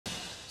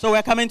So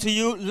we're coming to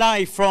you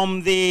live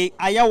from the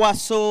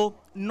Ayawaso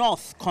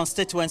North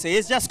Constituency.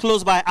 It's just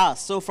close by us.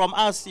 So from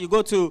us, you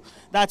go to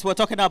that. We're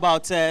talking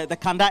about the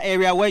Kanda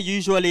area where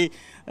usually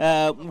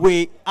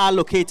we are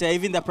located.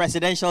 Even the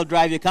presidential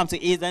drive, you come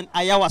to Eastern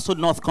Ayawaso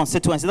North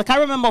Constituency. The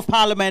current member of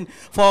parliament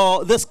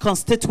for this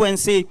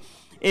constituency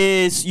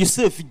is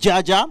Yusuf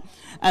Jaja.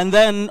 And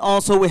then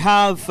also we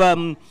have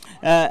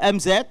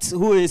MZ,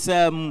 who is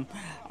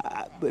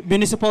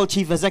Municipal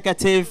Chief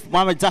Executive,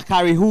 Mohamed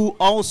Zakari, who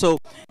also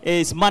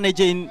is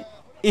managing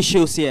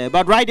issues here.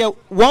 But right now,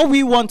 what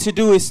we want to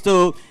do is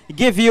to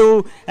give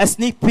you a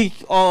sneak peek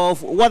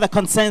of what the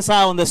concerns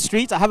are on the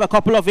street. I have a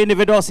couple of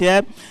individuals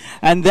here,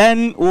 and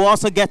then we'll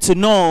also get to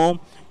know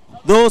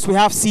those we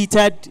have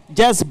seated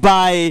just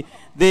by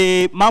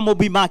the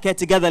Mamobi Market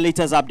to get the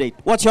latest update.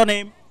 What's your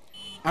name?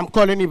 I'm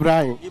calling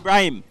Ibrahim.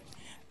 Ibrahim.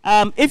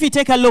 If you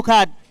take a look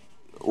at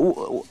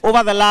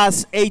over the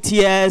last 8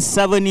 years,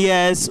 7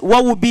 years,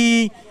 what would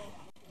be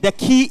the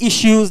key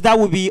issues that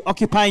would be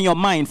occupying your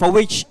mind for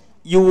which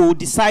you will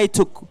decide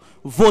to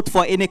vote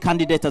for any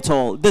candidate at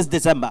all this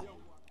December?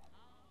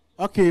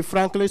 Okay,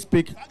 frankly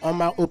speak, on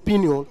my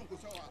opinion,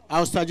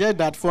 I would suggest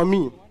that for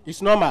me,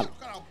 it's normal.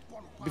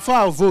 Before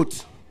I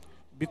vote,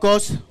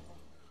 because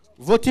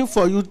voting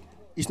for you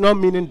is not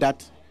meaning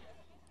that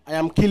I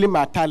am killing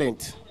my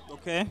talent.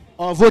 Okay.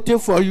 Or voting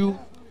for you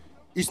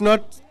is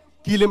not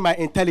killing my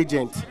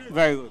intelligence.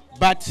 Very good.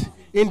 But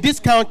in this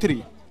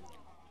country,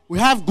 we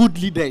have good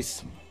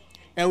leaders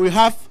and we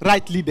have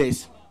right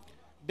leaders.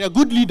 The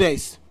good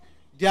leaders,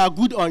 they are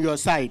good on your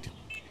side.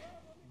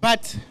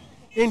 But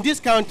in this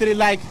country,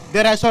 like,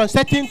 there are some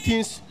certain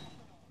things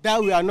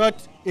that we are not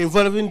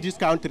involved in this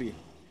country.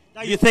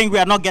 That you think we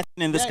are not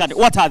getting in this country.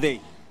 What are they?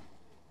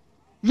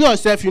 You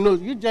yourself, you know,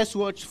 you just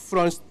watch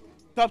from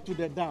top to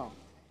the down.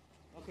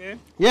 Okay.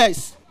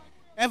 Yes.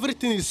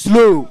 Everything is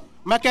slow.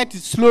 Market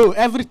is slow.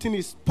 Everything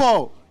is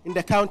poor in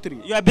the country.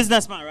 You're a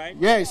businessman, right?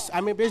 Yes,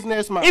 I'm a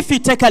businessman. If you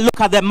take a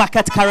look at the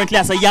market currently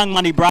as a young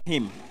man,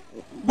 Ibrahim,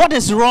 what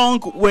is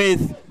wrong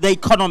with the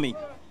economy?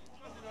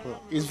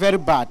 It's very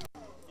bad.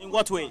 In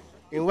what way?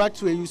 In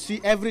what way? You see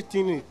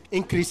everything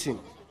increasing.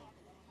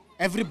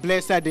 Every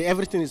blessed day,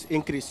 everything is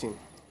increasing.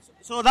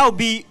 So that would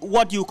be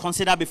what you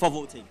consider before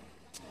voting?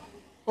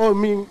 Oh,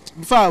 me,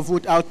 before I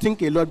vote, I'll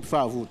think a lot before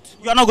I vote.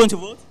 You are not going to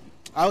vote?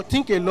 I'll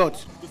think a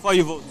lot. Before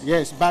you vote?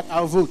 Yes, but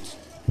I'll vote.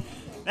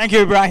 Thank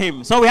you,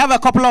 Ibrahim. So we have a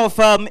couple of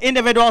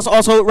individuals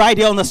also right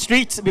here on the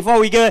street. Before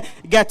we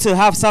get to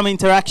have some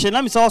interaction,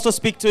 let me also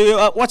speak to you.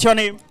 What's your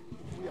name?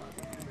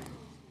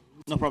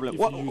 No problem.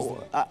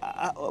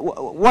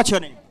 What's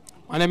your name?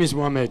 My name is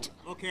Mohammed.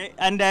 Okay,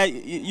 and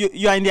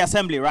you are in the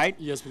assembly, right?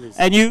 Yes, please.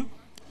 And you?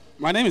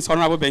 My name is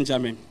Honorable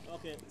Benjamin.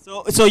 Okay,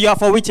 so you are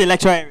for which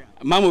electoral area?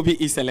 Mamobi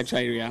East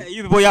electoral area.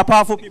 You people, you are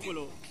powerful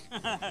people.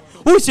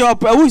 Who's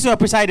your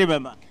presiding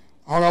member?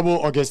 Honorable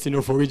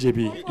Augustino for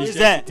EJB. Is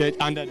there?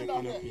 Under the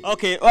canopy.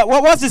 Okay,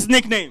 what's his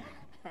nickname?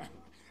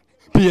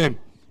 PM.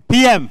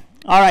 PM.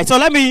 All right, so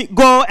let me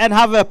go and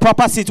have a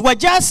proper seat. We're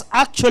just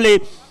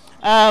actually,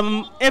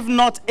 if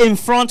not in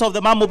front of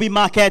the Mamobi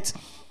market,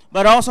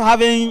 but also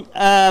having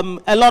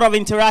a lot of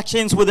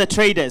interactions with the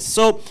traders.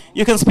 So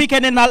you can speak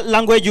any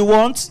language you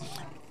want,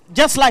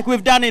 just like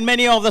we've done in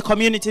many of the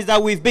communities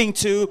that we've been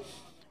to.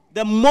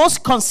 The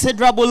most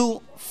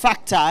considerable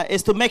factor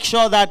is to make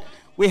sure that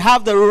we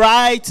have the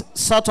right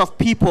sort of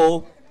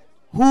people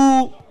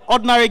who,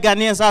 ordinary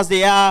Ghanaians as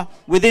they are,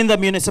 within the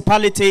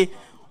municipality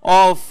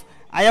of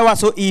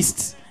Ayawaso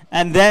East,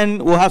 and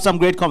then we'll have some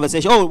great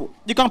conversation. Oh,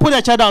 you can put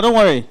your chair down, don't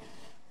worry.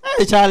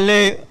 Hey,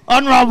 Charlie,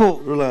 Honorable.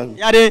 Roland.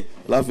 Yade.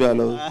 Love you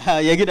alone.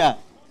 Yagida.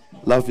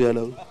 Love you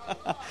alone.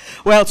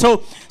 Well,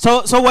 so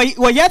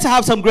we're here to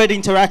have some great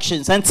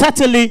interactions, and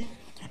certainly,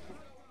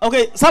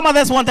 okay, some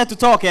others wanted to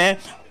talk, eh?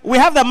 We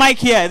have the mic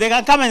here. They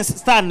can come and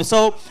stand,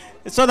 so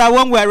that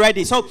when we're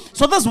ready. So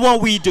this is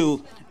what we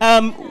do.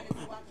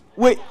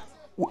 We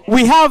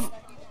have,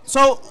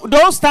 so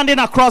those standing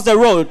across the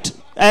road,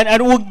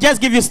 and we'll just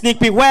give you a sneak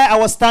peek where I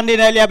was standing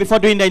earlier before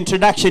doing the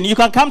introduction. You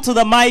can come to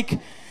the mic.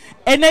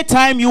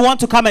 Anytime you want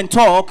to come and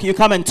talk, you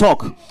come and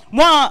talk.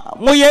 Because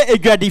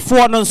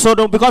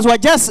we're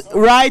just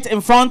right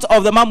in front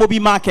of the Mamobi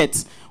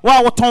market.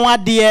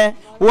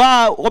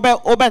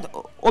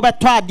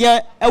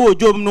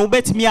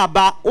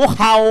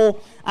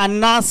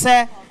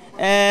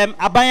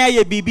 Abaya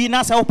ye bibi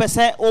na se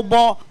opese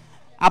obo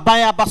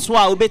abaya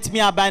baswa obetimi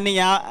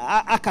abaya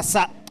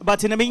akasa.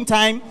 But in the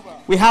meantime,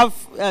 we have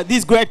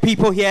these great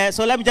people here.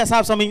 So let me just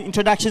have some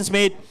introductions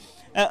made.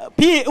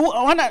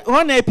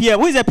 One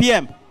PM. Who is the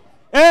PM?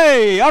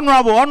 Hey,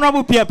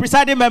 honorable PM,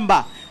 presiding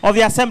member of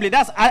the assembly.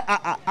 That's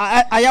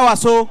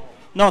Ayawaso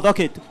North.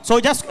 Okay. So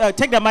just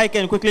take the mic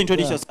and quickly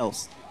introduce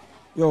yourselves.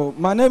 Yo,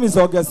 my name is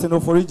Augustino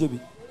for EJB.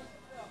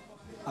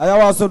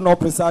 Ayawaso North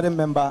presiding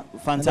member.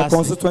 Fantastic. And the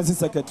constituency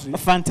secretary.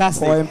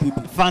 Fantastic. For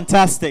MPP.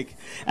 Fantastic.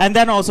 And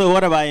then also,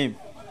 what about him?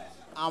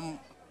 I'm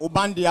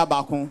Obandia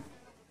Bakun,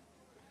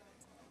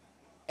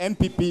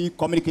 MPP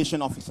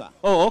communication officer.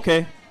 Oh,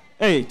 okay.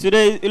 Hey,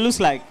 today it looks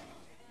like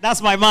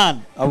That's my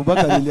man.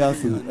 Abubakar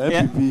Eliasu,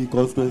 MPP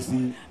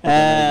constituency.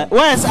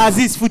 Where's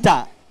Aziz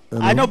Futa?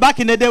 I know back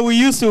in the day we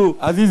used to.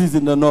 Aziz is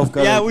in the north.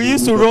 Yeah, we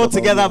used to roll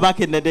together back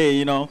in the day,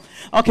 you know.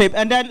 Okay,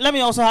 and then let me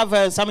also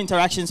have some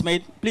interactions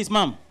made. Please,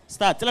 ma'am,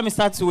 start. Let me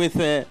start with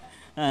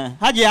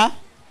Hajia.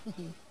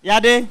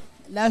 Yade.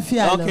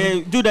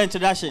 Okay, do the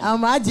introduction.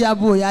 I'm Hajia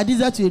Bo.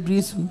 Yadiza to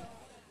Idrisu.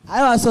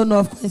 Ayawaso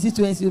North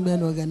Constituency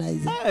Women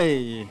Organizer.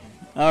 Hey,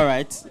 all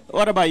right.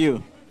 What about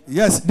you?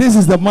 Yes, this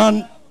is the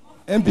man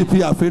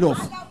MPP are afraid of.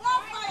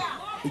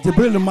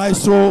 Jibril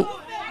Maestro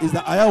is the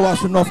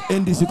Ayawaso North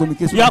NDC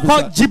communication. You are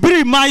called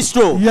Jibril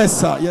Maestro? Yes,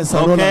 sir. Yes, sir.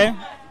 Okay. Roland.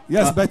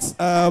 Yes, but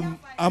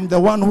I'm the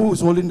one who is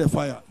holding the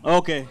fire.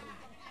 Okay.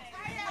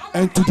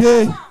 And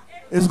today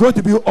is going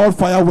to be all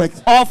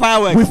fireworks. All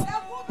fireworks.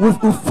 With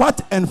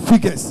fact and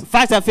figures.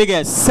 Facts and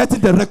figures.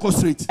 Setting the record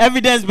straight.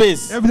 Evidence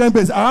based. Evidence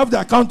based. I have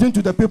the accounting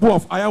to the people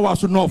of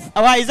Ayawaso North.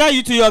 Why is that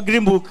you to your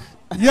green book?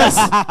 Yes.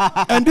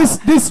 And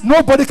this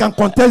nobody can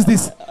contest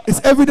this. It's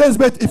evidence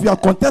based. If you are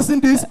contesting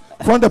this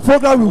from the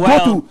program, we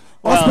go to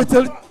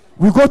hospital,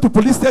 we go to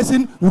police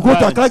station, we go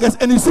to Accra,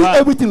 and you see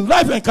everything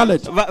live and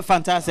colored.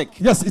 Fantastic.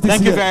 Yes, it is.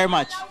 Thank you very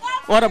much.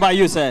 What about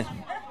you, sir?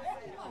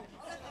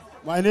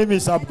 My name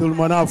is Abdul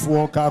Manaf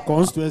Walke,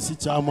 constituency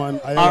chairman,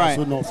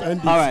 Ayawaso North.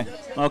 NDC. All right.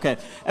 Okay.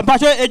 And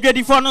Pacho,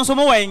 Edwedi for no so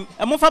more. And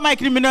Mufa my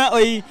criminal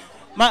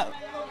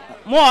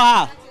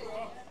more.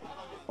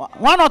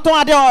 One or two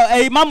other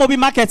a man will be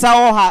market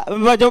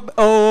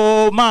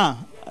oh ma.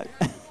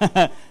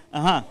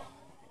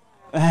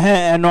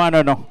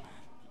 No.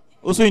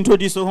 Also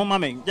introduce home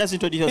mame. Just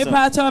introduce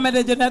yourself.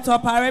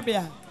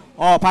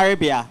 Oh,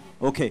 Paribia.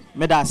 Okay,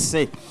 may that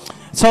say.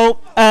 So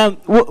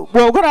we're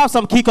going to have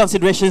some key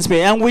considerations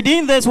here, and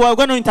within this, we're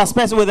going to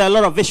intersperse with a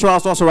lot of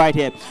visuals also right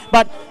here.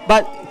 But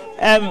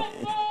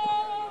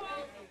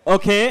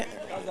okay.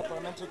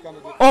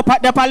 Oh,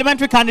 the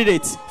parliamentary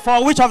candidates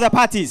for which of the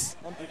parties?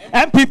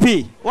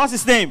 MPP. What's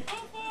his name?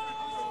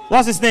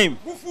 What's his name?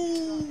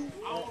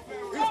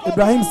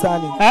 Ibrahim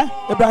Sani. Huh?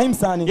 Ibrahim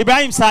Sani.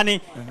 Ibrahim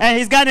Sani. And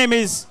his guy name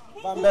is?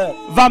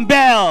 Van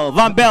Bell.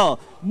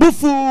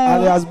 Bufu.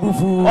 Alias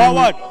Bufu. Or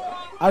what?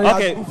 Alias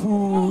Okay.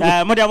 Bufu.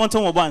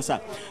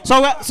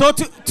 So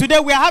today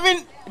we are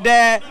having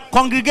the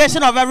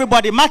congregation of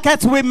everybody.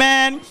 Market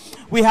women.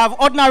 We have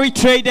ordinary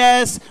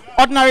traders,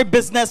 ordinary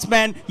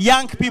businessmen,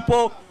 young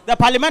people. The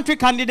parliamentary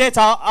candidates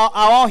are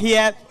all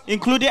here,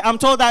 including, I'm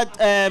told that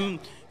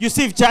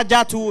Yusuf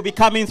Jajatu will be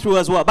coming through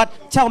as well.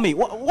 But tell me,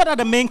 what are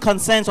the main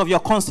concerns of your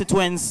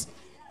constituents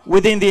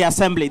within the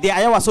assembly, the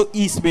Ayawaso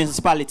East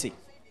municipality?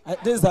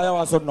 This is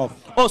Ayawaso North.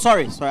 Oh,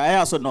 sorry,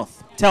 Ayawaso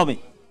North. Tell me.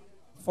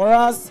 For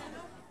us,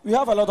 we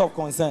have a lot of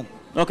concern.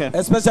 Okay.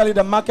 Especially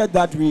the market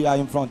that we are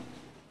in front.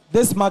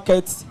 This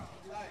market,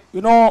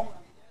 you know,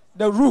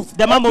 the roof.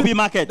 The Mamobi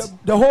market.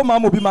 The whole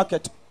Mamobi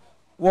market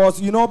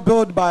was,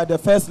 built by the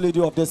first lady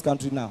of this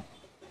country now.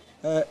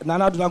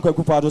 Nana Dunanko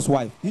Ekufuado's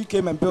wife. He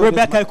came and built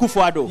Rebecca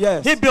Ekufuado.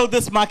 Yes. He built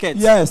this market.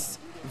 Yes.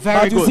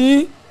 Very good. But you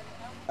see,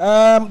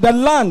 the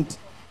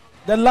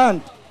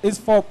land is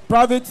for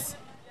private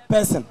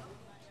person.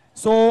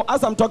 So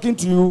as I'm talking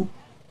to you,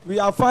 we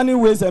are finding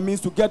ways and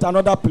means to get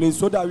another place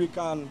so that we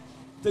can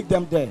take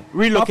them there.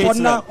 Relocate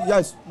them. Now,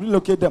 yes,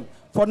 relocate them.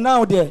 For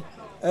now, they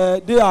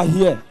are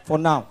here for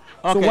now.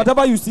 Okay. So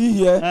whatever you see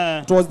here,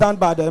 it was done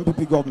by the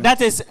MPP government.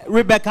 That is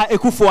Rebecca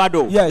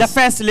Ekufuado, yes. the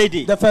first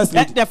lady. The first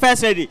lady. The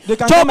first lady. They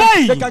can come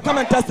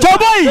and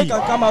testify. They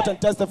can come out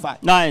and testify.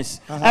 Nice.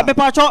 Even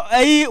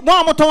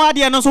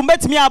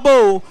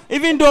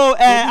though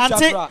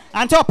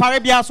until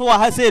Paribia so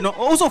has said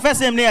also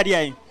first name near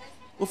the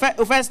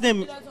first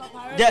name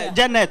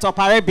Janet or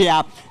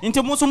Paribia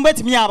into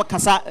Musumbet Mia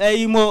Casa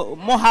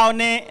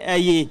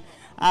Mohaune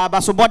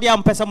Basobody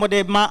and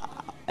Pesamode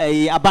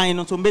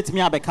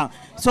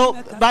So,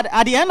 but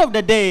at the end of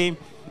the day,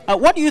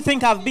 what do you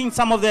think have been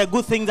some of the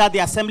good things that the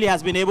assembly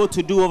has been able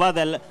to do over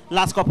the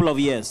last couple of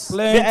years?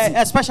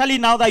 Especially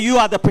now that you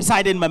are the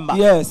presiding member.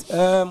 Yes.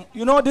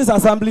 This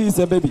assembly is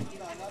a baby.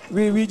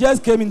 We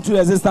just came into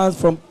existence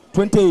from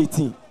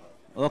 2018.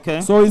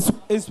 Okay. So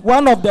it's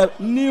one of the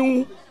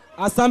new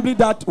assembly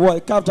that were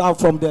carved out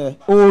from the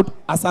old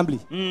assembly.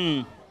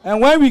 Mm.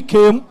 And when we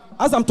came,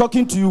 as I'm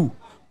talking to you,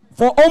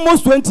 for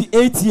almost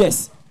 28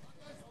 years,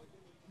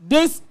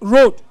 this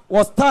road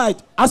was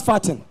tied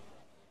asphalting.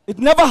 It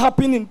never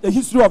happened in the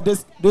history of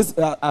this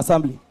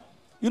assembly.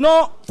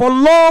 For a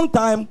long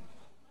time,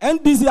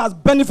 NDC has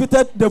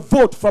benefited the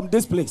vote from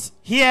this place.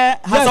 Here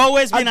has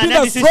always been an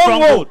NDC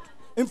stronghold.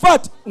 In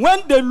fact,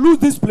 when they lose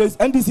this place,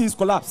 NDC is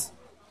collapsed.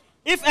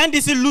 If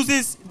NDC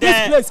loses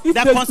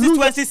the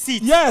constituency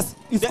seat, yes,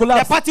 it's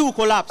collapsed. The party will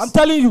collapse. I'm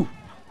telling you.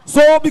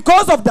 So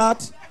because of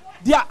that,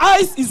 their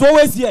eyes is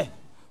always here.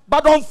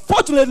 But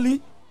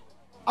unfortunately,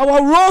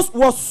 our roads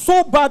was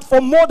so bad for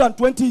more than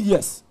 20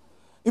 years.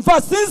 In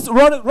fact, since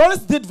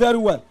Rollins did very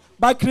well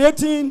by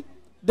creating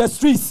the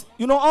streets,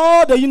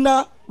 all the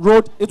inner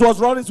road, it was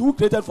Rollins who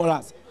created for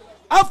us.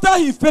 After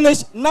he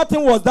finished,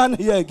 nothing was done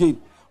here again.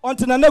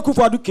 Until Nana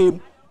Ekufuado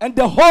came, and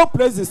the whole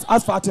place is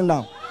asphalting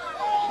now.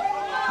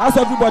 Ask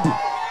everybody.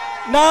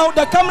 Now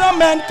the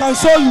cameraman can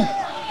show you.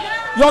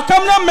 Your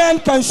cameraman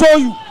can show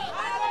you.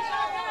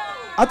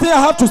 I think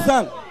I have to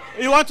stand.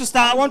 You want to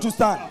stand? I want to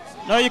stand.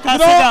 No, you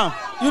can't sit down.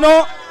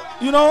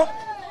 You know.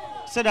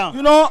 Sit down.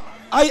 You know,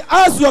 I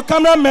asked your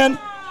cameraman.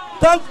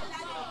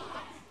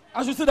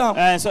 I should sit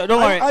down. So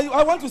don't worry.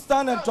 I want to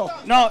stand and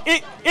talk. No,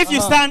 if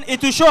you stand,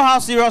 it will show how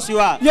serious you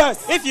are.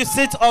 Yes. If you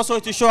sit, also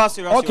it will show how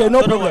serious you are. Okay,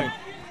 no problem.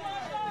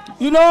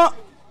 You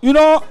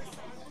know,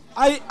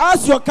 I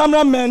asked your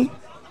cameraman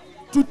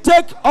to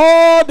take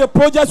all the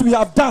projects we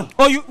have done.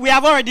 Oh, we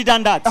have already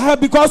done that.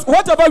 Because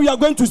whatever we are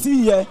going to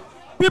see here,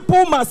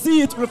 people must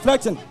see it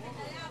reflecting.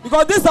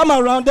 Because this time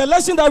around, the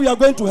election that we are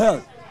going to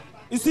held,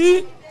 you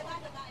see,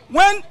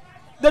 when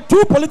the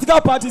two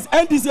political parties,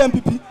 NDC and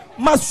MPP,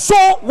 must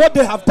show what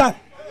they have done.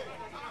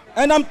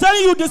 And I'm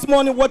telling you this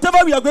morning, whatever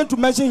we are going to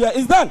mention here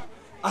is done.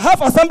 I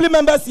have assembly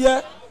members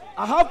here.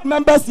 I have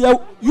members here,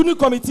 unit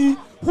committee,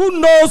 who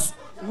knows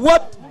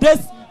what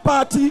this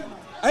party,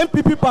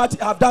 MPP party,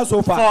 have done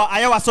so far. For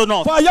Ayawaso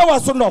North. For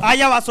Ayawaso North.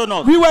 Ayawaso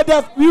North. We were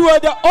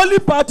the only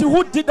party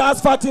who did the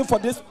asphalting for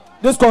this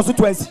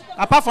constituency.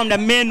 Apart from the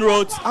main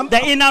roads, the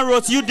inner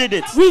roads, you did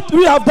it.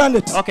 We have done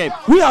it. Okay.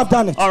 We have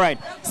done it. All right.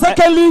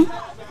 Secondly,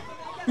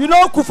 you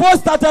know, Kufo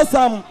started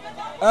some.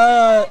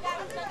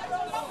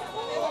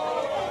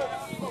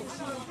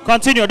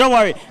 Continue. Don't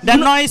worry. The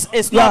noise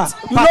is not.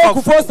 You know,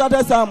 Kufo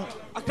started some.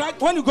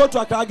 When you go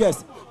to Accra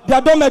Guest,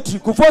 their dormitory.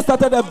 Kufo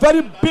started a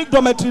very big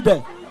dormitory there.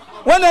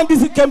 When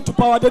NDC came to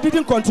power, they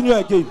didn't continue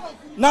again.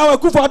 Now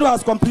Akufo-Addo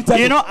has completed.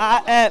 You know,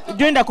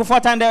 during the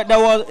Kufo time,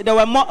 there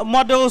were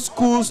model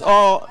schools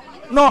or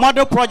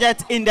model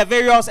projects in the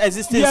various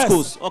existing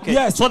schools. Okay.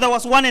 Yes. So there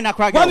was one in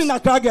Accra Guest. One in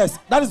Accra Guest.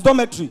 That is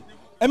dormitory.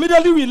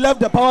 Immediately we left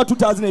the power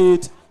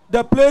 2008.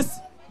 The place,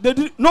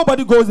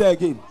 nobody goes there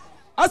again.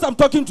 As I'm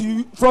talking to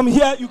you from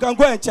here, you can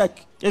go and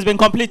check. It's been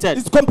completed.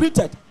 It's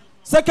completed.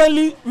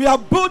 Secondly, we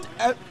have built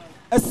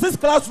a 6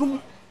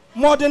 classroom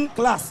modern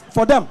class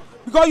for them,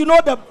 because you know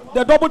the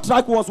double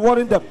track was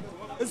worrying them.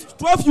 It's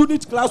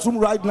 12-unit classroom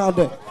right now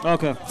there.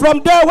 Okay.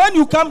 From there, when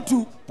you come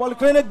to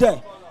polyclinic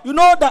there, you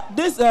know that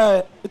this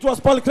it was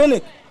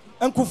polyclinic,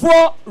 and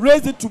Kufo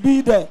raised it to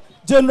be the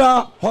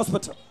general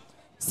hospital.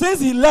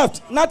 Since he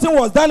left, nothing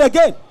was done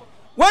again.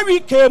 When we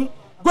came,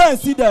 go and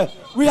see there,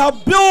 we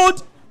have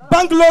built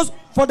bungalows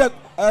for the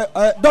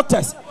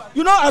doctors.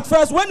 You know, at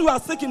first, when you are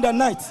sick in the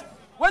night,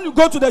 when you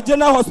go to the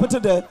general hospital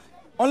there,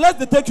 unless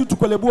they take you to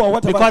Kolebu or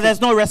whatever. Because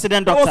there's no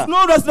resident doctor. There's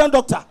no resident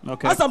doctor.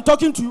 Okay. As I'm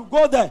talking to you,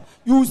 go there.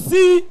 You will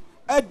see,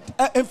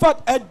 in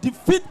fact, a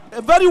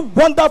very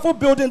wonderful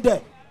building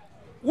there,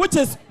 which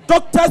is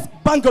doctor's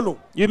bungalow.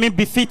 You mean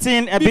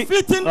befitting?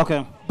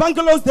 Okay.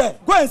 Bungalows there.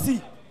 Go and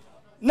see.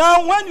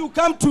 Now, when you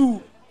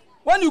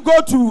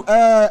go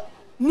to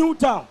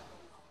Newtown,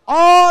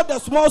 all the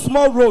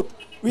small road,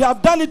 we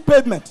have done it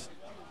pavement.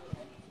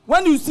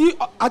 When you see,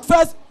 at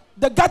first,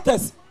 the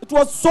gutters, it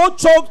was so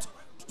choked,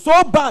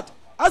 so bad.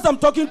 As I'm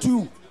talking to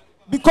you,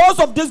 because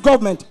of this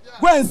government,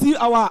 go and see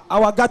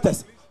our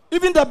gutters.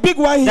 Even the big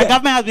one here. The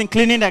government has been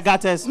cleaning the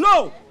gutters.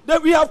 No,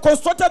 we have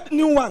constructed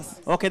new ones.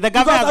 Okay, the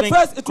government has been. At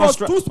first, it was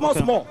too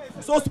small.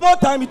 So small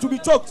time, it will be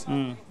choked.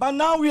 But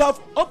now we have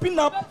opened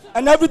up,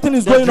 and everything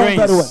is going on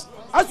very well.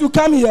 As you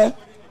come here,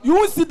 you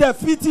won't see the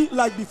fitty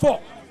like before.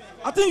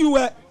 I think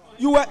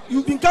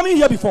you've been coming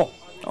here before.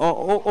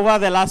 Over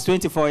the last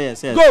 24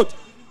 years, yes. Good.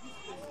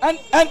 And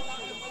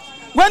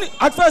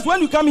at first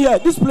when you come here,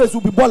 this place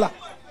will be Bola.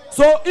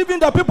 So even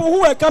the people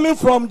who were coming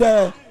from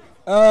the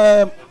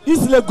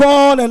East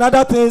Legon and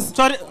other things.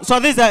 So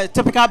this is a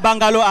typical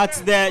bungalow at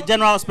the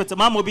General Hospital,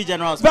 Mamobi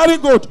General Hospital. Very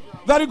good,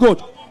 very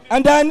good.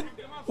 And then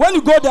when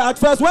you go there at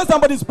first, when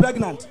somebody is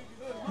pregnant,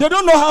 they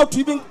don't know how to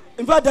even.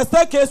 In fact, the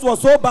staircase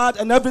was so bad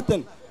and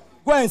everything.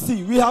 Go and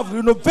see. We have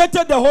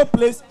renovated the whole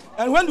place.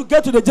 And when you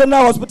get to the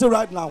General Hospital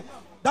right now,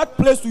 that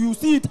place you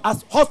see it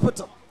as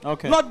hospital.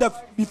 Okay. Not the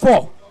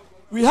before.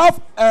 We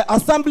have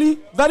assembly,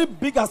 very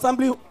big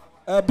assembly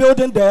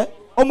building there,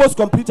 almost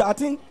completed. I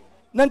think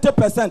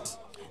 90%.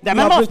 The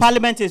member of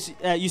parliament is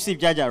Yusuf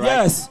Jaja, right?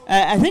 Yes.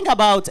 I think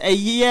about a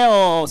year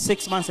or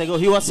 6 months ago,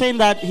 he was saying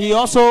that he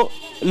also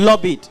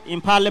lobbied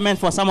in parliament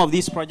for some of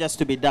these projects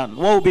to be done.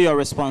 What would be your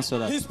response to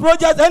that? His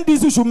project,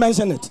 NDC should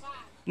mention it.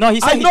 No,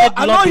 he said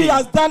I know he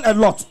has done a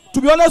lot.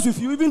 To be honest with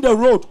you, even the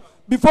road,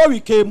 before we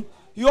came,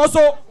 he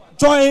also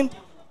joined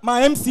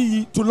my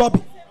MCE to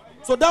lobby.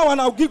 So that one,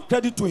 I'll give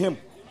credit to him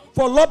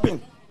for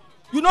lobbying.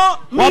 You know,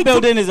 what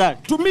building is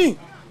that? To me,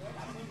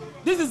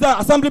 this is the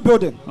assembly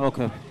building.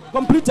 Okay.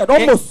 Completed,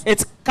 almost.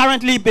 It's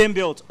currently being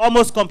built,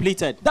 almost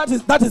completed. That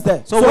is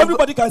there. So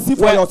everybody can see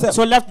for yourself.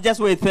 So left just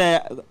with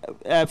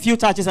a few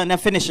touches and then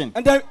finishing.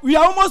 And then we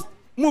are almost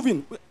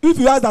moving. If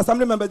you ask the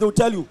assembly members, they will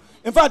tell you.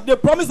 In fact, they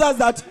promised us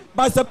that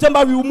by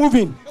September we will move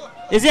in.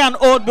 Is it an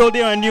old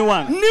building or a new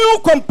one?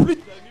 New,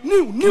 complete.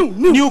 New.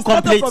 New,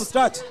 complete. Started from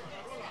scratch.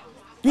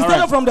 We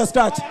started from the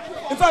scratch.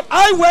 In fact,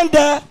 I went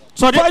there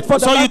to fight for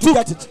the land to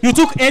get it. You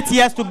took 8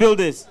 years to build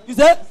this? You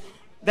said?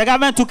 The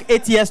government took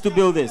 8 years to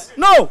build this?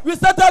 No, we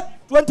started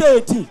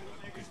 2018.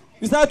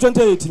 We started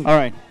 2018. All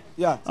right.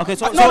 Yeah. Okay,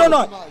 so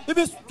no. It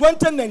is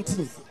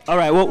 2019. All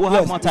right, we'll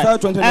have more time.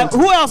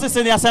 Who else is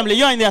in the assembly?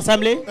 You're in the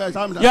assembly?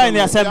 You're in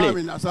the assembly. I'm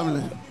in the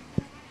assembly.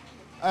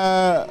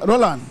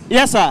 Roland.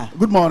 Yes, sir.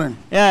 Good morning.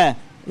 Yeah.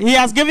 He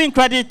has given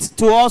credit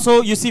to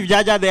also Yusuf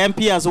Jaja, the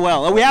MP, as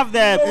well. We have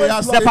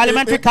the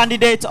parliamentary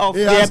candidate of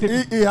the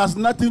MP. He has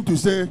nothing to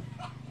say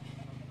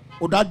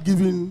without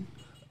giving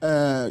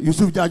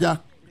Yusuf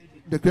Jaja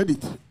the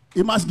credit.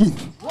 He must give.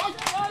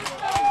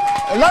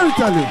 Let me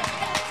tell you.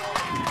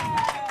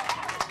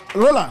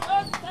 Roland.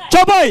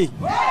 Choboy,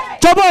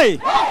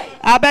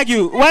 I beg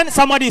you, when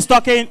somebody is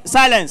talking,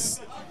 silence.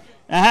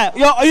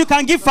 You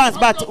can give fans,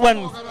 but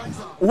when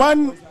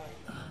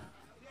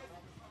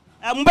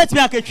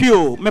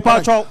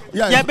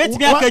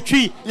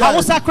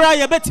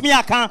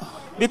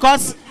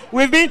because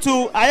we've been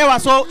to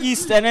Ayawaso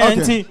East and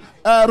anything.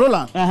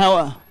 Roland.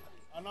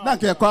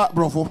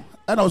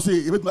 And I'll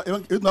say,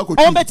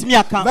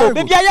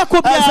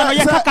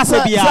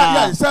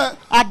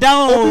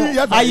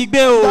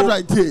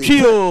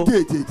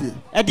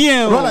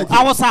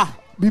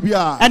 baby,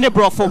 and the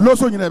brofo.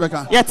 Loso you never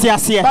can. Yes.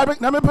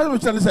 Now, my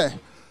parents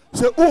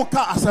say, "Oh,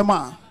 ka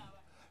asama."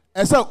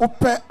 I say,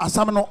 "Upe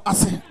asamano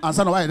ase."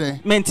 Answer no why there.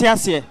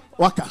 Mentiasie.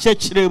 Waka.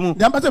 Chechiremu.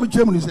 The ambassador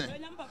chemu ni say.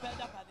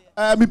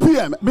 Me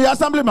PM, me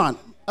assemblyman.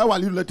 I will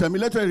leave letter. Me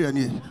letter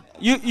here.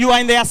 You are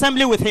in the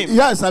assembly with him.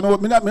 Yes, I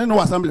me no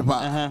assembly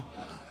pa.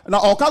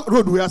 Now, Oka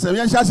roadway. I say,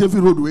 "We shall see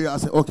roadway." I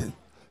say, "Okay."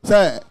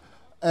 Say,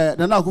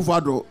 the na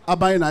Akufo-Addo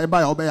aban na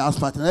buy obey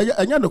asphalt.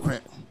 Anya no kre.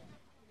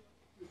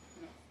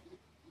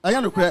 I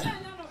am in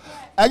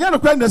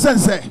the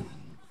sense, say,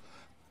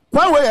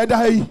 one way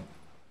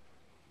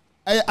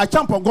a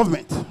champ of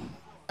government,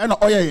 and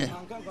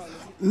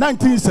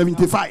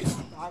 1975.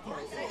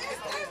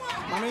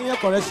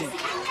 Correction.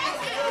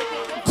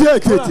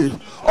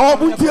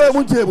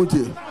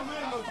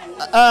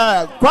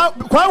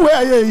 One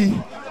way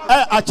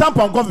a champ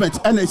of government,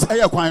 and it's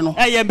a quino.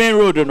 A main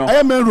road, no.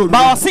 A main road.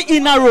 But I'll see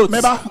inner road.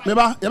 Meba,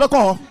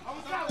 Yabako,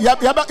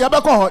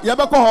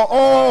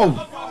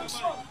 oh.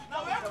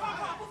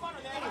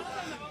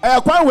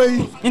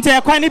 Into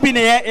a quine in the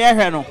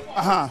air, no.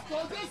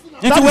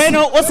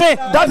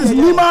 That is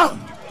Nima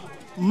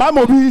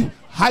Mamobi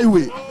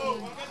Highway.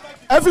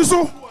 Every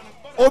so,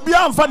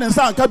 Obian Fan and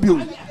San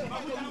Kabu.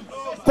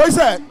 Koi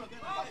said,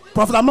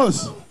 Prophet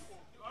Amos,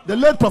 the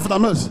late Prophet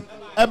Amos,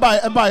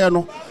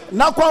 Ebayano.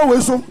 Now, Kwa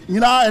Weso,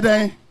 Nina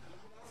Eden,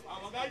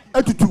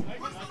 82.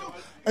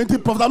 And the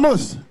Prophet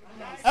Amos,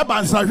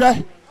 Eban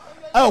Saje,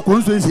 El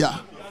Consuencia.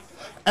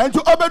 And to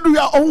Obedu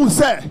your own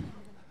say,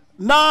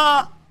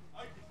 na.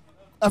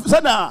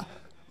 Sana,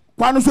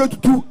 Quano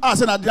 2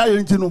 as an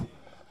adrian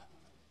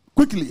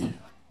quickly,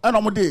 and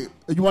on day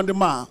you want the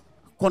man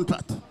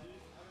contract.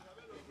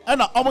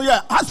 And I'm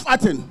here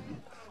asphalting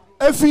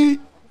every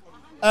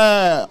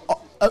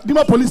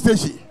Dima police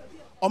station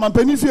or my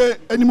penny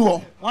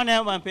anymore. One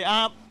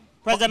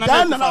President.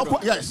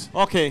 Yes.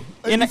 Okay.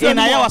 In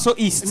Ayawaso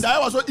East. In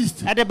Ayawaso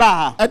East. At the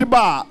bar. At the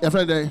bar,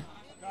 every day.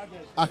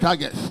 I can't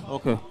guess.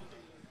 Okay.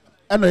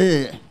 And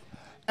here.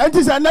 And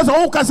this and that's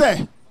all can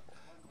say.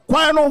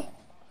 Quano.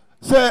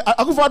 Say,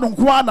 Akufo-Addo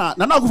Nkwana,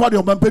 Nana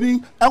Akufo-Addo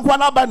Obampeni,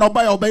 Nkwana by no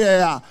by obey.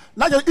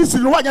 Now you is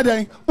in one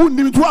day,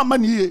 only 2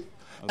 money.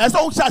 As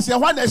all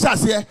Sasia, one day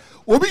Sasia,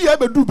 will be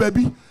able to do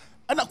baby.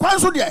 And a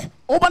Kwanso there,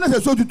 open as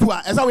a soldier to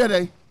her, as our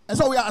day,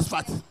 as we are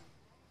asphalt.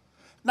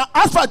 Now,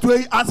 asphalt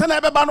way, and San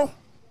Ebano.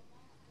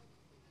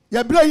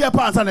 You blame your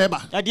pants and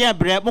Eba. I dear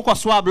bread, Moko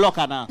swab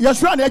blocker now.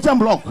 Yes, one HM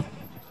block.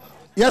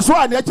 Yes,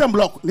 one HM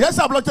block. Yes,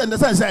 I blocked in the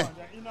sense.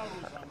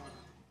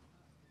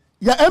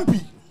 Your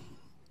MP,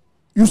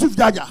 Yusuf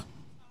Jaja.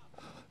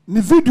 Ni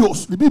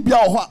videos ni bibia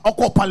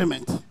oko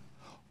parliament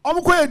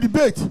omuko e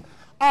debate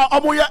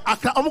omoye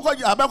akra omuko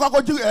abekwa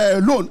ko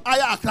loan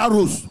aya akra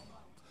rose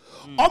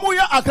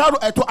omoye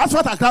akra to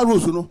asphalt akra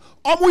rose no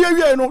omoye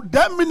wie no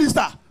dem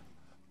minister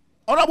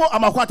honorable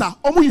Amakwata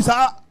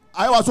omuyisa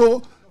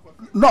Ayawaso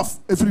North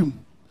Efrim.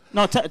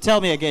 No, tell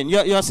me again.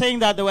 You're saying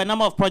that there were a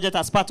number of projects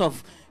as part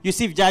of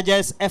Yusuf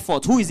Jaja's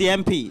effort. Who is the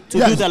MP to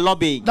do the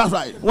lobbying? That's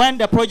right. When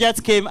the projects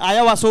came,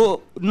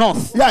 Ayawaso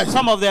North,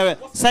 some of the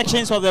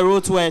sections of the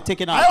roads were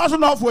taken out. Ayawaso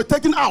North were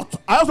taken out.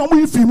 Ayawaso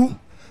North,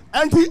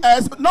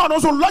 NTS, no,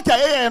 also like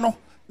a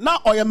now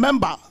or a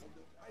member.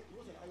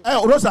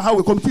 Also, how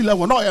we committee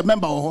level, not a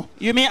member.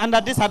 You mean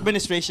under this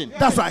administration?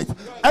 That's right.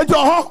 And to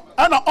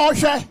all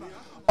share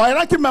or a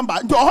ranking member,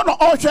 to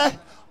all share.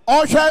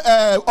 All share,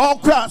 all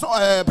crowds,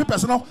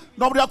 people,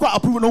 nobody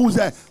approve no who's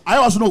there. I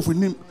also know for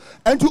him.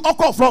 And to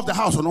all floor of the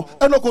house, no,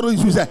 and no corner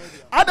is there.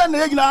 I don't know,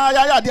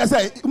 I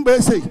say,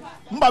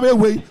 Mbabe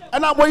way,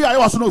 and I'm way I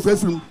also know for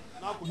him.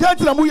 Get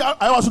to the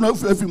I also know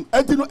for him.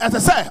 And as I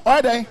say,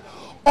 all day,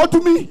 or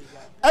to me,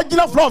 I get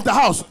off floor of the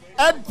house,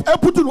 and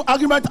put the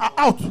argument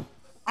out.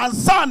 And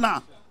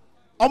Sana,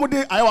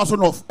 Omode, I also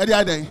know,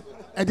 every day,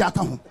 and they are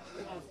coming.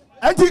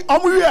 And the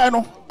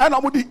Omuyano and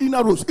Omudi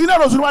Inner Rose. Inner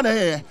Rose one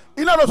here.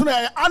 Inner Rose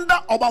under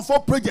Urban 4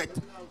 project.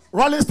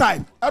 Rolling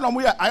style. And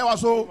Omuya, I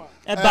also.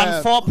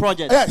 Urban 4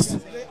 project. Yes.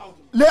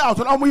 layout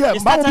on Amuye.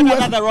 It started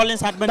under the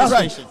Rollins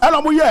administration. And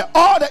Amuye,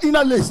 all the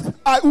inner list.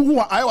 I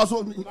was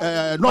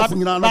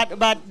not.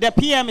 But the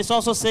PM is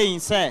also saying,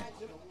 sir,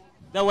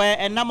 there were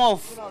a number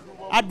of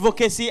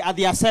advocacy at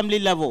the assembly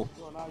level.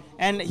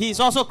 And he's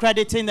also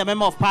crediting the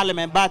member of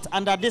parliament, but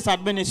under this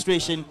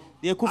administration,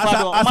 the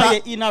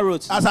Akufo-Addo inner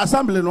roads. As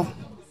assembly, no,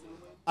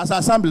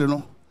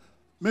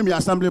 maybe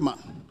assemblyman.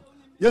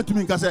 Yet to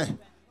me,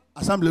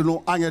 assembly,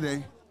 no,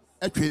 Anya,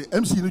 MC,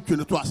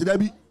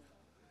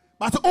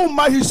 but all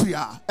my history,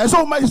 as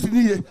all my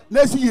history,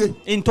 next year.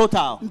 In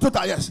total,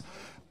 yes.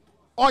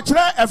 Or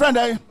a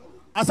friend,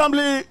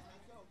 assembly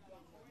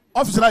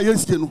officer,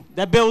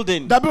 the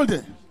building.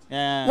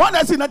 Yeah. One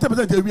I see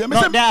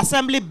 90%. The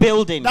assembly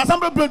building. The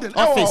assembly building.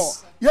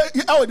 Office. Yes.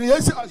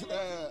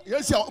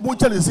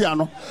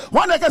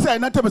 One I can say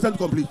 90%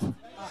 complete. Me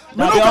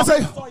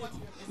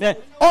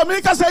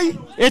can say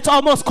it's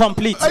almost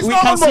complete. We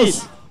can see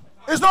it.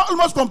 It's not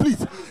almost complete.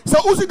 So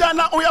Uzi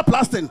now we are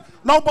plastering.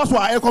 Now boss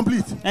are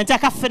complete. And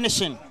take a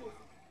finishing.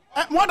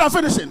 More than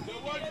finishing.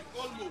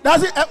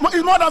 That's it.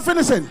 It's more than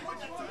finishing.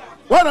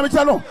 What am I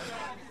telling you?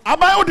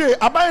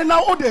 Abai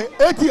now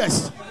 8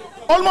 years.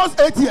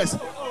 Almost 8 years.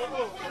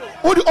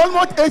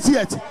 Almost 8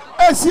 years.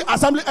 AC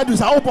assembly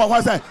editors are open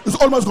one side. It's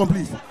almost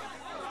complete.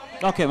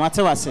 Okay,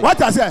 Matewase.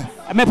 What I say?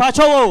 Me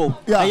pacho.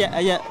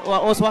 Yeah.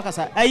 Also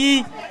wakasa.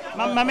 Ayi,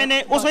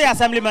 mamene also your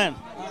assemblyman.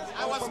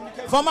 I was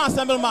former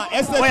assemblyman.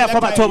 Oh yeah,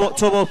 former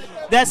Tobo.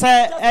 There's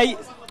a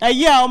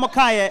year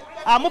omokaye.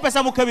 Amu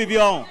pesa mu kebi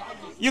bion.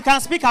 You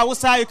can speak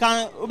Hausa. You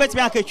can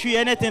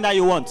anything that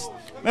you want.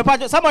 Me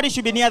pacho. Somebody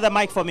should be near the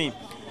mic for me.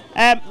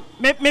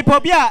 Me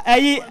pobia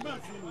ayi.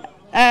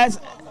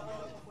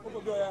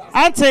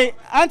 Auntie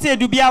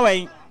Dubia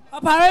way.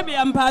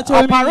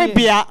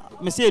 Aparebia,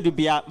 Monsieur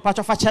Dubia,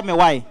 Pacho Facha me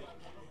why?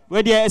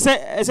 Where there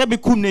is a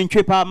become in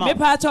Tripa. Me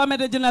Pacho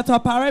Medina to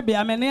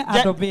Aparebia, many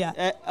Adobia.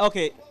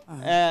 Okay,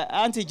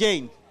 Auntie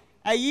Jane.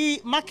 Aye,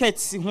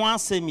 markets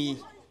once me.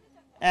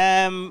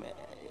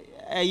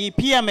 Aye,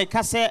 Pia me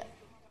casse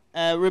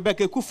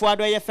Rebecca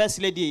Kufuado, your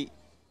first lady.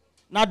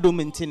 Not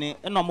Domentine,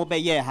 and no more by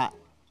year ha.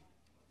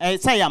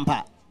 Say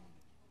Yampa.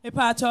 Me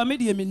pacho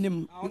medium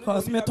minimum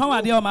because me told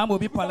my dear mom will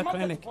be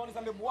polyclinic.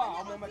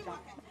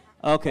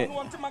 Okay.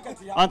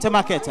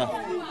 Anti-marketer.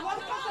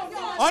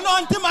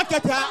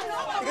 Anti-marketer.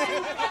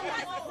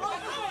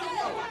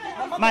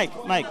 Mike.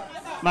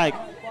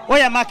 Oh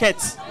yeah, market.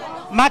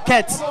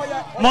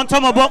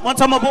 Montomobo,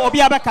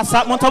 Obiaba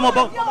Kasa,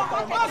 Montomobo.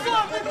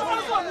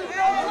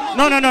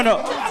 No.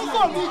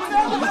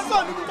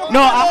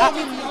 No,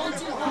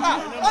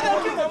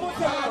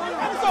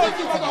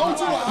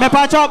 me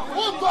pacho,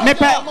 me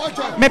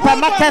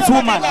market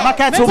woman.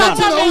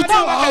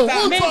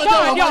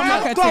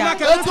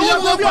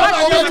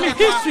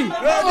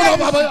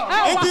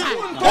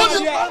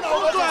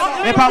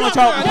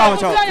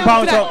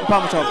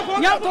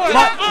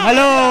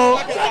 Hello,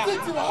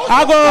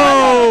 Ago,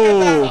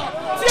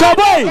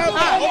 Choboy.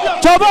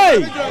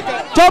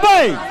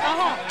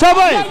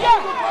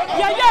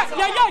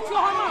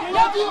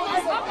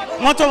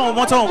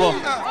 Montomo,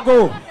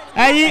 go.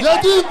 Hey,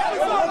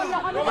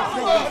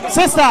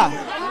 sister.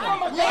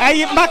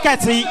 Hey,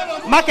 marketi,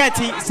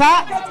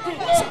 sa.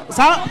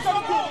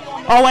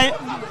 Oh wait.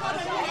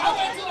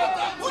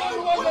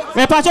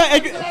 Me pacho.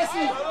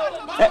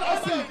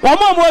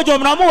 One more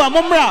job, no more.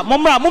 Mumra.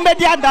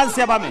 Mumbedia dance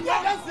here, me.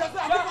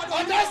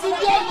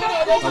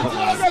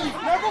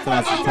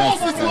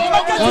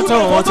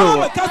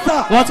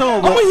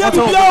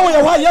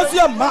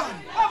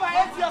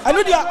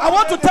 I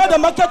want to tell the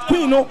market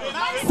queen, no,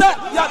 sir,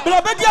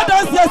 Bedia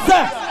dance here,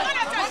 sir.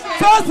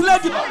 First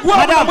lady,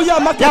 Madam,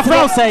 your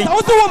friend saying,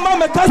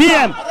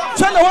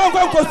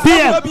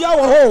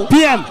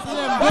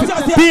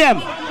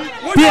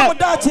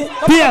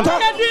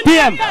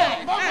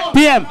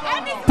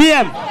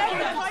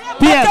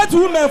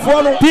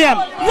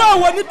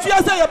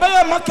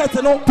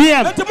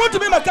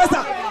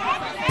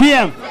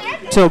 PM.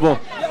 Tobo.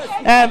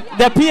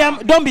 The PM,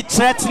 don't be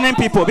threatening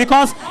people,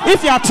 because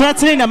if you are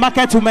threatening the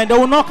market women, they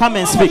will not come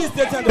and speak.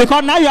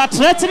 Because now you are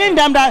threatening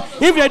them that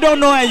if they don't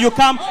know and you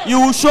come, you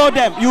will show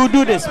them, you will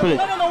do this, please.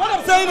 No, what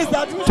I'm saying is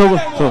that. Tobo.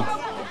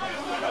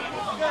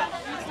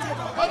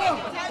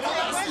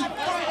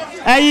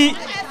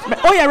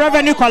 Oh, you're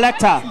revenue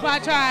collector.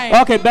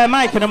 Okay, by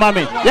Mike and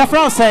mommy. Your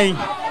friend saying.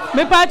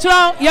 Me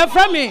patron, you're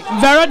from me,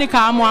 Veronica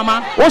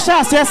Amwama. What shall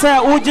I say,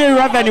 sir? Uji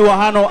revenue,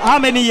 how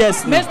many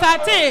years? Mr.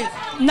 T,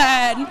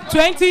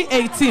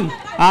 2018.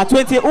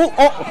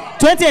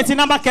 2018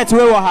 number ket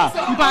we were ha.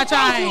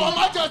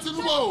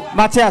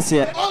 Matthias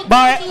here.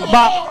 But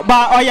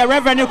your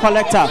revenue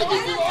collector.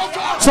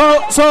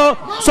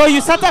 So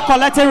you started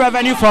collecting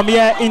revenue from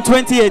here in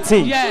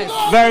 2018. Yes.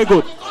 Very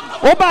good.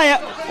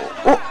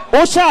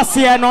 Shall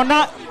say no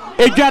na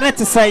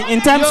to say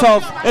in terms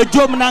of a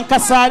job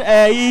nankasa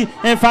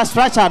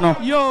infrastructure no.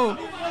 Yo,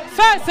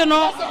 first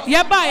no,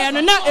 ya buy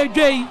no na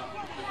edwei.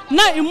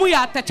 Na imu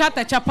ya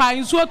techa pa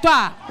nsuo to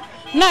a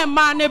na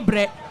ma ne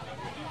bre.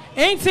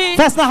 Enti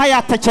first na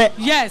hire teche.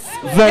 Yes.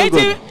 Very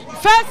good.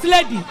 First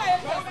lady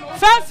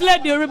First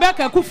Lady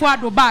Rebecca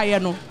Kufuado bae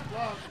no.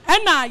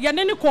 Ena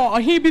yanene ko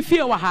ohin bi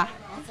fie wa ha.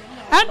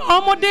 En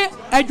omode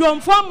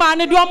adwomfo ma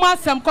ne de omo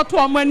asem koto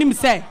omo anim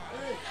se.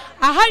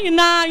 Aha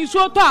nyina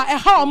nsuo to a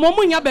eha omo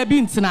munya ba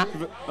bi ntina.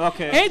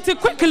 Okay. Enti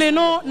quickly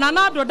no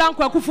Nana do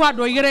Dankwa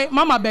Kufuado yere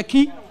Mama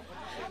Becky.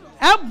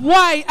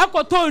 Boy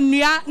ekoto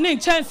nnua ne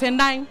chense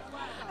ndan.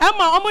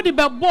 Emma omo de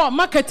bebo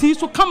market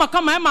so kama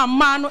Emma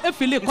ma no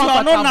efile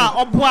comfortable. So no na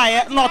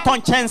oboaye no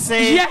ton chense.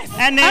 Yes.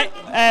 Any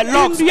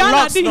locks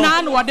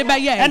no.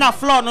 And a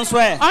floor no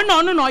swear. Oh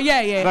no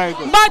yeah. Very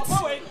good.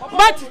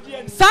 But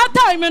that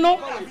time no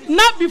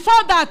not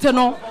before that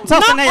no.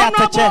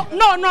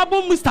 No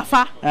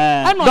Mustafa.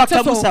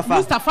 Dr.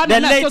 Mustafa. The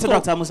late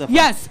Dr. Mustafa.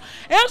 Yes.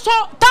 And so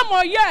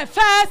tamo yeah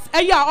first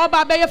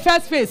oba be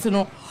first phase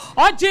no.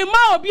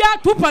 Ojima obia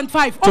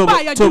 2.5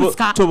 oba ya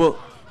juska.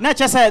 Not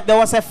just said there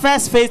was a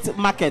first phase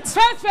market.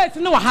 First phase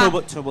no ha.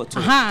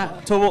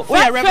 Tobo. We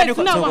are revenue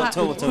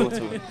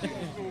Tobo.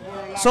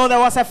 So there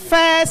was a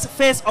first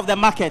phase of the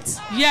market.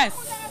 Yes.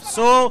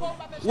 So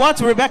what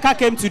Rebecca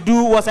came to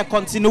do was a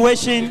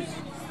continuation.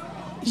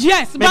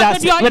 Yes, but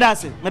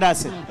that's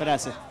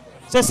it.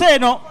 So say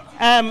no.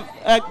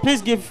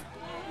 Please give.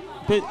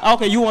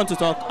 Okay, you want to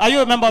talk? Are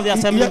you a member of the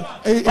assembly?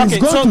 It's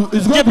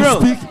going to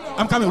speak.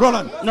 I'm coming,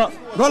 Roland. No,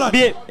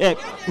 Roland.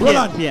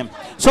 Roland. PM.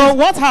 So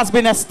what has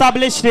been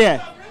established here?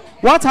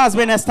 What has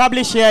been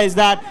established here is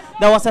that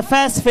there was a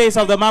first phase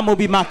of the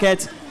Mamobi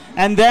market,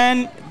 and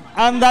then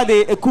under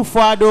the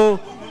Ekufuado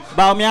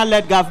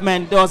Bawumia-led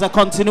government, there was a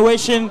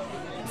continuation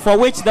for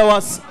which there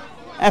was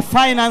a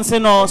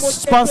financing or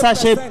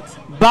sponsorship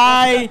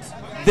by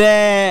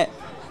the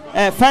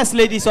First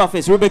Lady's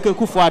office, Rebecca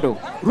Ekufuado.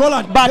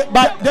 Roland,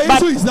 the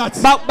issue is that.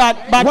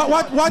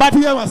 What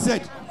PM has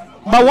said.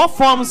 But what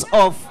forms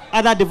of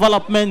other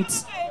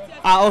developments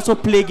are also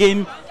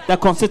plaguing the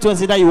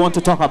constituency that you want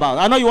to talk about?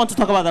 I know you want to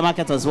talk about the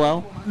market as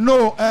well.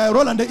 No,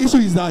 Roland, the issue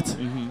is that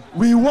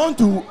we want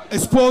to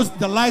expose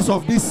the lies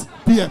of this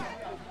PM.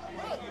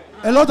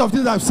 A lot of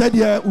things I've said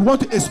here, we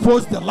want to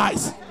expose the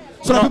lies.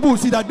 So that people will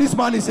see that this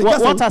man is a...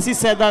 What has he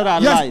said that are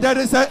lies? Yes, there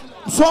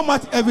is so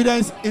much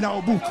evidence in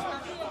our book.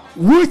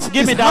 Which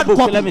give me that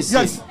book, let me see.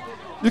 Yes,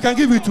 you can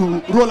give it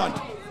to Roland.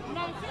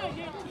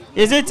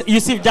 Is it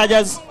Yusuf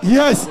Jaja's?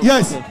 Yes.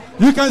 Okay.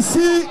 You can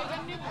see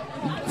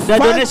the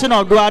donation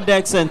of dual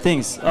decks and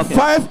things. Okay.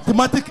 5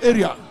 thematic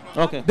area.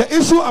 Okay. The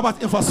issue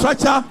about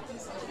infrastructure.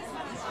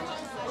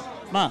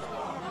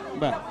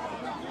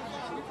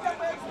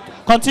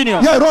 Continue.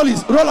 Yeah,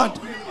 Roland.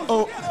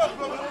 Oh,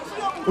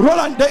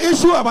 Roland, the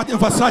issue about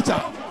infrastructure.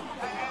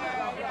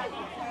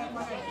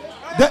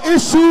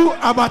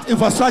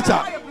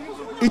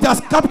 It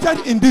has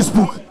captured in this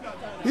book.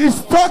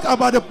 He's talked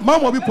about the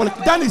Mamobi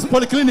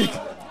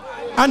Polyclinic.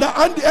 And the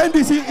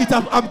NDC, it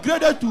has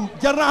upgraded to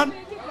General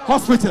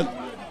Hospital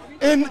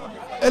in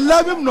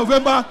 11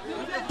 November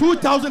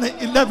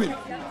 2011.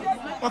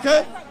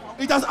 Okay?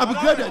 It has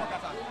upgraded.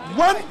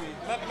 When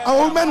a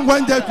woman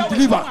went there to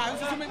deliver,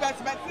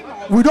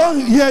 we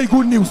don't hear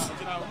good news.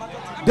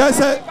 There's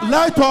a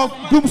light of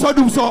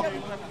doomso.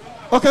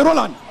 Okay,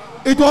 Roland.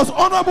 It was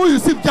Honorable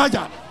Yusuf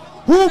Jaja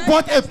who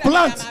bought a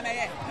plant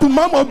to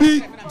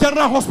Mamobi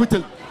General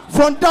Hospital.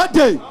 From that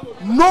day,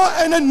 no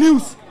any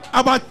news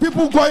about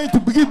people going to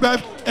give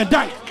birth and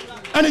die.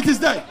 And it is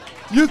there.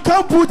 You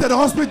can't put a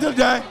hospital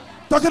there,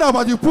 talking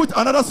about you put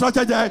another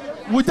structure there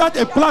without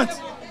a plant.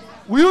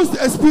 We used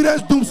to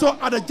experience doomso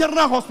at the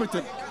General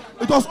Hospital.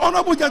 It was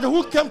Honorable Jaja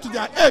who came to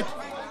their aid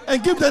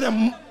and gave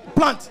them a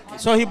plant.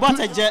 So he bought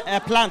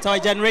a plant or a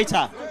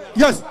generator?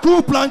 Yes,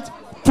 2 plants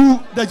to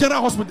the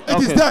General Hospital.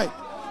 It is there,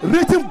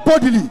 written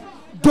bodily,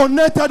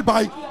 donated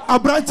by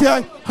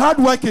Abrantia,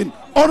 hardworking,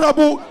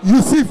 Honorable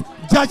Yusuf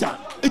Jaja.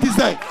 It is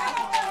there.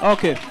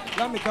 Okay.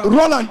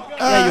 Roland,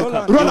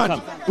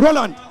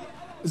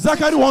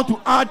 Zachary want to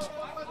add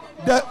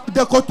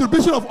the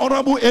contribution of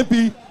Honorable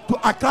MP to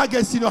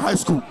Accra Senior High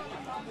School.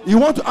 You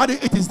want to add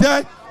it, it is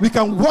there. We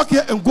can walk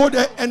here and go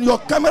there, and your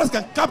cameras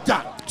can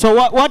capture. So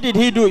what did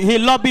he do? He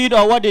lobbied,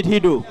 or what did he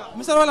do?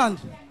 Mr. Roland,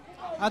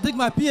 I think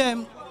my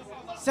PM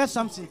said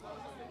something.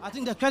 I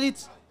think the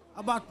credit,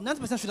 about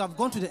 90% should have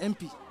gone to the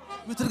MP.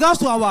 With regards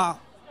to our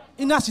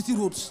inner city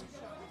roads.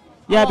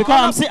 Yeah,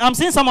 because I'm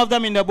seeing some of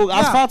them in the book.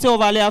 Asphalt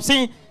overlay, I've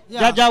seen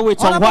Jaja with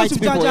some white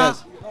people.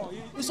 Yes.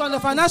 It's on the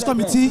Finance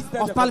Committee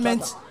of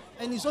Parliament,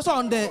 and it's also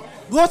on the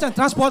Roads and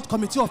Transport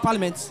Committee of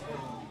Parliament.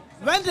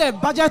 When the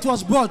budget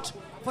was brought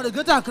for the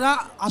Greater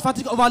Accra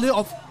asphaltic overlay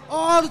of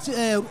all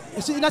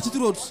inner city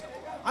roads,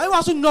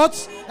 Ayawaso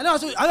North and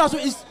Ayawaso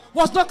East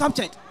was not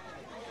captured.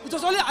 It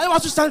was only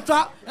Ayawaso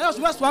Central and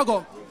Ayawaso West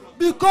Wagon,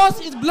 because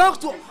it belongs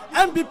to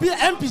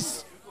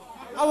MPs.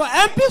 Our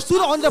MPs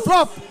stood on the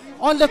prop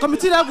on the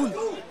committee level.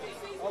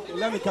 Okay,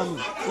 let me come in.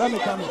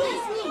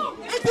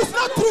 It is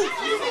not true.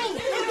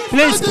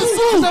 Please,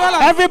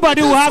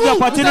 everybody will have the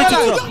opportunity to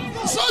talk.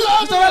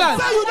 Mr.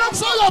 Welland, you don't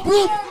show your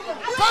proof.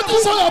 Can't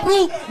you show your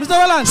proof? Mr.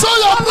 Welland, show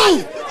your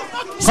proof.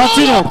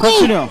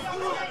 Continue.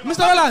 Mr.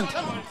 Welland,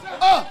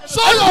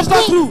 show your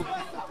proof.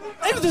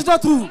 If it is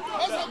not true,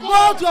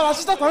 go to our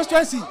sister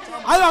constituency.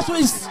 Ayawaso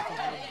East.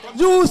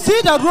 you will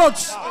see the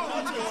roads.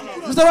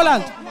 Mr.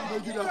 Roland.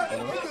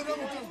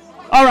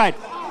 All right.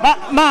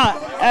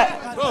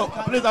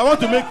 Please, I want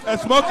to make a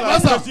small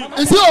clarification.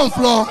 Is he on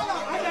floor?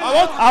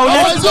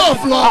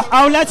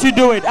 I'll let you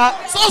do it.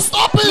 So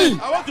stop it.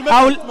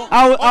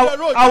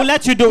 I'll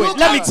let you do it.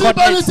 Let me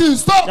coordinate.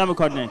 Stop. Let me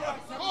coordinate.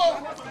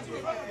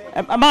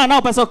 Man,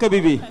 now person okay,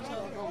 baby.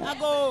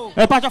 Ago.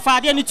 Pacha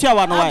Friday ni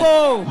chawa no why?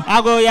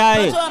 Ago ya.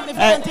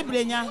 Auntie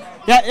Brenya.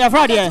 Ya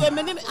Friday.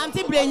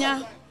 Auntie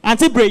Brenya.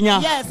 Auntie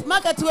Brenya. Yes,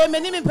 market we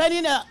meni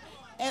penny na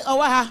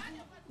owa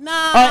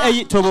na.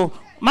 Tobo.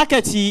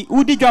 Market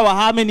udi dwa wa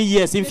how many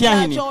years in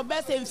Fiahini?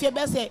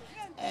 Bese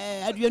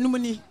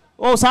aduanum ni.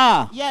 Oh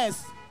sir.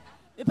 Yes.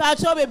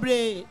 Pacha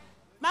bebre.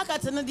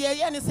 Market no de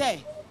ye ni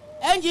say.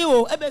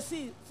 NGO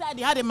ebesi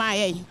side had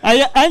my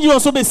NGO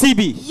so be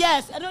CB.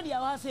 Yes, I know the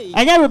I say.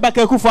 Anya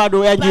Rebecca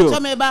Kufado NGO.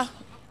 Pacha meba.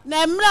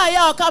 Na mra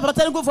ya o ka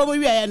protect go for we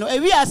no.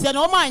 Ewi ase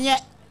no manye.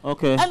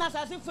 Okay. And as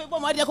I see for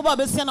mo de ko ba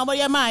be se na mo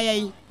ye ma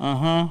ye.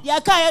 Ya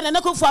ka ye na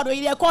Kufado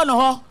ye ko no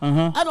ho.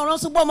 And no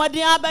so bo mo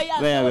de abaya.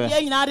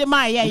 Ye nyina de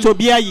ma ye. To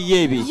bia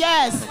ye bi.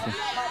 Yes.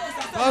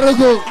 Very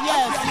good.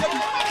 Yes.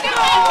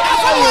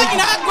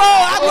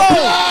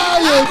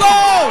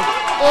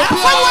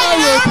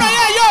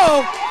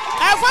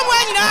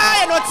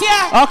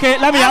 Okay,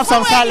 let me have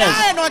some silence.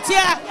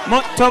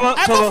 Tobo.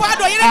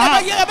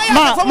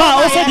 Ma,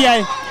 also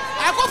the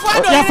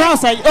your friend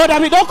say, oh,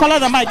 David, don't call her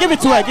the mic. Give it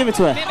to her.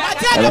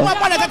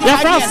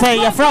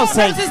 Your friend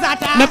say.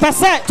 Me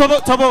pese,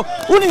 Tobo.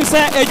 Uni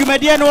say,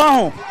 ejumedie no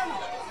ho.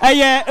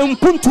 Eye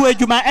mpuntu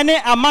ejuma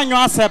ene amanyo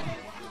asep.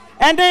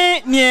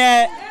 Ende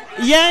near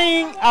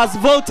yen as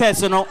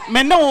voters,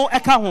 me no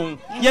eka ho.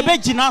 Ye be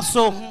gina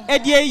so,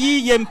 edie yi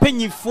ye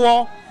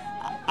mpanyifo.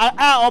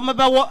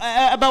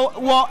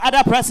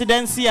 Other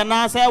presidency and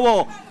I say,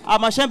 well,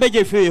 I'm a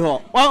champion free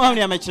ho. Well,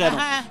 I'm a channel.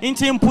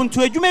 Intim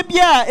Puntu, you may be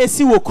a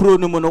sea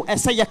cronomono,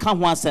 as say you can't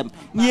want some.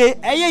 Ye,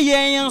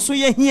 so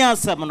ye hear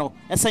some,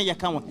 as say you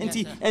can't.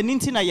 And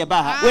Intina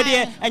Yabaha,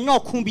 where and your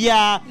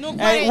Kumbia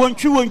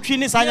won't you won't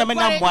finish. I am a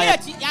number.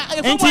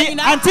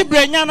 Auntie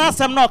Brenana,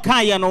 some no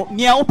Kayano,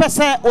 near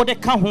Opesa or the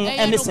Kahun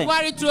and listen.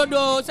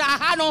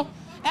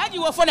 And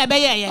you were for a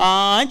bay.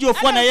 And you're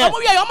for a year.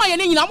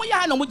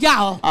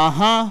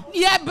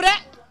 Yeah,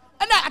 Brett.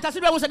 And I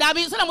was a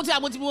David, so I'm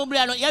going to move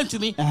to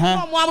me.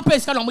 One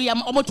place on me,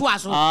 almost to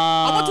us.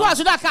 Almost to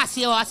us, that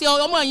Cassio, I see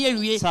all my year.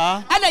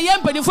 And a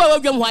young penny for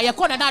them, why I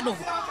caught another.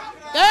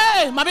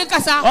 Eh,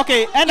 Mamicasa.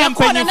 Okay, and I'm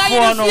paying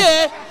for no.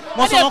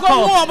 Most of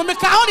the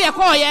county,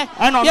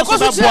 and no, your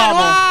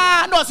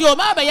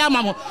mother,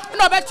 Yamamo.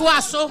 No, back to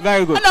us. So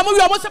very good. And I'm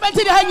almost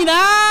 70 hanging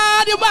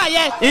out. You buy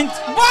it. In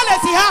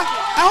Bolas,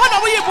 I want to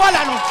be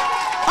Bolano.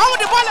 I want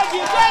the Bolas,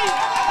 you say.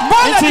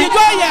 Bolas, you go,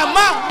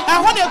 ma.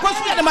 I want to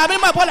question the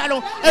Mabima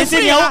Bolano. And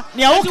see, you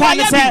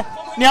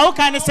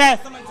can say.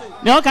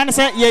 No can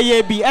say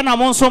ye be and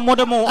I'm also more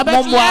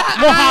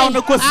how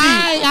no could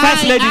see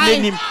first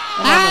lady name.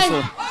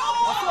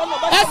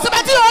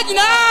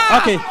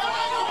 Okay.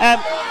 Dry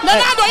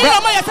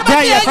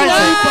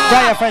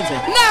your friends.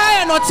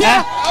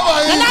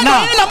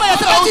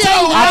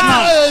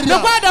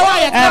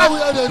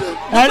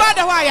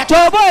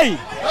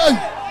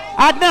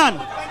 Adnan.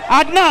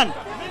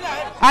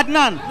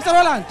 Mr.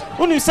 Roland.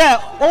 When you say,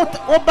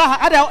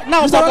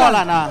 now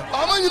Bola.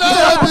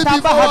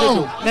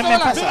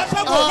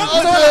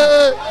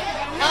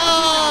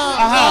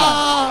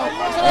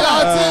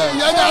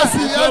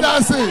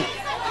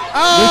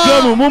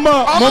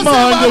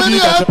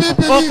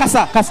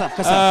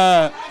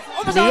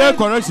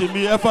 Correction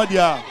me effort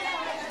there.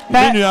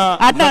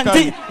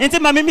 Adnan, into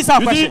my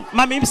misa question.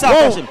 My misa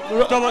question.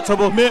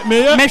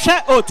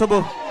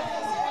 Tobo.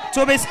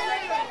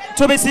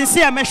 To be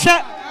sincere,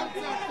 Mesha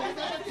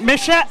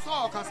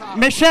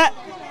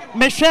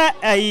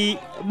a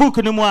book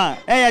no more.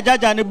 A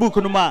judge and a book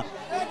no more.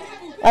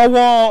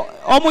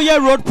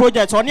 Omo road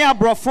project on your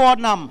bro for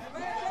nam.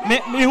 Me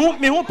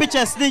who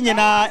pictures thing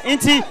na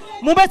inti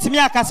mubet me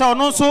akasa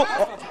ono so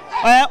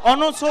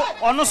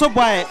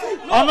boy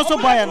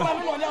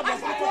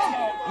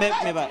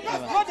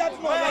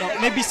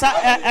maybe sa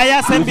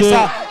aya sem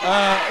bisa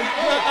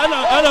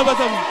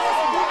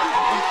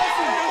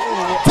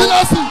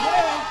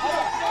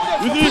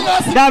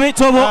David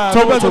Tobo.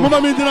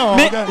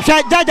 Me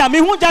Jaja me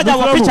hu Jaja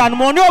wo picture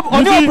no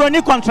oni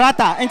obroni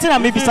contractor entina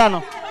me bisa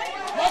no.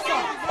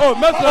 Oh,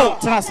 Metro.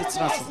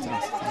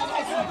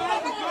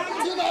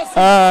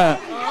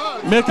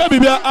 Me can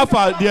be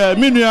after the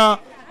Minia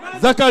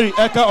Zachary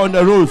Eka on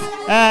the road.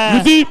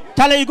 You see,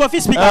 Tell you go fi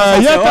speak.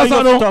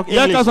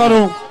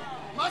 Kasano.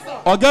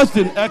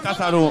 Augustine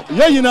Ekasano.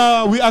 Yeah, you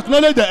know, we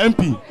acknowledge the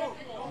MP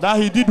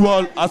that he did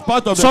well as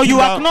part of the. So you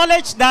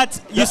acknowledge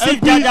that you see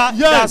Jaja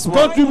yes,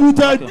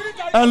 contributed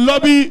and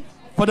lobby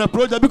for the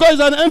project because he's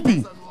an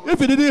MP. If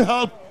he didn't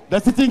help the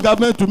sitting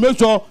government to make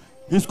sure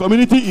his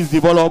community is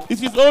developed,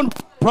 it's his own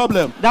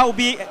problem. That would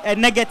be a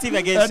negative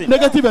against him.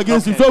 Negative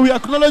against him. So we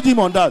acknowledge him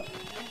on that.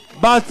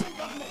 But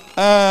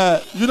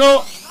you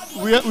know,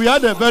 we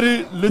had a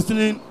very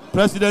listening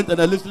president and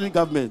a listening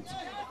government.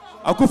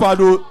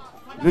 Akufo-Addo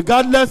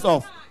regardless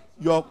of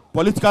your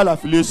political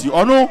affiliation.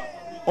 Or no,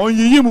 on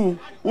yimu,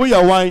 we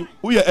are wine,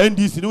 we are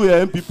NDC, we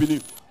are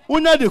MPP.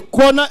 We are the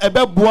corner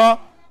ebeboa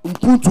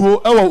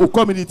mpuntu our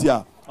community.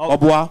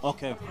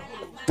 Okay.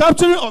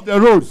 Capturing of the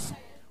roads.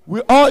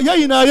 We are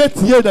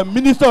here the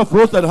Minister of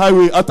Roads and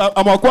Highway at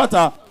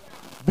Amakwata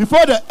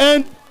before the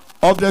end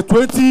of the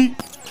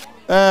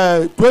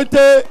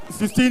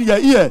 2016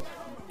 year.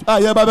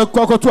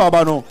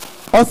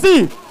 Or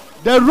see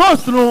the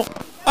roads no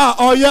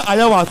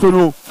Ayawaso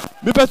no.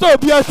 Me person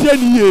obi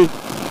atieni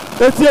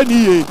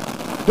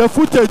the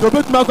footage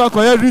obet make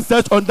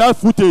research on that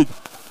footage.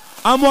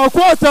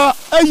 Amakwata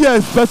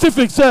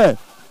specific say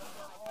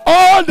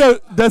all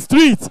the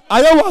streets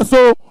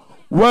Ayawaso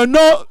were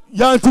not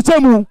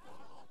Yantichemu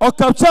or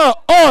capture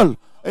all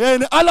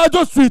in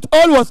Alajo Street.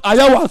 All was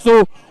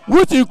Ayawaso,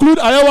 which include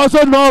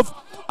Ayawaso North,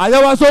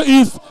 Ayawaso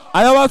East,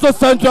 Ayawaso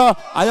Central,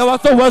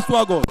 Ayawaso West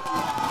Wagon.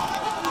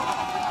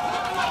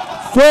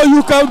 So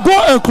you can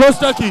go and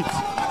cross-check it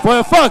for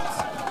a fact.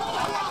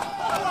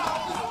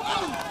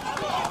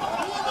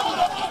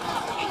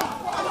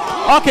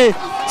 Okay,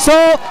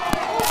 so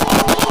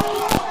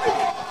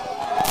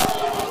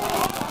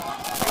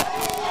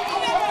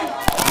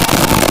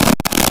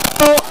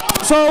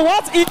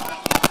what is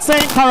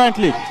saying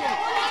currently?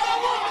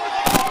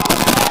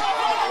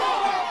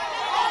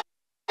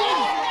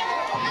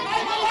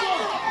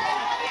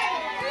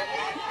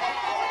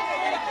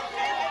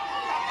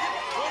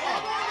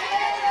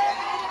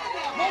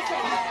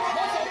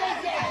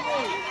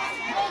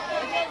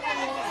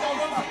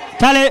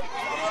 Tally,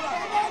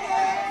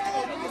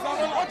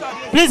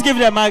 please give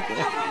the mic.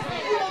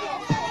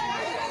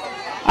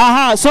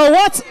 So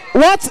what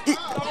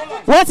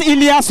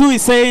Ilyasu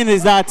is saying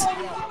is that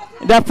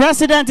the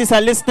president is a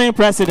listening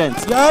president.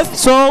 Yes.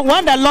 So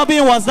when the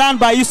lobbying was done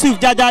by Yusuf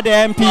Jaja, the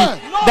MP,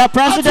 the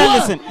president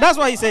listened. That's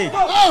what he's saying.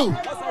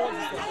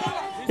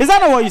 Is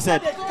that not what you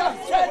said?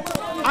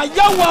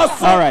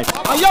 Ayawaso. All right.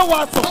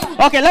 Ayawaso.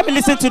 Okay, let me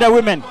listen to the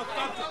women.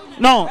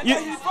 No,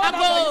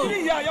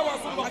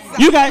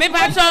 you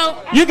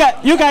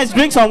guys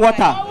drink some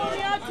water.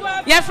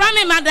 You're from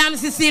me, Madam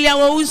Cecilia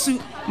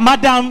Owusu.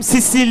 Madam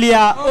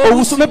Cecilia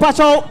Owusu. Me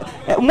pacho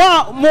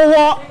mo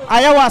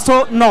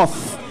Ayawaso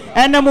North.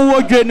 And the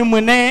more journey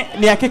mune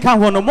near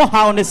Kikahono, more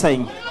how they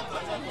saying.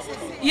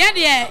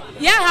 Yeah,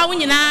 how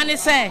we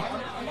say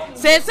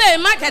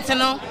market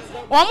no,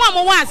 or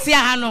mamma was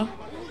Siahano.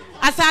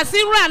 As I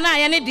see Rana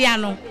and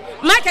Diano,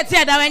 market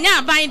said I went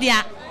bind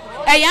dia,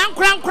 a young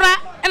crank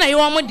and a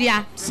woman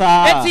dear.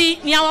 Betty,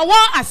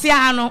 Yawa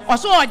Asiano, or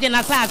so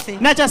Genasasi.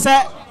 Nature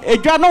said a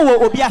journal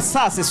will be a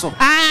sassy so.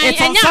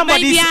 It's on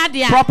somebody's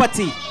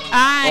property.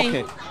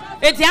 Aye,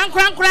 it's young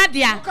crank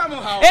dia.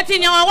 It's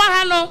in your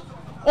Wahano.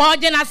 Or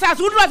Genasas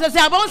would rather say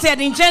about said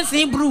in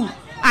Chelsea brew,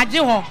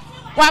 Ajo,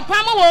 while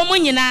Pama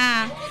woman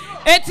na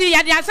Eti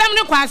at the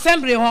assembly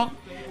assembly home.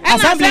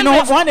 Assembly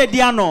no one a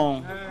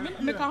diano.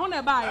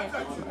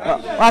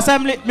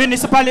 Assembly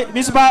municipal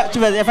to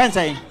the defense.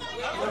 Okay,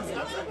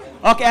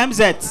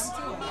 MZ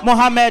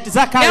Mohammed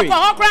Zakari.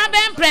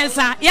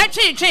 Prensa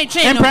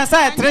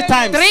 3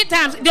 times. 3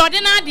 times. The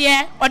ordinary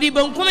dear or the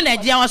Bunkum and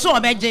the so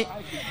beje.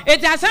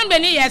 It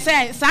assembly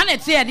say, son,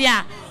 it's here,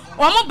 dear.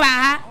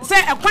 Omoba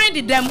say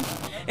acquainted them.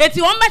 It's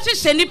one match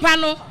shenny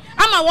panel.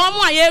 I'm a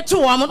woman, I 2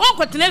 woman,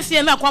 Uncle Tennessee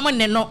and a common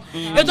no.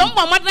 You don't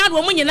want that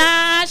woman,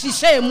 she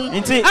shame. I'm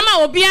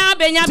a Obia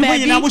Benya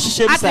baby.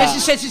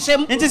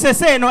 It is a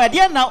say, no, at the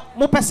end now,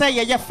 Mopasa,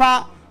 ya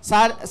far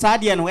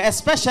Sadian,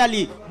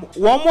 especially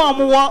one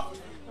more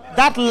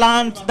that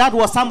land that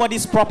was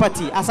somebody's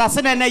property. As I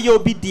said, and you'll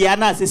be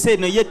Diana, as they say,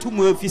 no, yet 2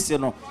 more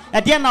official.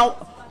 At the end now,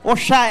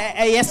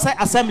 yes,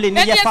 assembly.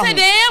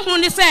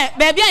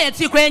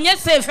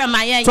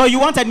 So you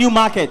want a new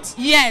market?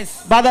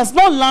 Yes. But there's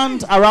no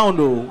land around,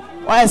 though,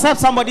 except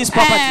somebody's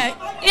property.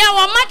 Yeah,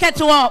 well,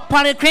 market or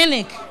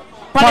polyclinic.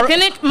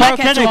 Polyclinic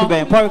market.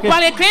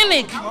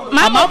 Polyclinic.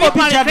 Mama be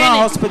General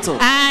Hospital.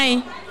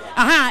 Aye.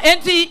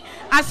 Enti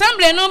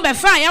assembly number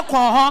 5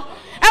 call her.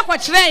 I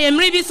watch there and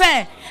maybe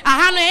say, I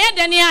have no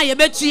idea you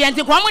bet you and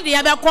to come with the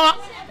other call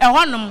a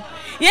honum.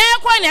 Yeah,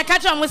 quite a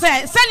catch on with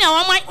say, send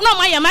your my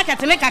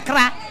market make a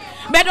crack.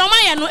 But on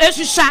my no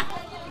issue shot.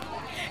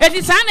 It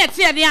is an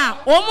etia,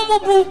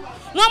 Omubu.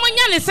 No one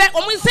yan is said,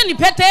 almost send the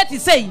pet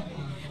say.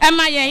 Am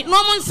I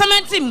no one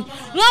cementing?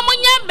 No one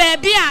yan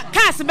baby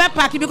cast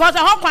backpack because a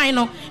hawk I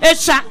know a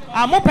shot.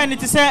 I'm open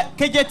to say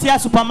KJT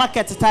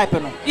supermarket type.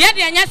 Yeah,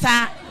 yes,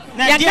 sir.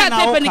 What are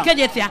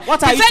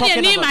you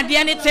talking about?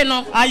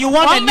 You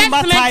want a new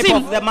type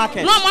of the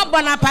market? No more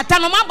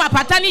bonapatano, my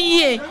patani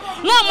ye.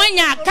 No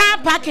mania car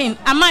parking.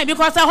 Am I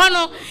because I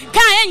want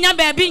car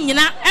baby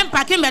and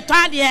packing the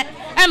tardy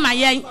and my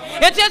yang.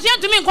 It is yet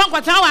to me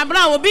Conquatawa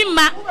brow will be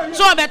ma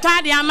so the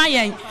tardy and my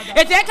yang.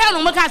 It's a kind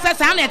of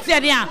Macassa and it's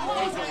there.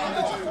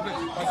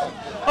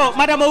 Oh,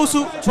 Madame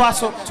Osu,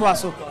 Twasso.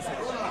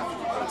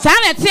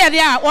 Sanet said,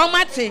 yeah, one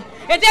matty.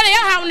 It's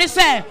there, how they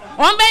say.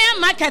 One bay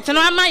market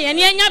no my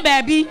and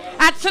baby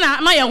at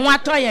my own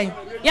toy.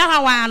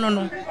 Yahawa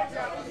no.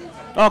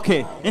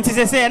 Okay, it is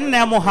a say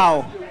no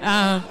how.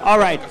 All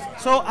right.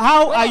 So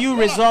how are you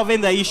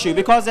resolving the issue?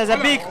 Because there's a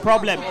big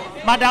problem.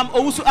 Madam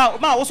also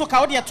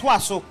Kaudia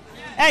Twaso.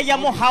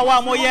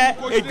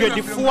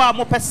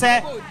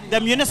 The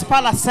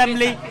municipal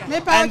assembly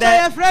and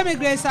the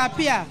Grace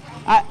appear.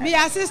 Me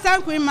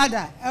assistant Queen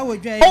Mother. Oh,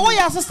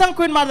 your assistant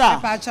Queen Mother.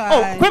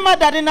 Oh, Queen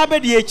Mother didn't have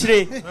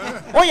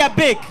the Oh, you're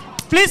big.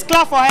 Please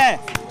clap for her.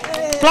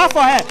 Clap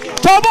for her.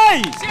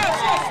 Choboy!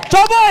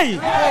 Choboy!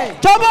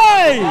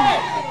 Choboy!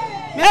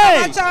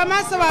 Hey!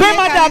 Queen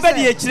Mother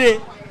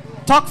the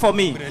talk for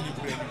me.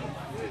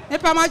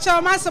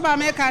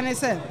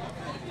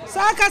 So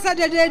I can't say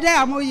the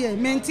amoye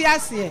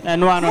mentiasie.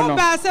 No.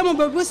 Ba asemu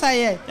bebusa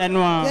ye.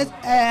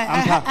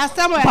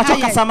 Asemu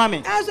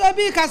kasamame.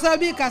 Kaso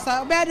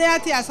kasa. Be de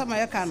ati asemu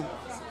ye kan.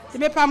 Ti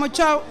me pa mo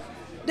chow.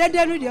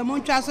 De nu de mo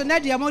ntwa so na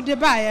de mo de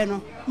ba ye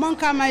no. Mo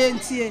nka ma ye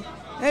ntie.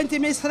 Enti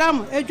me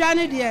sram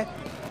edwane de.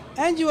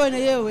 Enji wo na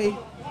ye we.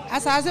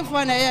 Asase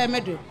fo na ye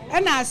medo. E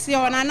na ase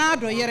ona na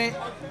ado yere.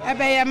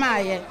 Ebe ye ma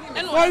ye.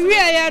 Wo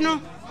wie ye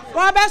no.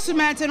 Wo be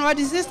cement no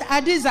the sister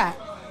Adiza.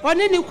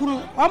 Oni ni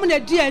kunu omo na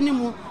di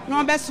animu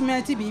no be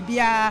cement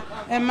bibia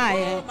e ma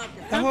ye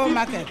the whole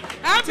market.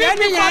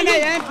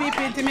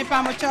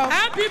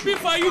 MPP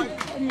for you.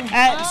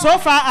 So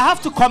far I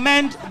have to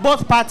commend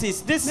both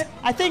parties.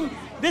 I think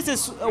this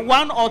is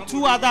one or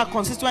two other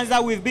constituencies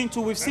that we've been to.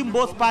 We've seen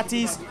both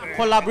parties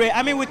collaborate.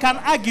 I mean, we can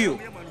argue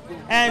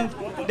and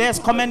there's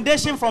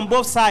commendation from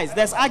both sides.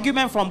 There's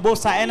argument from both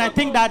sides, and I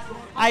think that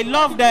I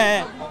love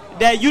the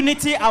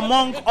unity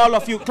among all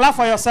of you. Clap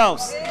for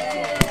yourselves.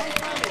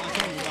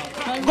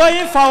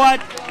 Going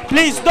forward,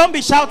 please don't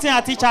be shouting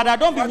at each other.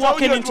 Don't be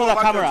walking into the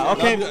camera,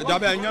 okay? No,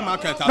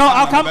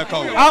 I'll come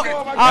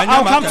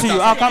to you.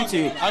 I'll come to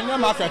you.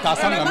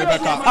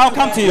 I'll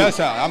come to you. Yes,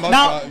 sir.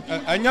 Now,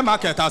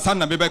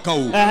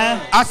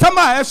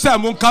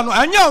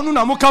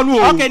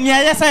 okay,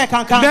 yes, I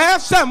can come.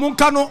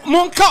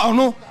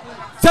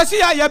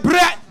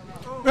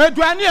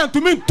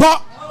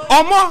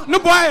 Omo no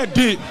boy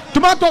di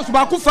tomatoes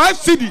baku 5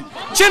 cedi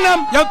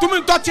chinam ya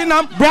tumi to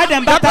chinam bread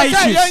and butter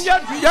issues ya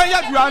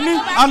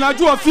duani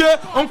anaju ofie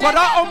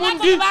onkwada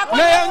omundi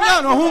na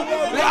ya no hu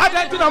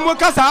adenti na mo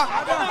kasa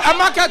e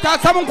market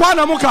asam kwa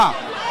na muka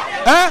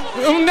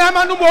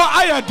nnema no bo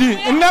ayadi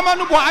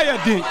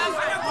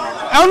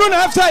enu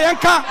na afsa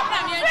yenka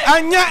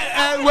anya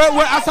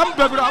we asam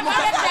bebra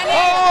amuka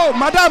oh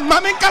madam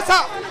mamin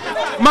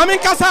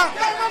kasa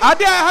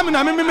ade ha me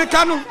na mimi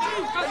kanu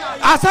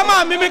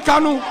asama mimi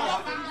kanu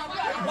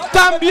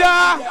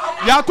tambia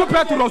ya tu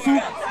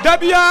petrosu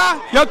dabia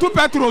ya tu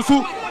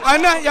petrosu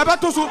ana ya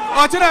batosu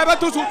ochina ya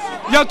batosu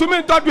ya tu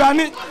mi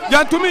doduani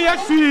ya tu mi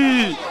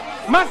yesi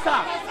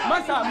masa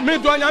mi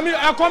do nyami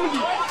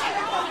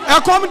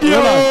ekom die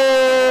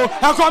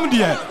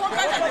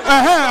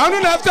anu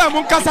na afta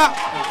mun kasa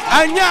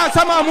anya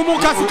asama mu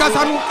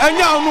kasa nu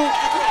anya nu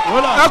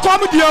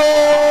ekom die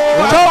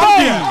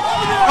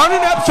anu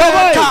na afta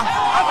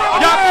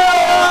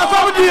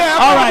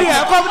all right.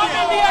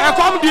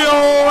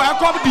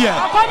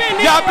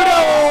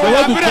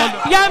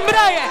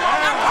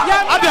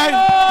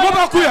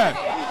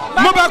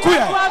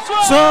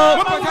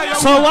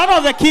 So one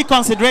of the key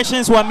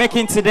considerations we're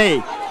making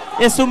today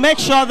is to make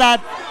sure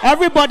that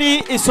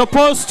everybody is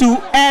supposed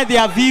to air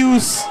their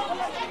views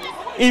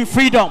in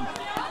freedom,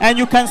 and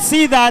you can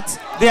see that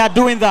they are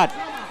doing that.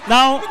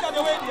 Now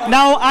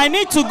I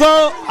need to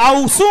go. I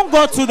will soon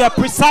go to the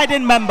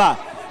presiding member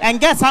and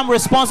get some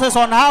responses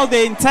on how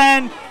they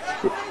intend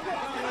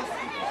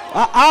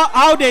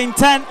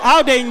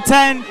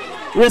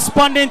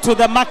responding to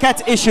the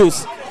market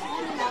issues,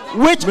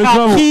 which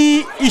are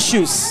key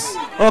issues.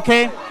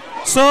 Okay,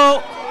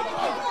 so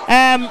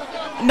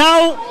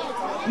now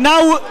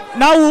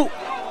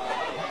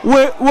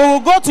we will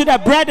go to the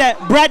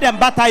bread and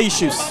butter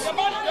issues.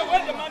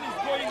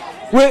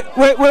 We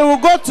will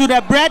go to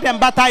the bread and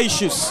butter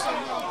issues.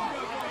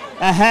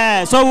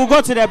 So we'll go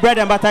to the bread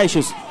and butter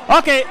issues.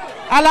 Okay.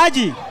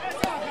 Alaji,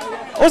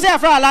 what's your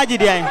friend Alaji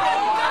there?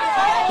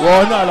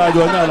 Well, no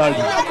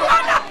Alaji.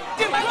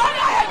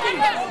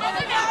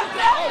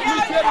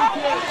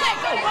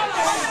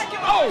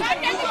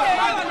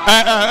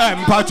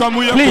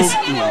 Please,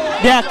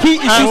 there are key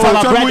issues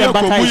about bread and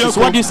butter issues.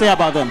 What do you say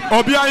about them?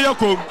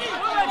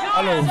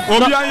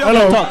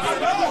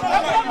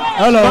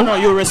 Hello. No,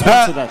 you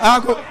respond to that.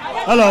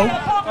 Hello.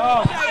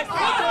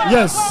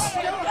 Yes.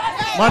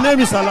 My name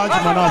is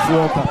Alaji Manifesto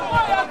Walke.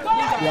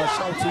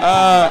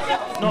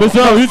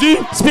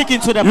 Speaking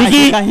to the mic,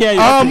 you can hear you.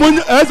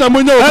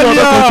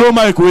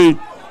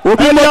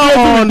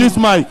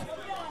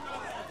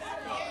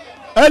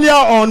 Earlier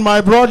on,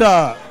 my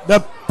brother,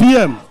 the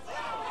PM,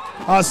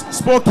 has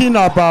spoken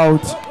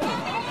about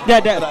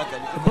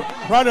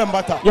bread and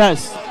butter.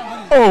 Yes.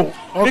 Oh,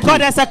 okay. Because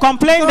there's a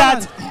complaint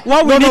that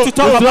what we need to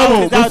talk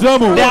about is that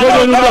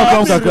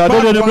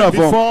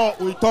before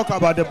we talk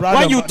about the bread.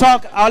 When you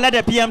talk, I'll let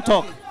the PM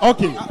talk.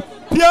 Okay.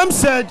 PM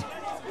said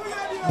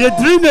the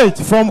drainage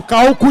from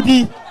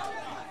Kaukudi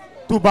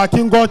to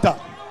Bakingota,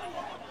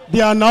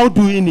 they are now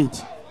doing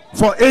it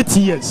for 8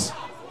 years.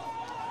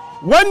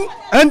 When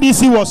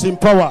NDC was in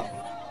power,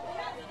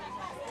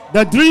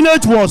 The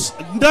drainage was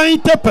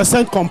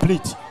 90%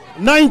 complete.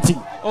 90.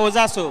 Oh, is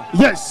that so?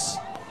 Yes.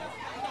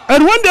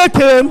 And when they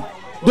came,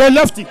 they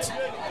left it.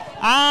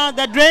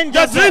 The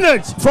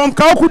drainage from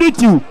Kaukudi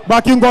to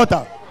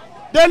Bakingota.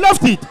 They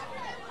left it.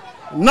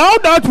 Now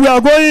that we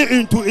are going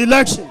into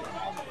election,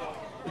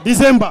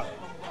 December,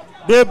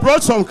 they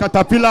brought some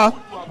caterpillar.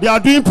 They are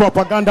doing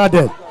propaganda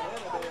there.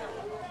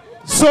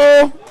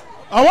 So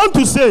I want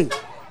to say,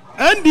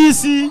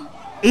 NDC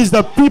is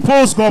the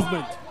people's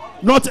government,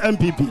 not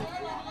MPP.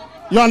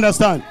 You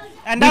understand?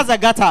 And that's a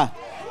gutter.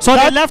 So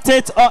they left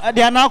it.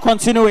 They are now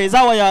continuing. Is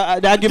that what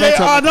the argument?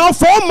 They are now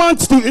 4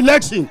 months to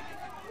election.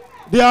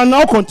 They are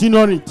now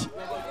continuing it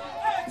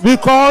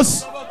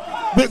because.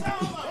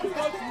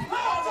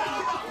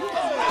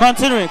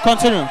 Continue.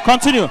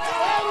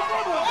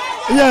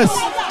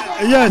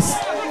 Yes.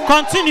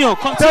 Continue.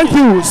 Thank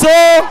you. So,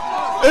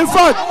 in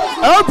fact,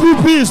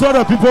 LPP is not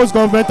a people's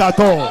government at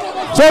all.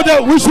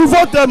 So we should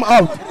vote them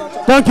out.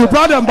 Thank you,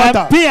 brother and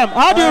butter. PM,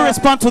 how do you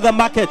respond to the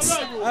markets?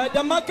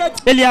 The market.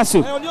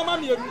 Eliasu.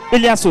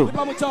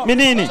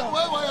 Minini.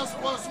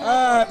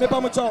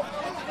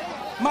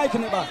 Mike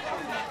Neba.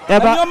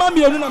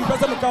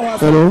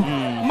 Hello.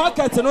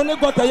 Market and only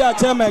got a year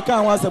chairman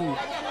can was him.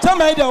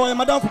 Chairman, there were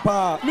Madame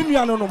Papa,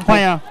 Minuano,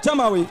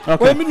 Chairman,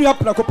 or Minia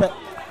Placope.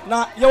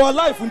 Now, your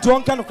life into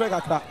one kind of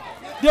crack.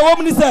 The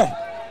woman say,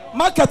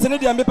 market and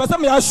Indian, because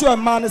I assure a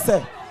man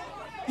say,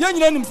 young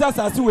himself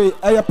as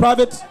a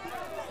private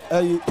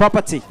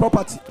property.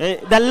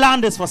 The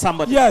land is for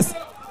somebody. Yes.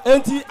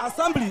 And the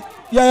assembly,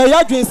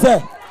 ya dream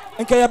say,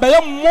 and can buy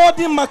a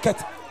modern market.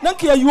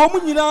 Nanky, you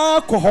woman in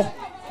a coho.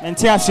 And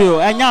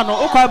Tiasio, and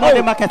Yano, okay,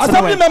 modern market.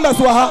 Assembly members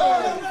were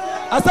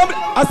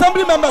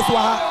assembly members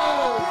were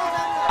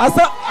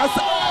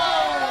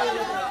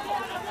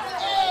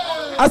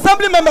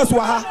assembly members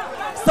were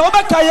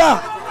Sobakaya,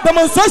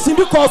 demonstration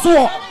because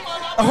war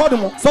a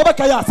hodemo,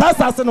 Sobakaya,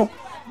 Sassano,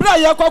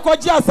 Braya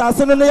Cocoja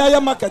Assassin and Yaya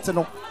market.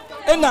 No,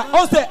 and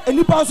also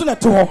any person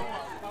at all.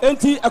 And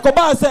a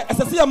coba said,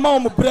 as I see a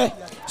mom of bread.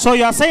 So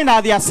you are saying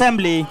that the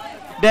assembly,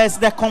 there's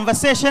the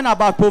conversation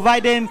about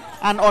providing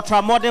an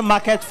ultra-modern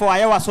market for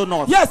Ayawaso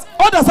North. Yes,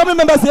 all the assembly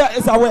members here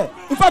is aware.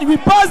 In fact, we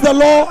passed the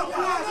law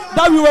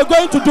that we were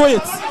going to do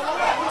it.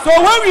 So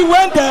when we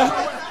went there,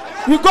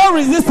 we got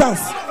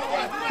resistance.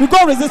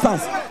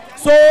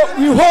 So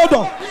we hold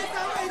on.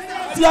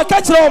 See, I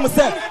catch them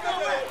say,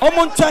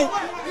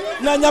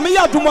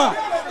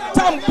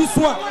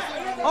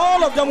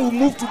 all of them will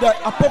move to the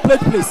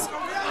appropriate place.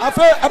 I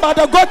feel about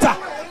the gutter.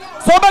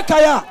 So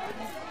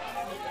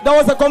there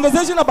was a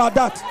conversation about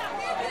that.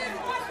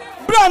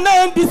 Brand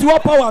NDC war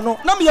power no.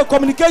 Now me a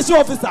communication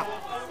officer.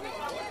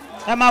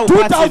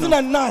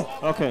 2009.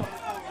 Okay.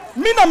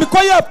 Me na me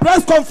call a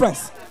press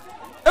conference.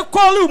 I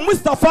call you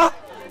Mustafa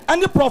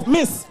and the Prof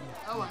Miss.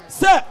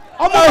 Say,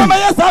 Mama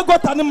yes I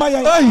got an my.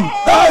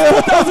 That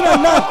was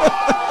 2009.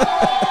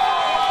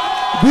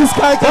 This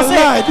guy can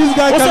lie. This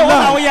guy can lie.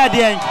 Now we are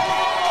there.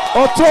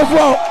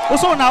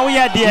 Also now we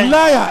are there.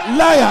 Liar.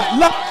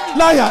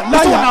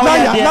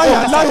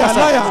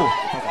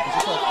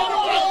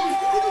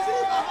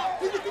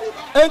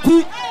 And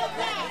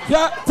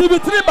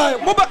TV3 by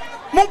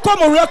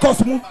Munkomo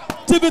Records,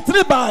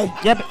 TV3 by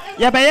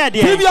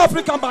TV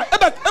African by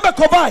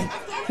Ebeko by.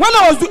 When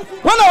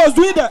I was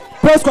doing the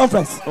press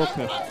conference,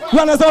 okay, you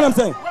understand what I'm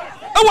saying?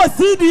 It was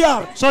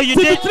CDR. So you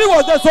TV3 did,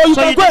 was there, so you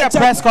can go and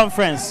check. Press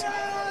conference.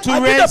 I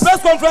did the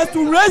press conference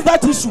to raise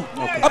that issue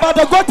about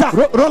the gutter.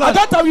 At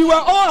that time we were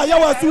all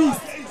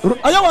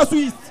Ayawaso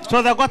East.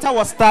 So the gutter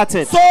was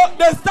started. So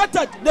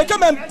they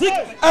came and dig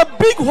a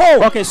big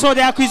hole. Okay, so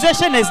the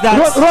accusation is that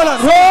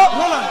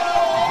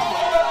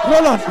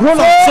Roland.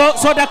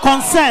 So the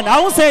concern, I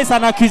won't say it's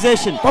an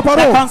accusation.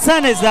 The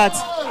concern is that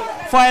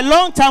for a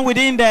long time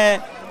within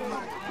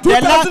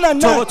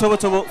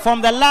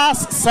from the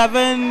last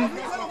 7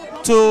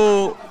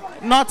 to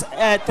not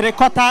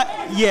 3/4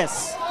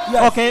 years.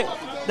 Yes. Okay,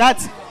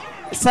 that's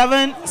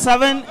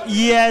 7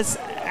 years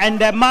and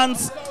the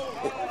months.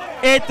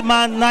 8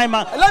 months, 9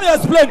 months. Let me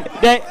explain.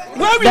 The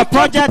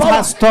project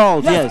has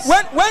stalled. Yes.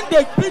 When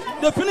they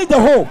finished the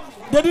hole,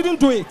 they didn't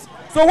do it.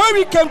 So when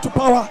we came to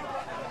power,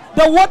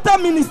 the water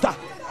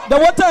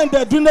and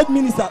the drainage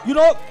minister, you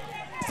know,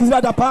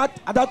 Cecilia Dapa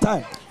at that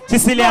time.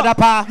 Yes,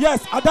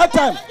 at that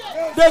time.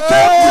 They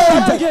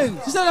came again.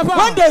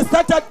 When they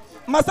started,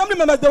 my assembly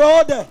members, they were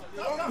all there.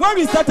 When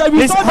we started,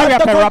 we saw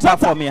that the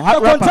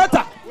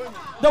contractor,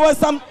 there was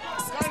some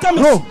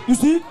scammers. You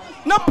see,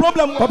 no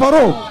problem.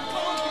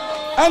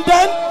 And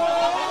then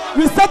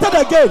we started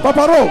again.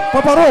 Papa.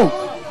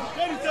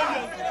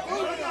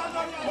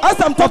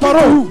 As I'm talking to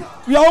you,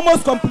 we are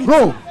almost complete.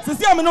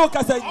 Since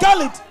I said,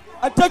 Khalid,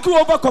 I take you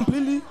over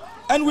completely,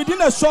 and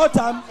within a short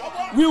time,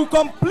 we will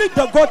complete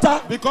the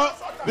gutter.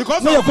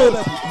 Because of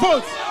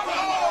vote.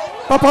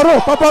 Papa.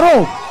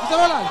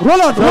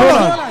 Roland.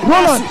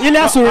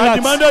 I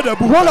demanded the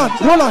book.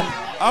 Roland.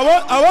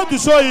 I want to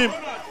show him.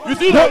 You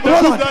see that the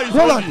book that is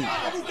holding.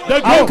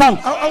 I'll come.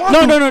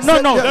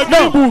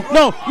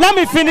 No. Let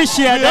me finish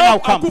here, then I'll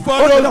come.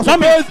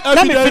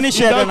 Let me finish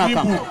here, then I'll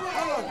come.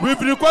 we've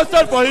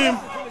requested for him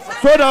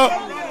so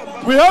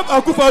that we have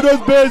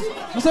Akufo-Addo's based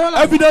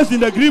evidence in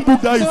the green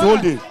book that he's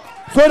holding,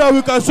 so that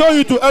we can show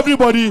you to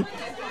everybody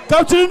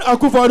capturing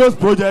Akufo-Addo's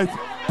project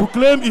to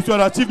claim it's your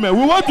achievement.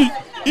 We want to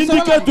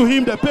indicate to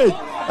him the page,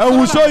 and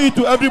we'll show it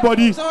to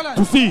everybody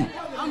to see.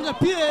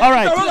 All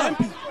right.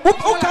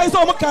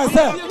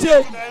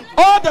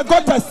 All the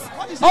gutters,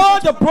 all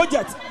the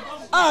projects.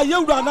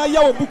 You run a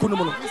yaw book.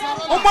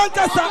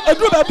 Omankasa, a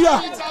group of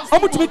Bia,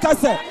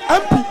 Omutumikasa,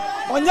 MP,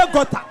 on your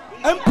gutter,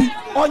 MP,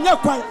 on your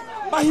coin.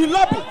 But he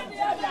lobbied.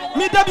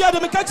 Me, Debbie, the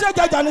Mikacha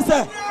Gajan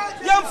said,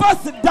 Young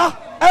fast da,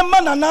 and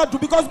Mananadu,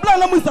 because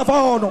Blana Mustafa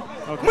Ono.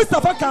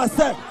 Mustafa can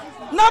say,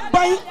 not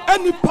buying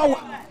any power.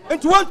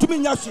 And you want to be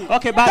Yashi.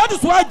 Okay, but that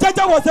is why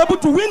Jaja was able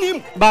to win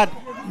him. But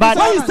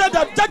so he said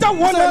that Jaja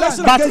won the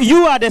election. But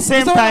you at the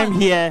same time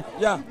here.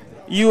 Yeah.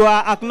 You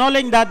are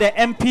acknowledging that the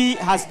MP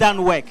has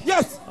done work.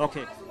 Yes.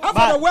 Okay.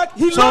 After the work,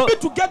 he lobbied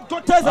to get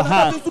gutters and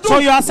other things to do. So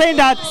you are saying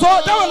that. So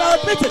that one I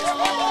admit it.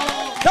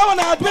 That one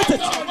I admit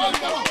it.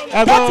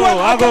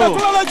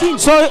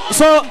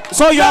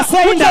 So you are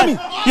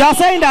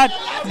saying that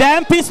the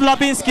MP's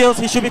lobbying skills,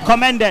 he should be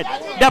commended.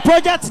 The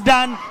project's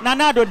done.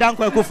 Nanado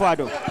Danko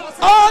Akufo-Addo.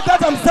 All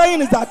that I'm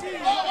saying is that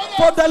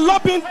for the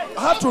lobbying,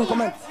 I have to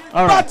recommend.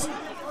 All right. But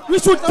we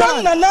should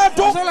thank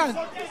Nanado.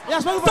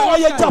 Yes,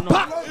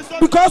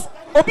 because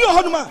Obi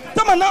Ohanuma,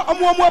 Tamana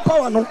Omuamua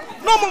power no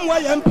more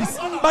MPs.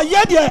 But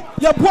yet,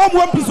 you're poor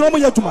MPs no more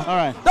yetuma. All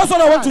right. That's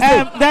what I want to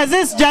say. There's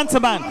this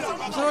gentleman.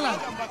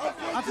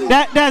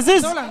 There's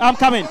this. I'm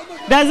coming.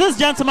 There's this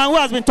gentleman who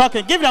has been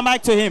talking. Give the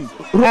mic to him.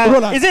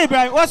 Is it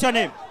Ibrahim? What's your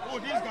name?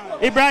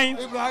 Ibrahim.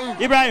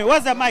 Ibrahim.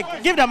 What's the mic?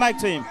 Give the mic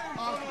to him.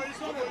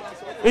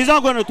 He's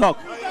not going to talk.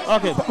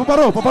 Okay. Papa,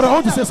 I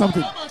want to say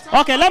something.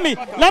 Okay, let me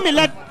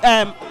let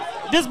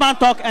this man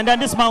talk, and then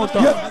this man will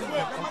talk. Yeah.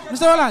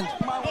 Mr. Roland.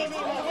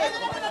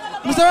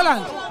 Mr.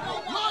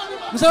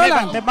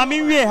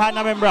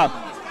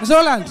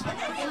 Roland,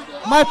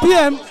 my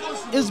PM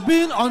is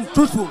being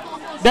untruthful.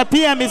 The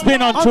PM is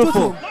being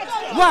untruthful.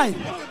 Why?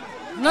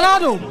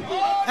 Nanado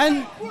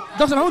and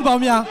Dr. Mahmoud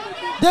Baumia,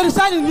 they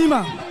reside in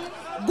Nima.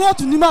 Go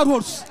to Nima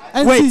roads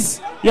and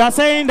see. You are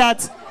saying that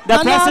the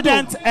Nanado,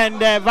 president and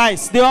the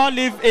vice, they all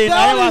live in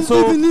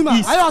Ayawaso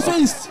East. Ayawaso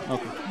East.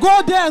 Okay.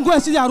 Go there and go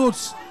and see their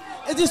roads.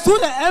 It is through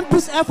the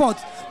MP's effort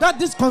that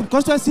this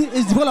constituency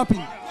is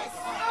developing.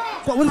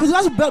 When it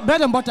comes to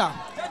bread and butter,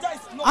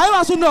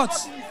 Ayawaso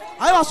North,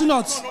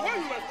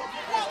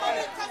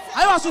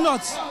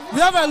 we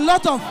have a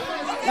lot of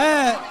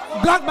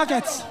black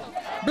markets.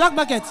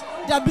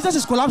 Their business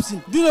is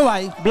collapsing. Do you know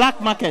why? Black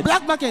market.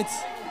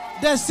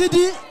 The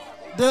city,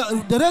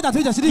 the rate at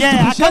which the city is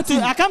depreciating.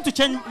 I come to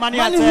change money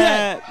at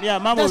here.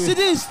 The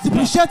city is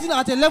depreciating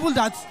at a level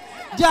that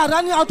they are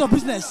running out of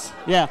business.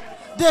 Yeah.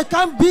 They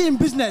can't be in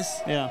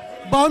business. Yeah.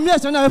 But we are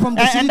running away from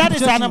the city. And that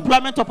is an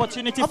employment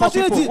opportunity for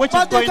people, which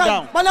is going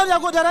down. But now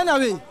they run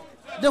away.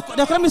 The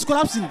economy is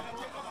collapsing.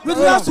 With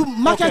regards to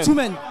market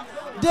women,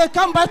 they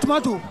can't buy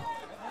tomato.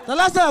 The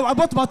last time I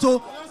bought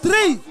tomato,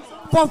 3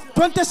 for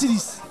 20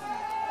 cedis.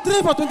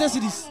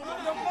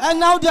 And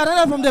now they are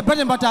running from the bread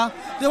and butter.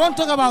 They want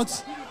to talk about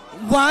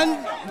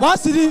one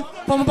city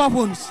for mobile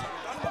phones.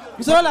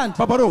 Mr. Roland.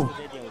 Paparo.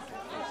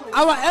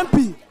 Our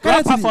MP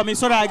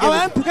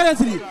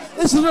currently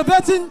is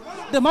renovating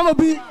the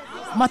Mamobi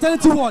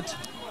maternity ward.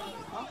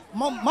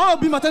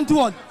 Mamobi maternity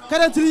ward.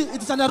 Currently,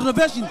 it is under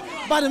renovation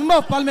by the Member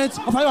of Parliament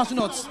of Ayawaso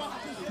North.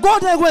 Go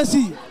there and go and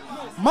see.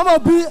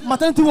 Mamobi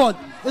maternity ward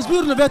is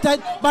being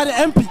renovated by the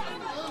MP.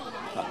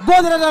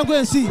 Go there and go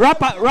and see.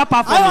 Wrap up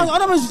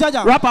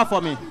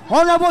for me.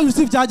 Honorable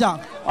Yusuf Jaja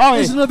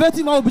is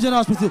renovating Mamobi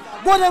General Hospital.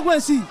 Go there and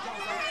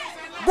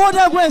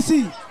go and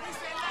see.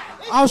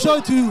 I'll show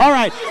it to you. All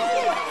right.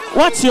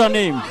 What's your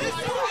name?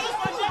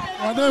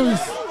 My name is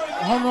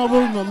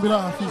Honorable Nombila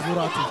Hafiz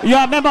Burati. You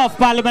are a member of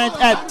Parliament.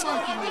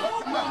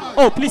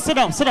 Please sit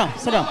down. Sit down.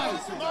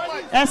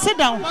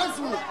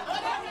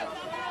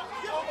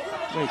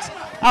 Wait.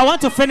 I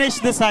want to finish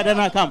this side and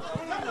I come.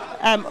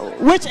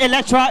 Which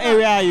electoral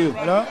area are you?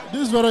 Hello?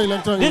 This very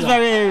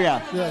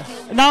area.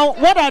 Yes. Now,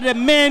 what are the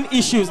main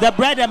issues, the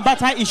bread and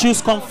butter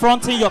issues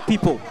confronting your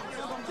people?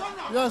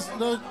 Yes,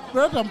 the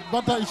bread and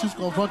butter issues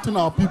confronting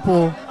our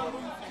people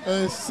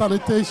is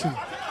sanitation.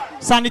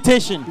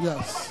 Sanitation?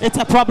 Yes. It's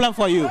a problem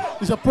for you?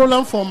 It's a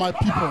problem for my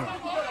people.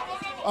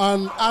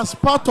 And as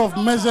part of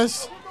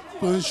measures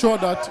to ensure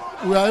that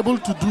we are able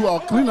to do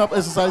our cleanup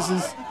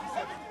exercises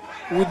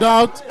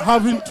without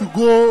having to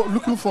go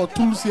looking for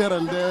tools here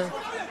and there,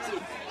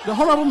 the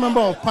Honorable Member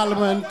of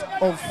Parliament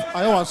of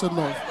Ayawaso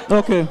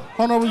North,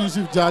 Honorable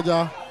Yusuf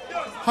Jaja,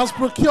 has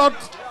procured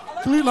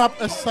cleanup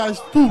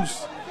exercise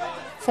tools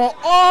for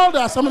all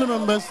the assembly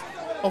members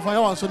of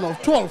Ayawaso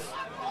North, 12,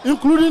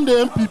 including the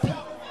MPP.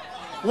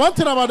 One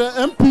thing about the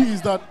MP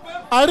is that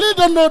I really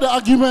don't know the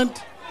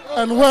argument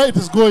and where it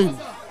is going.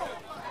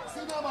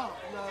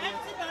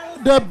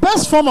 The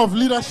best form of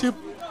leadership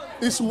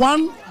is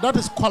one that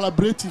is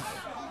collaborative.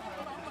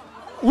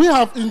 we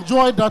have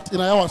enjoyed that in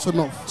Ayawaso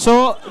North.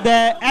 So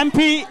the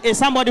MP is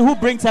somebody who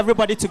brings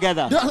everybody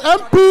together. The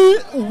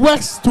MP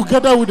works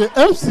together with the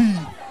MC.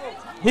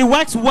 He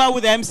works well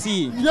with the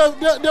MC.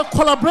 They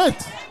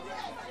collaborate.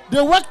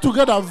 They work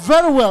together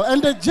very well,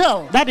 and they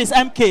gel. That is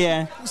MK,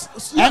 eh?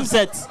 Yes.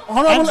 MZ.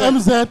 Honorable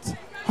MZ,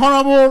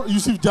 Honorable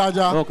Yusuf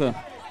Jaja. Okay.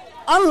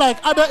 Unlike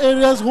other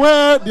areas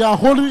where they are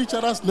holding each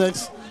other's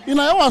necks, in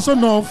Ayawaso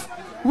North,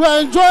 we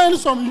are enjoying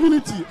some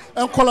unity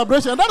and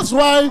collaboration. That is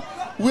why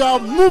we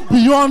have moved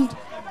beyond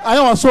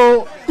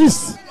Ayawaso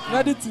East.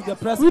 Ready to the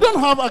president. We don't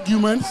have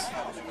arguments.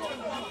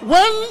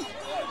 When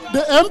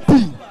the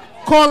MP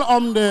call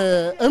on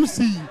the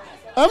MC,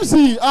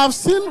 I've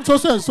seen so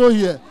and so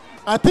here.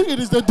 I think it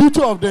is the duty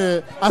of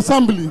the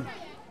assembly.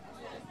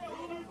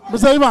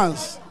 Mr.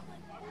 Evans.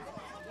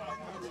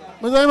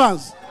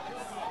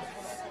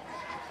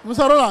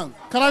 Mr. Roland,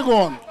 can I go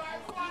on?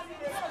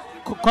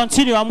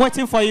 Continue, I'm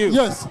waiting for you.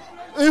 Yes.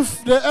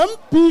 If the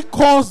MP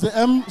calls the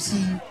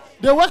MC,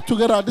 they work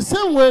together the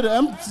same way the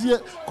MC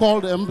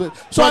called the MP.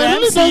 So the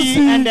really MC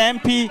and the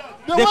MP,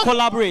 they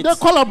collaborate. They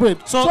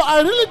collaborate. So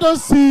I really don't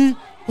see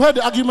where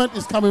the argument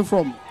is coming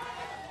from.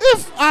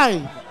 If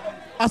I,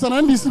 as an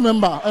NDC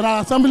member and an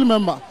assembly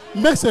member,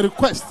 makes a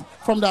request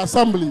from the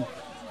assembly,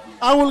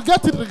 I will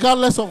get it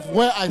regardless of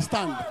where I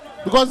stand,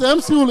 because the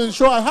MC will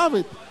ensure I have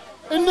it.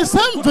 In the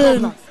same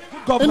vein,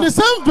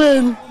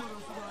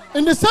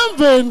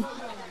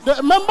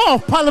 the member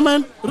of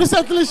parliament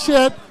recently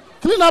shared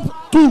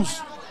cleanup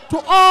tools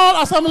to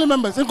all assembly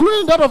members,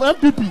 including that of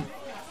MPP.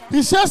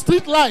 He shares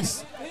street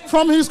lights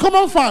from his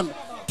common fund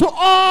to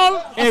all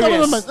assembly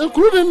members,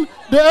 including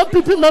the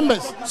MPP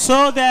members.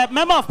 So the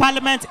member of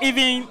parliament,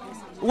 even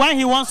when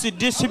he wants to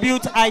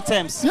distribute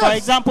items, for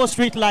example,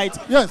 street lights,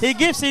 he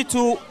gives it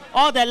to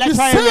all the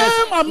electoral areas,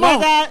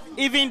 whether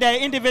even the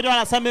individual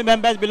assembly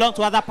members belong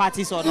to other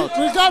parties or not.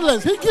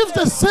 Regardless, he gives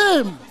the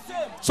same.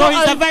 So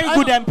he's a very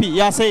good MP,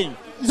 you are saying.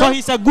 So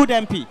he's a good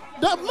MP.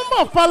 The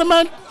member of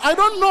parliament, I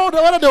don't know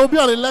whether there will be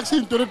an election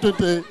in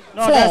 2024.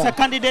 No, there's a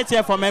candidate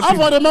here from MP. And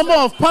for the member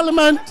of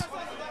parliament,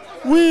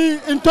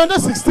 in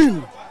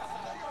 2016,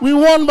 we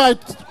won by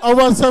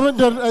over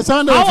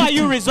 750. How are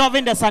you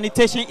resolving the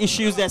sanitation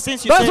issues there?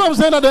 Since you That's what I'm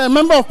saying, that the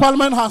member of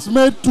parliament has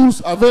made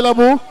tools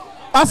available.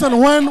 As and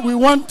when we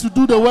want to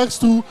do the works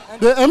too,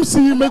 the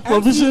MC make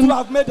provision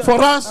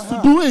for us to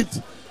do it.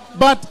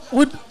 But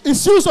with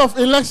issues of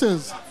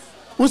elections,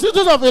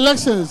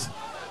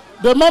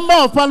 the member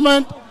of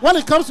parliament, when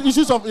it comes to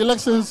issues of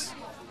elections,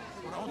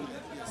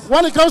 Mr.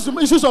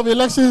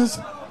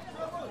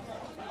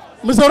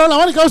 Roland,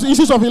 when it comes to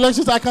issues of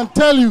elections, I can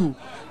tell you,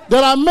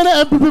 there are many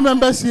MPP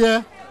members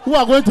here who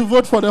are going to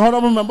vote for the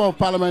honorable member of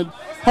parliament,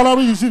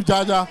 Honorable Yusuf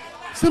Jaja,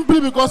 simply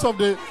because of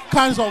the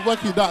kinds of work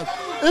he does.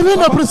 Even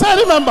the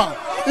presiding member,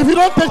 if you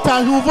don't take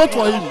time, he will vote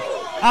for him.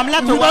 I'm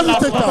left to one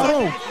last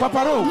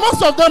Paparo.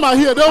 Most of them are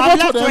here. They'll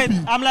vote for the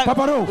MP.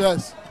 Paparo.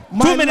 Yes.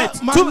 2 minutes.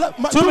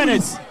 2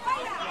 minutes.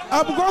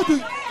 I'm going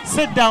to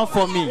sit down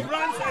for me.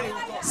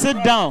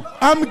 Sit down.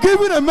 I'm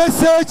giving a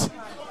message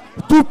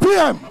to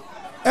PM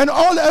and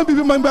all the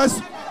MPP members,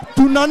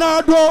 to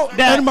Nanado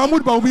and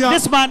Mahmoud Bawumia.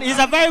 This man is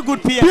a very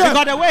good PM,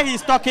 because the way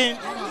he's talking.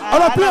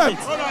 PM.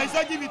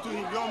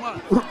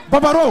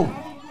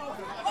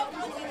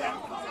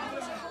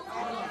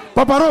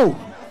 Paparo,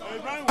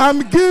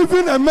 I'm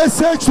giving a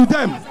message to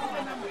them.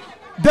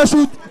 They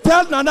should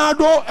tell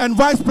Nanado and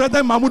Vice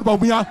President Mahmoud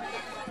Bawumia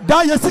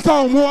that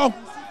Yesika Omo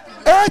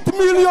 $8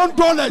 million.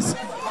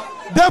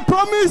 They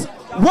promise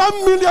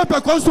 1 million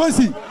per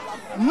constituency.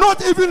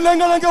 Not even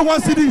Lenga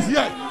 1 city is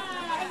here.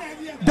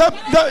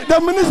 The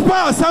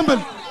municipal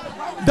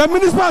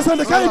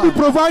assembly can't even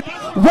provide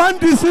 1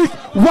 district,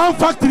 1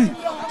 factory.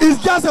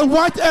 It's just a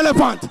white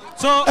elephant.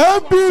 So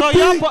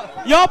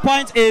your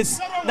point is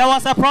there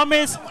was a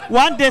promise,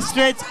 1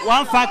 district,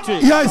 1 factory.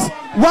 Yes,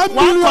 1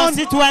 million. 1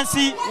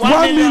 constituency,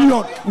 1 million.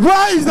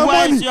 Where is the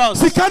money?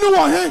 Yours?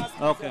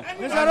 Okay.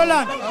 Mr.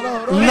 Roland.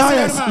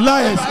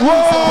 Liars.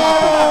 Whoa!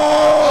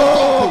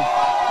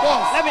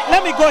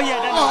 Let me go here.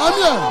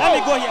 Let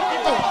me go here.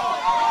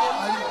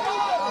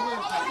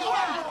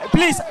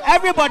 Please,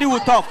 everybody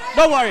will talk.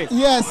 Don't worry.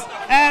 Yes.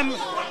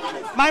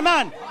 My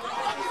man.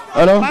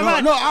 Hello? My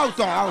man. No,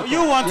 out.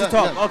 You want to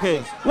talk? Yeah.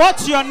 Okay.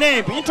 What's your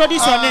name?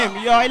 Introduce your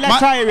name, your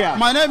electoral area.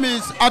 My name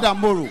is Adam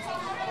Moro.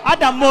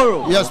 Adam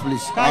Moro. Yes,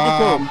 please.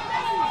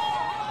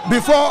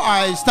 Before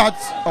I start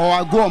or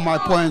I go on my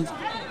point,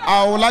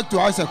 I would like to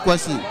ask a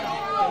question.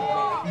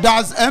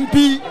 Does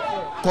MP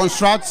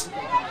construct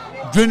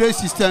drainage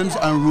systems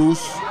and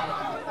rules?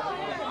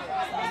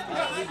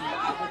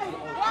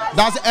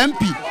 Does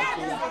MP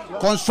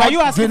construct? Are you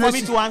asking for me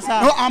drainage? to answer?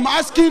 No, I'm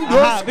asking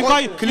those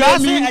because you're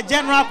asking a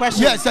general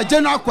question. Yes, a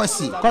general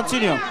question.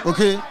 Continue.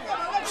 Okay.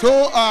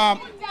 So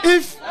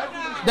if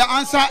the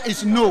answer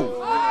is no,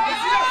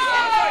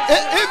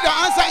 if the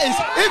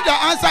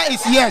answer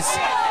is yes,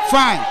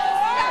 fine.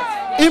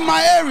 In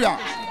my area,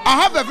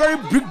 I have a very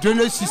big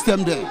drainage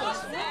system there,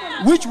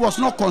 which was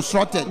not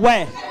constructed.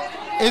 Where?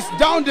 It's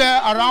down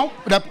there around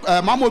the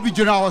Mamobi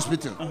General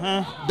Hospital.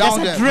 There's Down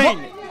a there.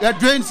 drain. the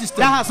drain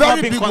system. That has very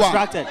not been big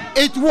constructed. One.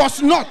 It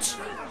was not,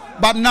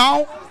 but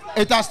now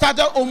it has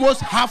started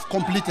almost half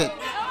completed.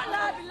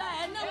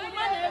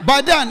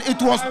 By then,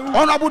 it was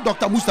Honorable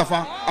Dr.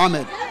 Mustafa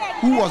Ahmed,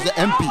 who was the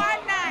MP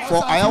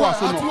for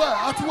Ayawaso North.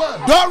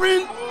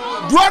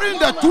 During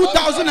the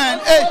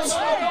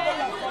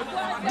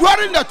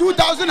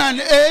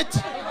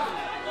 2008,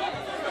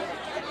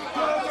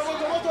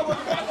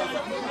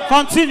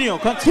 Continue.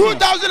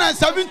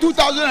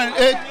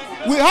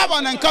 2007-2008, we have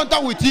an encounter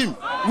with him.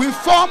 We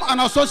form an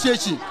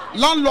association,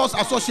 landlords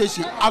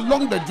association,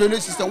 along the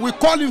drainage system. We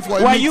call him for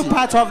a meeting. Were you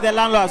part of the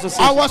landlords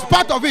association? I was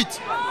part of it.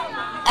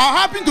 I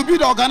happen to be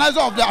the organizer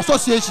of the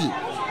association.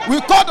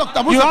 We call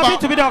Dr. Mustafa. You happen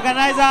to be the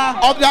organizer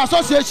of the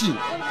association.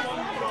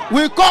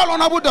 We call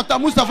Honorable Dr.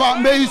 Mustafa.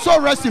 May his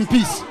soul rest in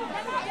peace.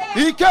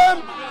 He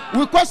came.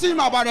 We questioned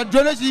him about the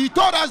drainage. He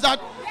told us that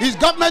his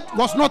government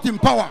was not in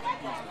power,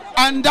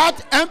 and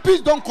that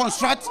MPs don't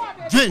construct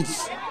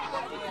drains.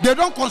 They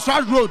don't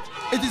construct roads.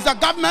 It is the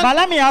government. But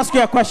let me ask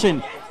you a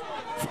question.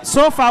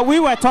 So far, we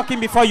were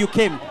talking before you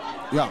came.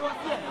 Yeah.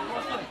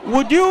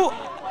 Would you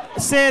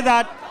say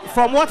that,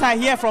 from what I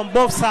hear from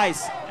both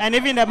sides, and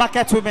even the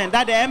market women,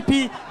 that the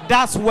MP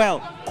does well,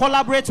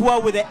 collaborates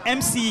well with the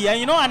MCE? And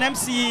you know, an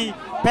MCE,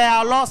 per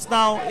our laws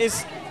now,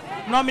 is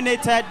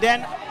nominated,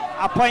 then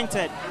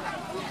appointed,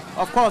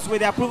 of course,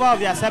 with the approval of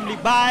the assembly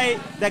by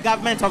the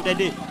government of the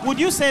day. Would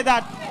you say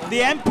that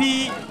the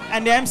MP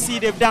and the MC,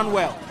 they've done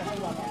well?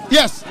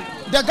 Yes,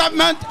 the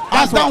government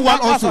has done well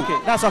also.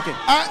 That's okay.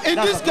 In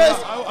this case,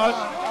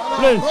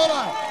 please.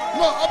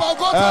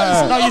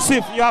 No,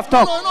 Yusuf, you have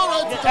talked.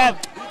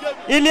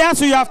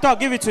 Ilyasu, you have talked.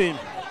 Give it to him.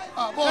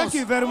 Thank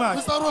you very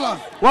much. Mr.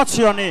 Roland. What's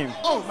your name?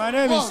 My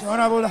name is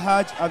Honorable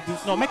Haj Abdul.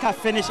 No, make her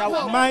finish.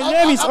 My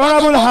name is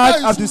Honorable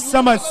Haj Abdul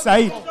Samad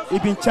Said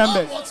Ibn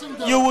Chambers.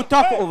 You will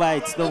talk over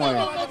it, don't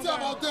worry.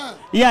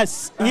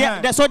 Yes,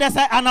 so there's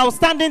an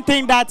outstanding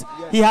thing that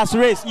he has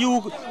raised.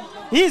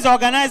 He's the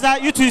organizer.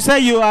 You two say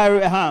you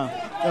are.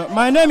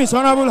 My name is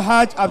Honorable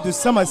Haj Abdul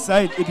Samad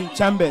Said Ibn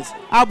Chambers.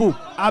 Abdul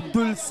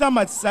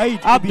Samad Said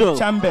Ibn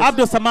Chambers.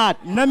 Abdul Samad.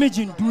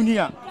 Namijin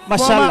Dunia.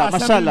 Mashallah.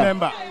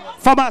 Member.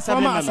 Former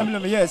assembly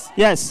member.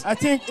 Yes. I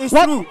think it's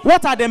true.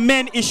 What are the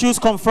main issues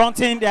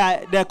confronting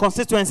the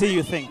constituency,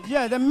 you think?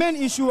 Yeah, the main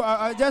issue,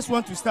 I just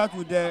want to start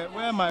with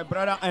where my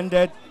brother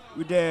ended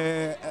with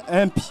the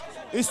MP.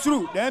 It's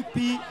true, the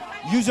MP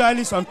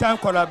usually sometimes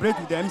collaborate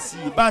with the MC.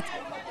 But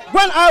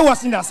when I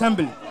was in the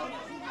assembly,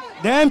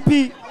 the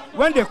MP,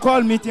 when they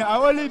call meeting, I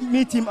only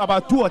meet him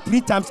about 2 or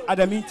 3 times at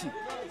the meeting.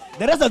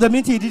 The rest of the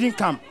meeting, he didn't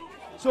come.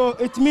 So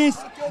it means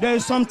there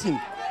is something.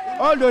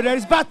 Although there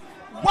is, but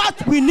what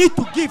we need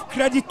to give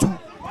credit to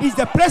is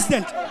the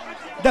president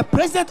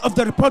of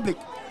the republic.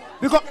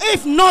 Because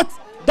if not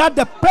that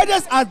the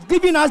president has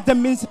given us the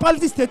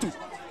municipality status,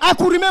 I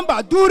could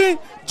remember during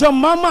John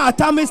Mama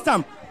Atami's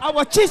time,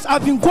 our chiefs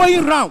have been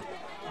going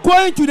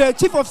to the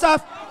chief of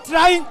staff,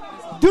 trying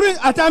during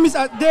Atami's,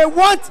 they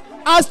want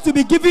us to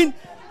be given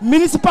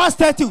municipal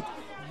status.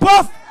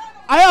 Both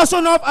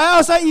Ayawaso North,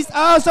 Ayawaso East,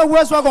 Ayawaso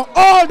West,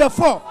 all the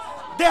 4.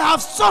 They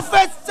have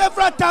suffered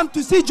several times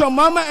to see John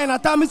Mama and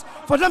Atamis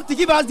for them to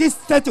give us this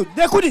status.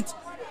 They couldn't.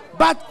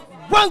 But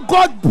when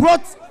God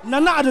brought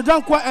Nana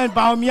Adodankwa and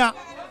Baumia,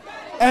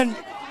 and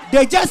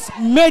they just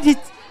made it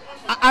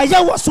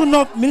Ayawaso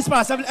North Municipal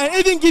Assembly, and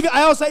even give it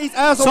Ayawaso East,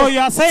 Ayawaso West. So you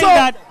are saying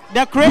that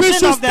the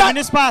creation of the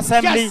Municipal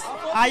Assembly,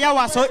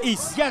 Ayawaso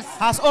East,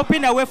 has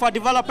opened the way for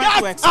development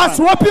to expand? Has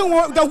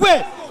opened the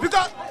way.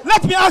 Because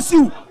let me ask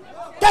you,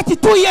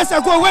 32 years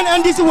ago when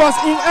NDC was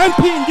in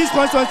MP in this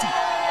constituency,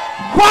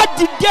 what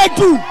did they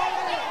do?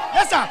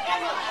 Yes, sir.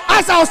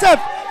 Ask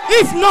ourselves,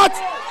 if not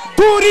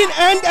during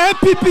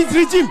NPP's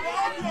regime,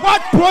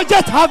 what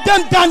projects have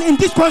them done in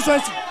this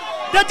constituency?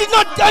 They did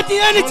not do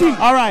anything.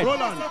 All right.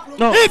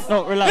 If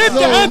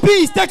the MP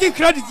is taking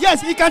credit,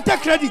 yes, he can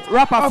take credit.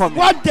 Wrap up for me.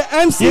 What the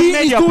MC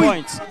is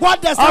doing.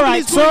 What the assembly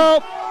is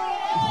doing.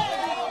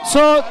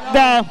 So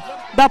the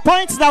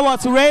points that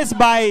was raised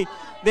by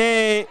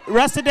the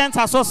Residents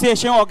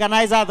Association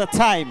organizer at the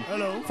time,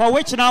 for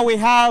which now we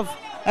have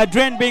a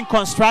drain being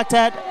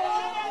constructed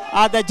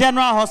at the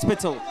General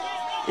Hospital.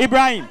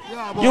 Ibrahim,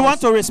 you want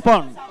to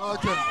respond?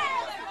 Okay.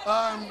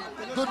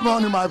 Good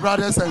morning, my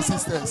brothers and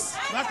sisters.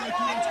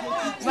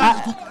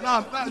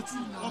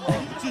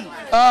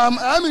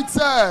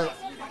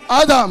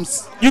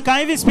 Adams. You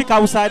can even speak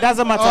outside,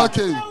 doesn't matter.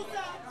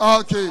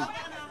 Okay.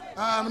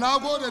 Now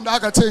go to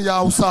the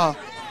Hausa.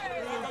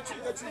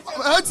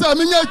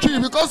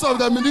 Because of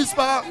the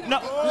municipal.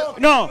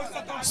 No.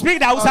 Speak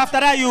the Hausa. After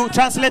that, you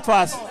translate for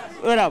us.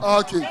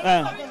 Okay.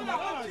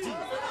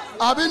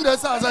 Abin da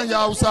sa zan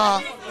ya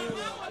Hausa.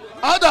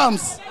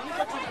 Adams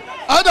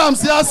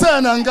ya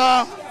sai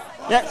nanga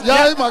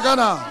yayi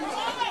magana.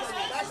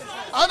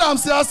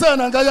 Adams ya sai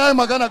nanga yayi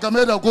magana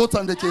game da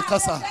gotan da ke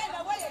kasa.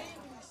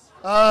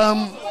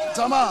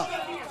 Jama'a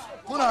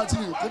kuna ji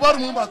ku bar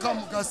mu ba kan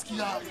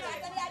gaskiya.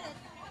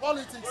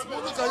 Politics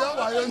mu duka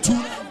yawayen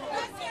tuni.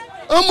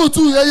 In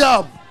mutu ya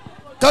yab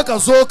kaka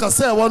zo ka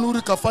sai wani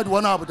wuri ka fadi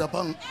wani abu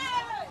daban.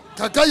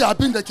 Ka ga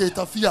abin da ke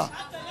tafiya.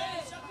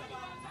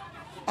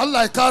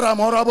 unlike Karam,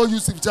 Honorable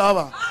Yusuf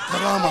Java,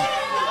 Karama.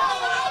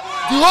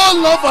 The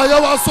whole love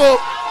Ayawaso,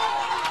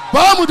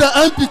 Bamu the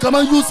MP, come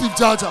on Yusuf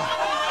Jaja.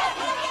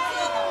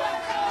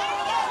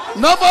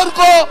 Never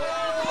go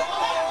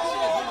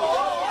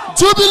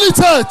Jubilee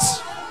Church.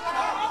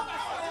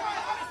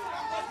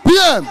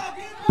 PM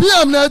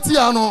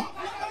Netiano,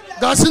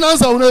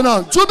 Gashinanza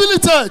Unena, Jubilee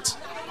Church.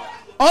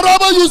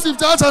 Honorable Yusuf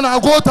Jaja and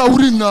Agota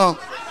Urin now.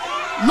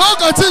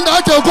 Look at it,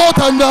 I can go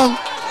down.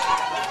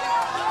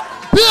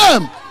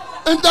 PM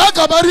and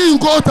Dakabari in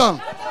Gotham.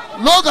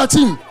 Look at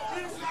him.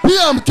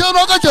 PM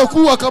cannot get a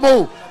coup.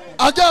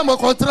 I got my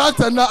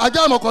contractor now. I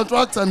got my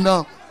contractor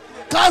now.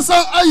 Kasa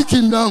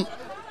Aikin now.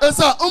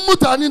 Esa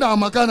Umutanina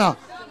Magana.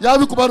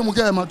 Yabikubar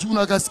Muge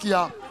Majuna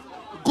Gaskia.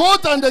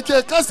 Gotham the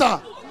K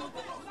Kasa.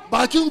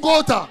 Bakin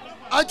Gota.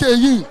 Ake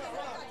Yin.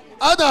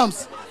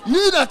 Adams.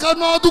 Nida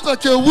Kano Duka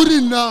K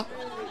Wurin now.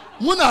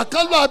 Muna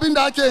Kalba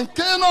Binda Ken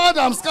Keno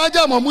Adams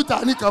Kaja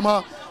Mamutani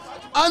Kama.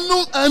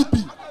 Anu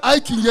MP.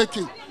 Aikin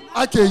Yeke.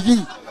 Ake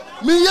Yin.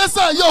 Mi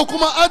yesa yo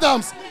kuma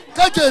Adams.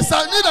 Kake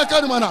sa ni da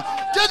kanmana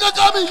keke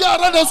kamin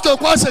yaran da suke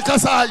kwashe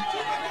kasa ai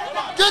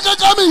keke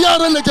kamin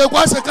yaran da ke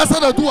kwashe kasa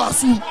da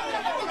duwatsu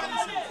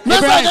me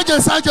sa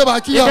kake sake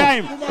baki yau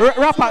Ibrahim,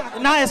 rapper,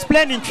 now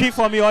explain in Twi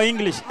for me or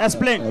English.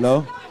 Explain.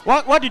 Hello.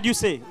 What did you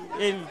say?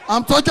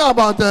 I'm talking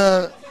about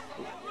the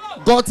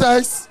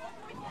gutters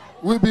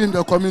we be in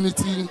the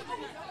community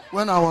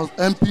when I was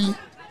MP.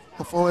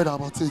 I forward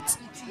about it.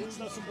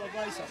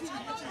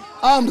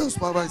 I'm the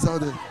supervisor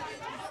there.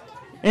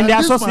 In the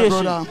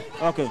association.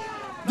 Okay.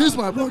 This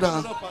my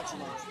brother.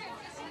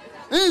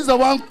 He is the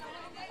one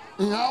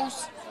in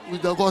house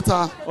with the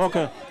gutter.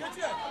 Okay.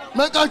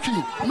 Make a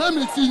key. Make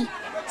me see.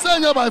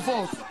 Send you by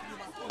force.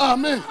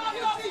 Amen.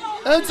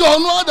 And so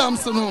no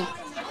Adams no.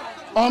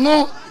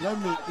 Ono.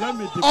 Let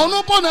me.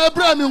 Ono pon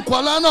Abraham in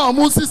Kualana or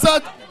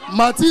Musisat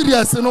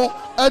materials no.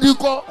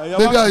 Ediko.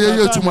 Baby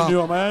aye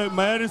tuma.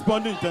 My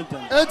responding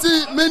intent.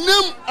 Eti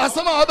minim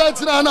asama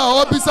abetina na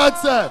or beside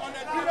say.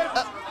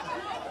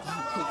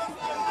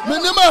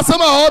 Minima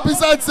sama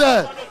besides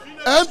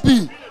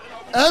MP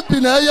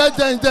na ya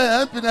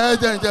MP na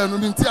ya no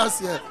minti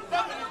ase.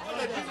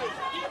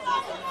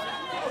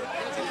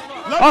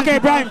 Okay,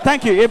 Ibrahim,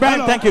 thank you.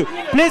 Thank you.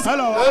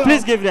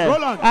 Please give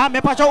them. Me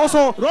pacho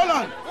also.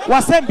 Roland.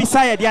 Was sent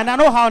beside you and I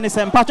know how ni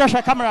sem pacho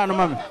share camera no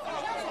mama.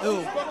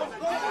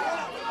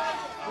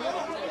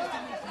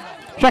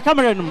 Share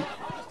camera no.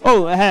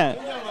 Oh,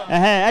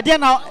 Adia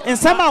now in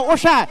sama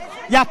osha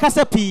ya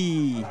kasa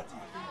pi.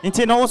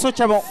 Inti no also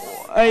chebo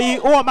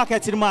o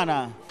market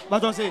mana.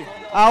 But I say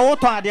o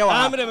to ade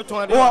wa.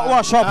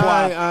 O shop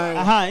wa.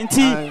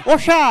 Inti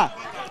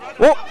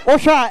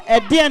osha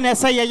ade na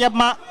say ye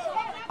ma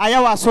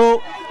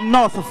Ayawaso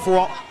North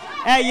for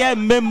eye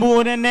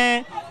membu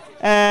ne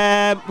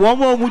wo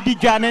mo mu di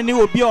dwane ne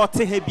obi o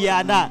te ha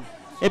bia na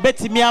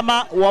ebetimi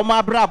ama wo mo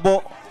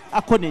abrabo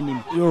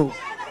akonanim. Yo.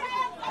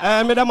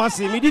 Madam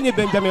Asi, me di ni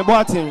Benjamin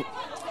Boatin.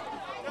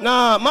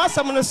 Na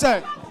masam no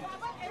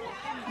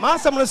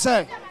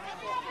say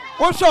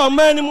o show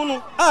man mu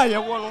no aye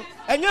wo no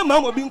enye ma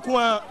obi nko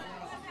a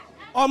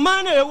o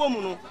man na ewo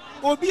mu no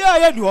obi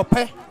aye di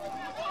ope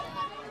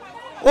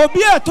obi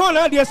e ton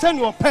na de se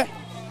ni ope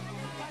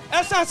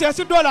essence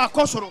esi dollar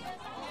akosoro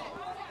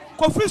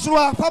ko frisro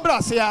a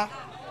fabra se a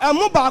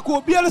emu ba ko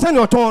obi e se ni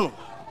oton no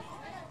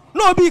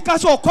na obi ka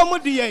so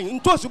komodi yen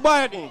ntosi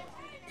boy den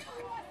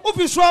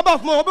ofisro aba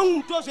fmo obi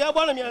ntosi e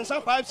bo na mi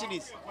ansa 5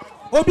 cities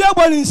obi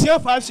agbo ni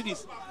 5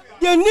 cities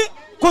ye ni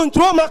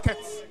control market.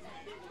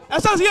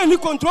 Essence here, you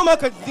control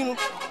market.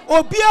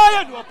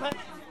 Obia do open.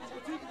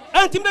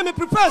 And team me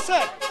prepare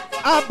say,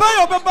 I buy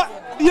your baba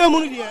the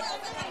money here.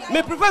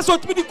 Me prepare so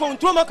to be the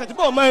control market.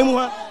 But my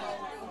muha.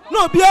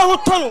 No bia ho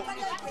tono.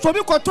 So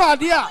be control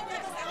there.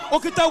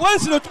 Okita 1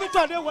 city to be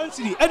to there 1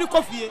 city. Any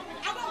coffee.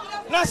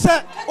 Na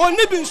say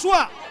oni bin so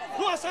a.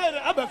 No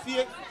say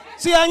abafie.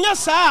 See anya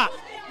sa.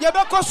 Ye be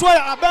ko so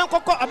ya aben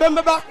kokko aben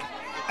beba.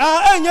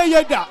 Enya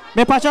yeda.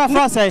 Me pacha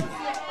fra say.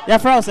 Ya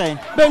fra say.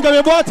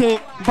 Benjamin Boatin.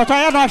 But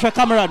I don't have a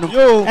camera. No.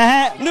 Yo.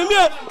 No me.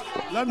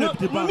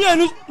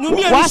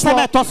 What's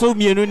the toss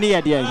me no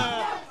near there?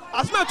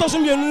 As my toss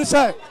me no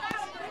say.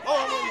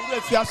 Oh, we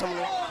fiasem.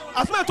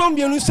 As my toss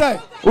me no say.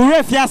 We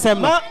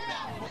fiasem.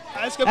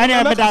 Any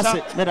me das.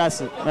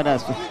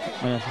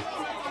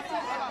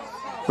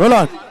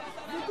 Roland.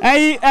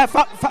 Hey,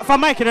 for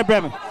Mike in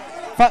Bremen.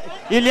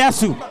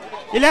 Iliasu.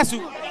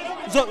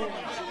 So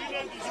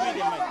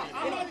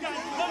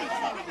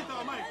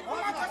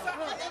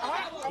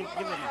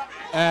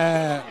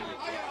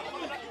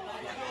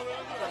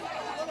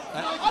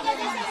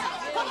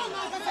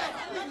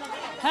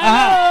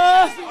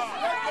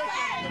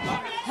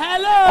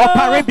Hello.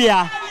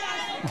 Oparibia.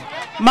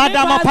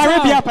 Madam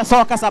Oparibia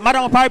Pesokasa.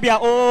 Madam Oparibia.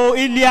 Oh,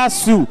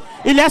 Iliasu.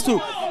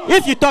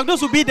 If you talk,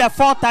 this will be the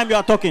 4th time you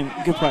are talking.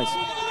 Good price.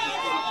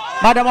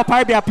 Madam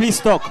Oparibia, please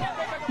talk.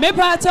 Me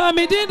pacha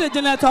me di the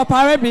Janet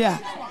Oparibia.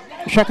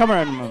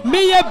 Shakaman.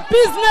 Me a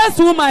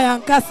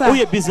businesswoman yankasa. Oh,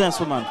 you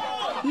businesswoman.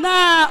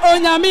 Na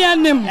onyame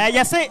anim.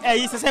 You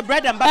say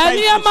bread and butter.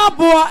 Any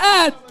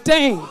mabo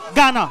thing.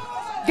 Ghana.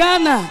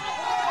 Ghana.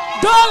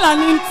 Dollar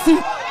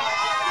ninti.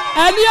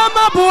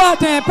 Eliama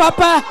buate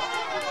papa.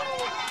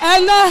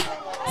 Ene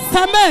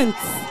cement.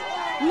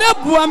 Ne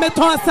bua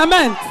meton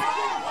cement.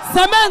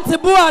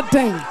 Cement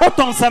buate.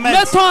 Oton cement.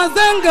 Meton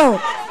zengo.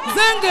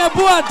 Zenge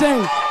buate.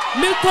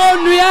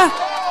 Meton nuya.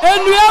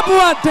 Enuya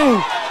buate.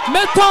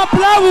 Meton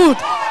plywood.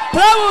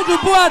 Plywood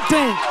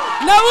buate.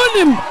 Na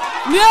unim.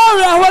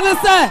 Niara wana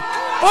say.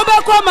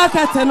 Obekwa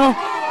market no.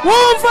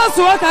 Won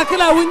faso waka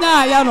kila wunya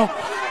aya no.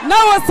 Na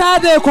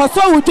wasade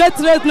koso wuje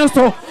trade no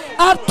so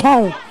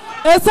aton.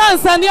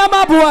 Esansa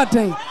niama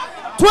buate.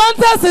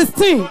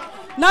 2016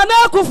 na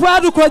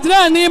Akufo-Addo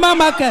kodira Nima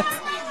market.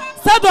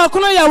 Sado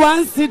kuno ya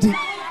 1 cedi.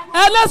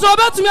 Ene so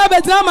obetumi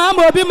abedina ma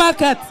obi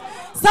market.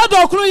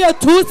 Sado kuno ya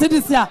 2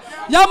 cedis ya.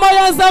 Ya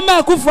moya nzama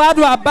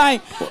Akufo-Addo aban.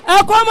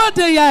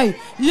 Ekwamode yai.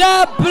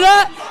 Ya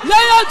bra,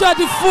 ya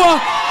jodifo.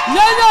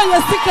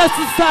 Ya sika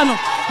susano.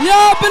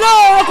 Ya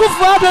bra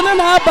Akufo-Addo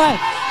na aban.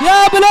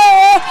 Ya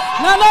bra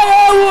nana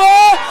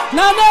yewo.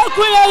 Nana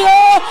kuya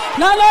yo.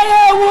 Nana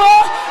yewo.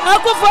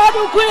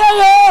 Akufo-Addo kuya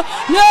yo.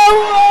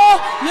 Yewo.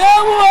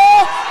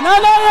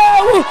 Nana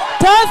yewo.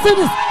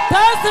 Tansidis.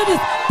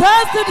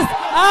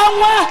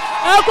 Anwa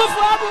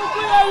Akufo-Addo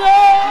kuya yo.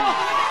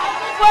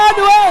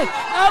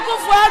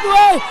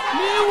 Akufo-Addo.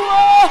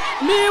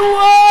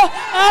 Miwo.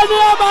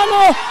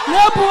 Anyamano.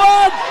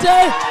 Nebuate.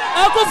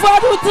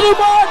 Akufo-Addo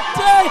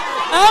trimote.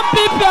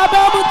 MPP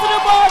abamu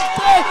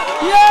trimote.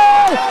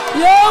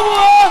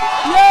 Yewo.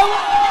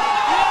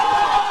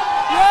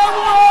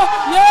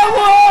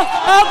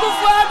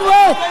 Akufo-Addo.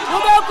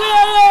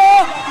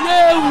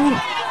 Yewo.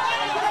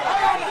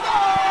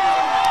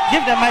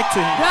 Give the mic to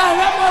him.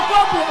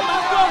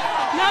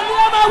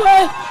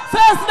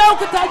 First now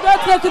could I not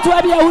take it to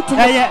Ayawaso?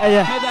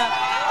 Yeah.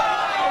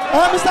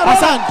 Mr.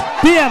 Roland.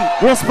 PM,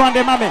 respond,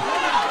 mami.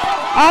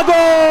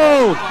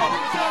 Ago.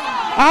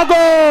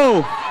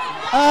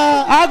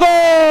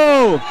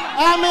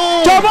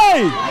 Amen.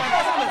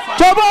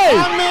 Choboy.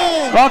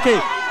 Amen. Okay.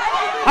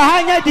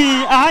 Ahanyadi.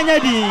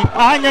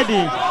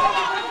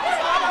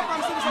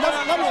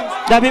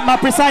 That be my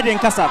presiding,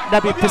 Kasap.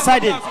 That be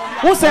presiding.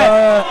 Who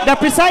said the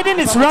presiding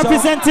is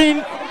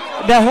representing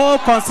the whole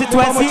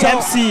constituency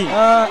MC?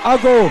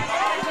 Ago.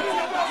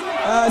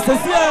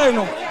 Cecilia,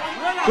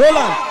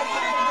 Roland.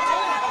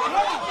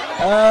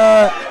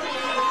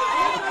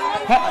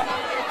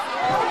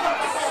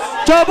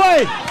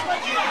 Choboy.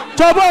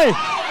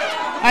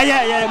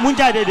 Yeah.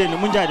 Munja didn't.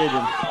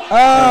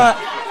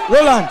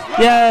 Roland.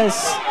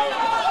 Yes.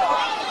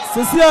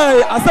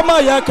 Cecilia,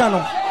 Asama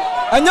Yakano.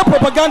 And your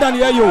propaganda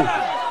near you.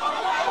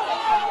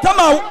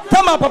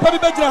 Tama papa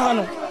bibejira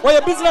hano. Or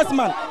a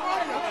businessman.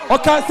 Or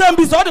can send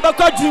be so the back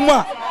of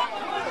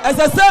as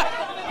I said,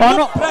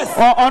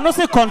 or no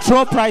say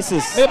control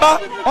prices. Eba,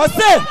 or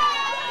say,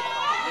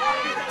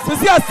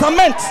 Cecilia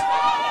cement.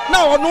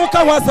 Now, no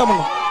can want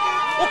some.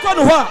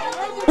 Okanwa,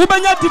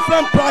 Ubenya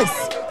different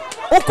price.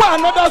 Oka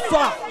another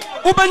store,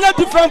 Ubenya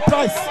different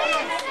price.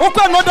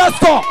 Oka another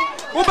store,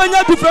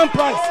 Ubenya different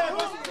price.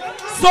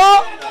 So,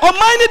 on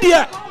mine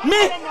dear,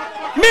 me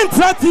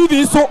intra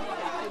TV so.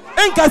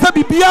 In Kasa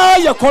Bibia,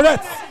 you're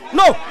correct.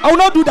 No, I will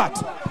not do that.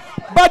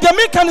 But the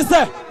me can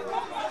say,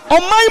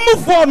 on my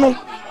move for no,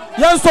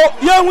 yes, so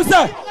young we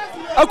say,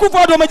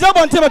 Akufo-Addo my job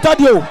on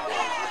Timatadio.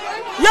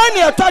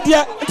 Yani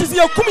Atadia, it is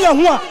your Kumia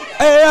Hua,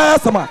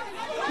 Sama.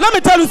 Let me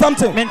tell you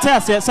something.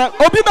 Mentas, yes, sir.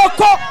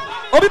 Obibako,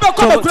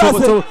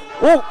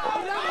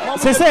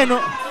 say no.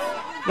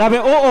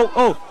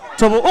 Oh.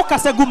 O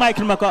kase gu mic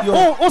maka.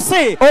 O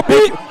say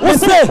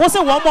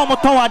one more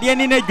moton ade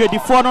ni na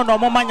dwedifo no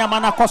mo manyama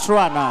na kosoro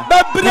ana.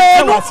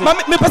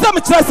 Me pesa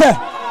me kire se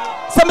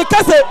me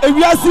kase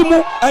ewiase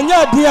mu anya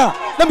ade a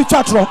na me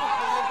twatro.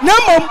 Na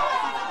mom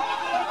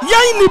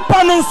yan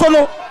nipa no so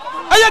no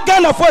aya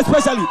Ghana for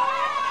especially.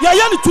 Ya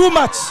yan too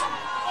much.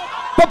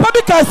 Papa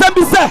bi kan sem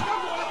bi se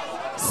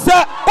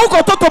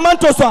ukoto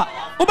tomatoes a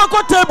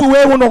ubako table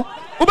we hu no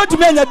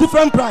ubetumi anya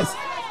different price.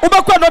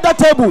 Ubako another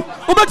table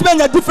ubetumi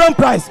anya different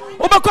price.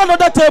 Ubako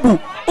another table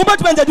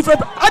ubetumi anya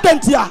different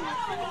adentia.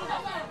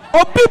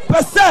 Obi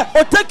pese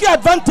o take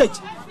advantage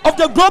of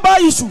the global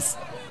issues.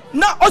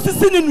 Na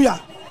osisi ni nua.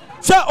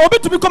 Sha obi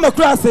to become a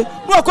class no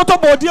akoto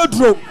body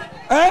draw.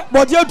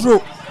 Body draw.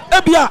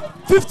 Ebia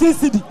 15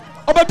 cedi.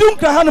 Obedun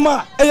kra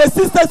hanuma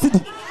 60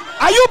 cedi.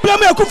 Are you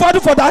blaming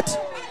Akufo-Addo for that?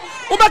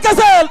 Ubaka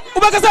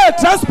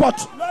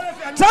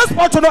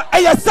transport no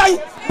ayesai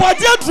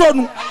body draw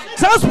no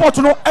transport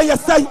no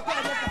ayesai.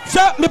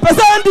 Sha me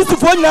pese ndisi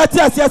fo nyina ti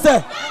ase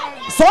say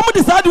some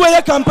decide we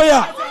your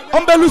campaign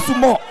on belusu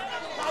more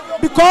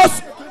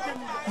because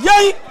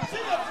yei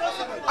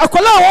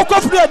akola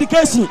woko free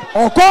education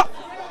oko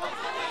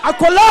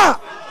akola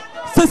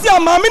sesi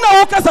amami na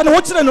wo kasa na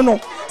wo kire no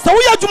so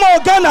we adwuma o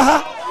Ghana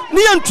ha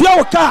ni yentua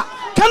wo ka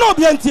kana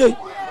obi antie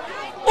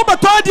wo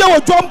beto ade wo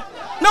dwom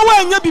na wo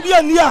anya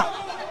bibia ni a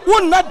wo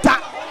nada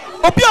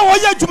obi a wo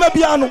ye adwuma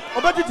bia no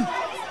obedidi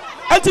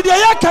anti de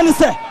ya kan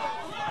se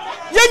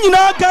ye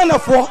nyina Ghana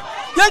fo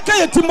yenka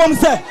yetimom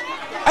se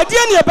ade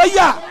ne ebe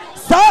ya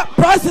sa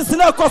prices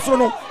na ekosoro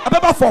no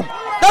abeba form.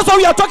 That's what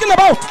we are talking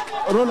about.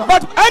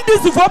 But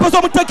NDC for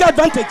person take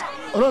advantage.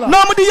 No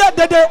mo dey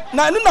dede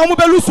na ni na mo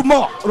be lose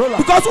more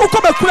because who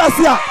come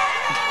Krasia.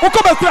 Who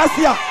come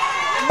Krasia.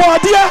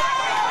 Bodia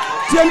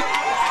tien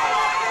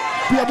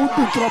Pia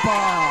budu tropa.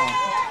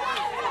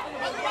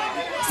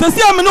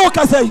 Sesi am no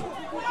ka say.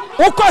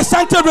 Who come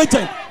Central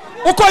region.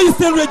 Who come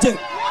Eastern region.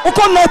 Who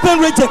come Northern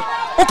region.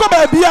 Who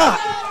come Bia.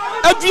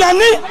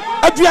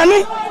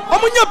 Aduane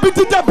omunya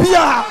bitida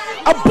bia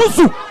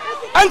abuzu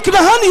ankra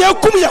hani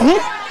yakum ye ho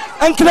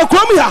ankra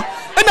krom ya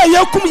na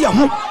yakum ye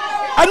ho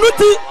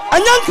anuti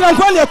anyankra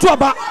kwa le to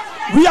aba.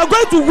 We are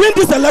going to win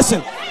this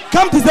election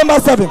come December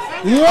 7. I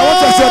want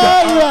to say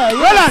that.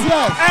 Roland,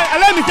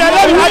 let me tell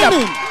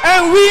you,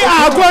 and we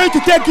are going to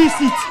take his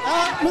seat.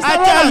 Mr.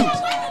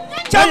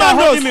 Roland,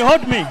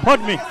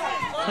 hold me.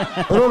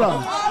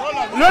 Roland.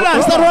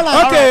 Mr. Roland.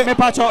 Okay.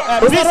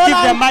 Please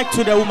give the mic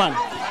to the woman.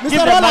 Give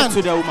the mic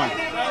to the woman.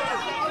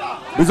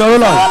 Mr.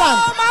 Roland.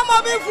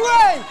 Mama be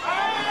free.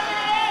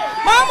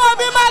 Mama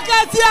be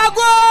market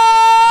yago.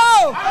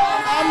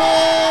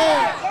 Amen.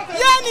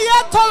 Yani ye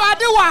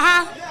towade wa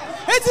ha.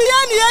 Eti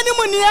yani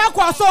mu ni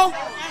akwaso.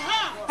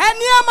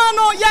 Eni ama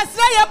no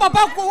yesre ye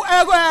papa ku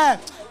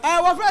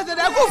wo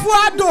president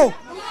Kufuado.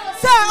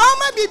 Say o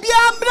ma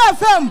bibia mbra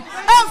fam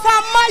emfa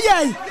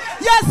maye.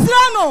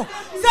 Yesre no.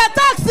 Say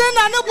tax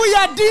na no bu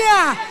ye din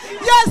a.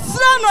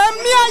 Yesre no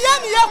emia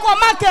yani ye kwa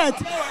market.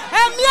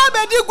 Emia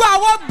bedi gwa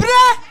wo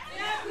bre.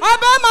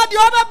 Abema di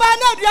obeba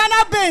na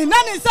aduana ben na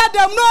ni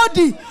sadam no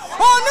di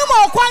onu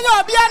mo kwanya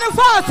obia ni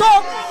fa so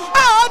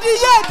a odi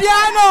ye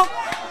bia no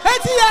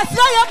eti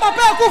yesra ye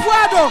papa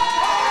Kufuado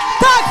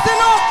tax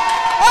no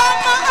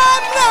ama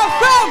amna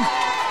fam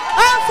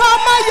afa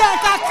ma ye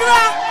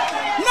kakra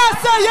na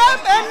se ye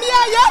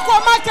emia ye kwa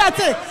market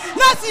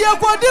na si ye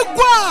kodi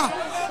gwa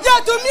ye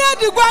tumie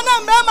di gwa na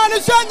mema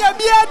ni so nya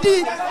bia di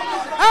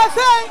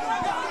afa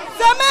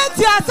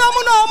sementi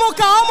asamu no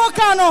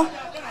omuka no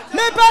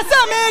me pese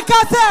me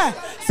kase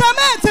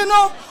cement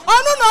no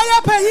onu no ye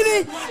pehini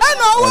e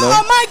no wo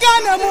omaga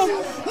na mu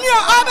ni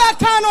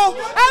abeka no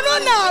enu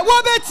na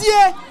wo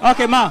betie.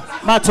 Okay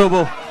ma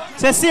tobo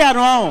se si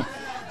anu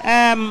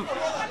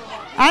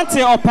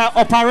anti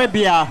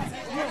oparabia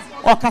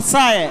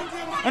okasae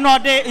eno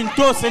de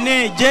intose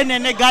ne jene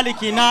ne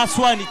garlic na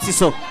so aniti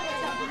so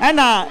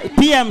ena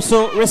PM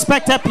so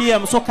respected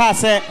PM so ka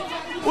se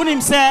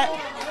unim se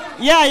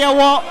ya ye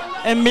wo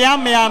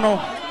mmea no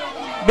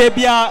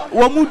baby a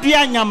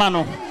wamudua nyama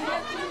no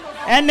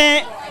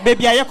ene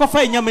baby a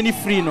yekofa nyama ni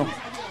free no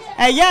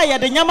ya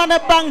de nyama na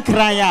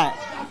bankran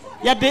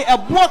ya de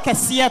ebo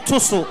kese to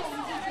so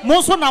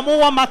mo so na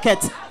mo market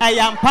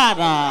ayampa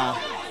na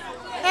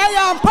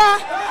ayampa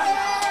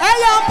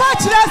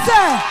kire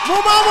se mo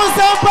ma mo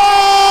sempa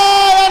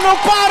ya no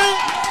kware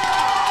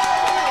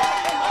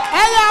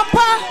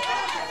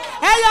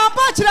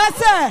ayampa kire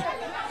se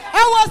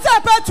e wo se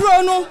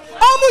petrol no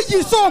omu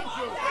yi so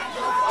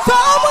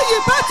omu yi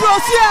petrol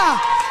sia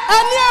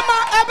eniema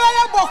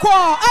ebeye boko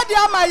ade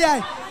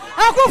amaye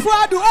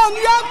Akufuado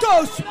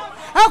onyantos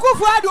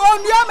Akufuado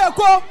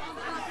onyameko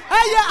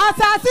eye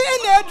asase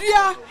ina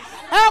edua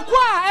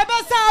ekwa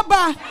ebesa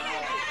aba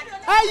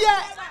eye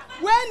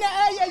when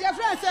eye your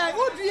friend say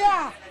udua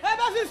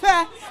ebe fife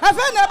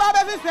efe na eba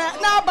be fife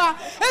na aba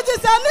eti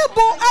se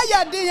nibu eye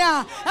din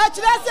a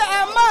ekire se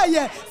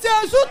emaye se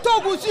nsu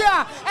togusu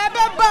a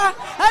ebeba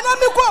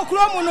enami ko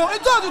okuro mu no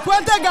ito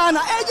 20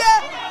 Ghana eye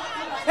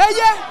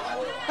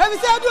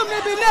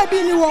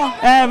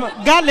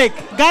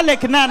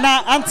garlic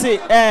na anti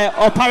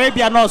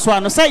oparabia no so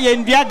ano say ye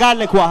ndua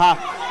garlic wa ha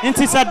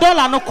nti se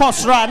dollar no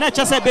cost ra na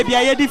che say baby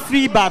aye di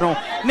free bar no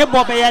ne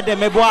bo be ye de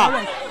mebo a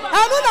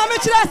anu na me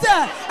kire se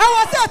e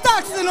wa say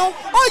tax no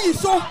oyi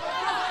so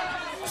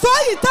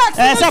yi tax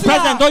say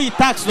president oyi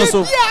tax no so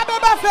yeah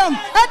beba fam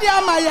e di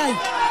amaye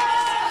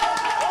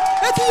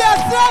eti ye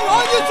say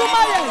oyi to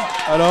maye.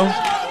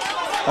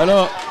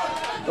 Hello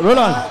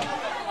Roland.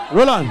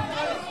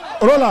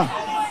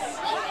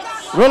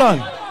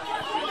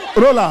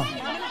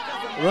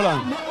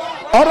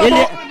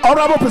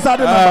 Honorable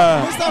presiding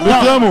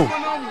member.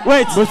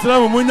 Wait. Mr.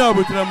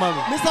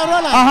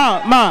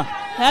 Roland. Ma.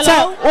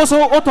 Hello. Also,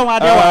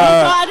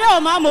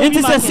 it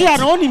is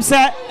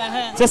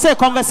a say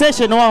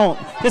conversation.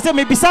 They say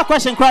maybe some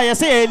question cry. You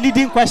say a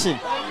leading question.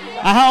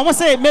 Almost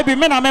say maybe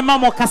men are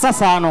more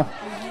casasano.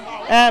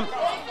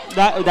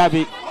 That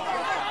be.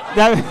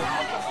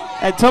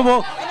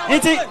 Tobo.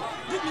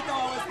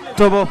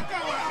 Tobo.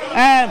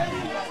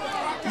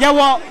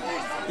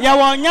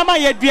 Yawo nyama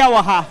yedua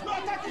wo ha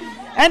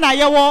ena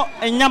yawo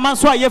nyama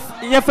so ye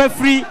fa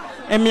free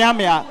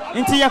emiamia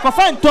nti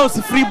yekofa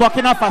ntos free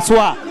Burkina Faso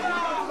a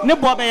ne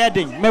bo be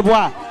yedin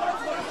meboa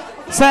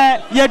se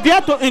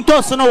yedua to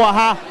ntos no wo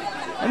ha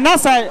na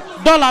se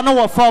dollar no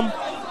wo fom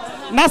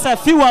na se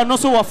fiwa no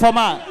so wo fom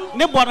a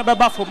ne bo no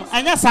beba fom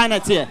anya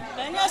sanete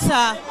anya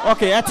sa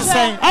okay at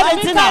say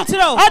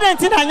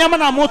adentina nyama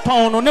na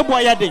moton no ne bo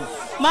yedin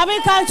mami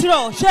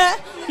kantro she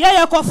ye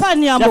yekofa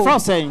niambo the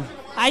first saying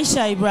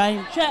Aisha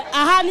Ibrahim she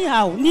ahani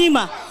how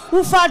nima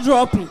ufa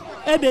dropping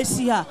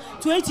ebesi ha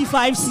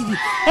 25 cedi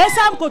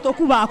esam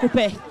kotoku ba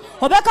akope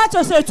obeka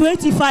to say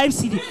 25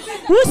 cedi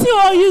wusi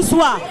o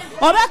yiswa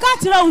obeka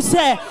tira u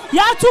say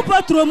ya tu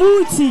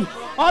petromuti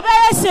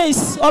obeye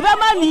says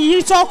obema ni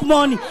yi talk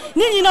money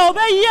ni nyina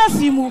obeyi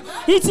afimu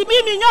iti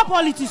mi nya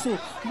politics o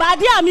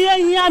bade ami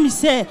ehia mi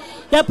say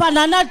ye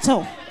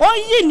pananato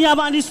oyi ni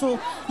amani so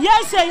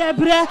yes ye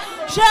bre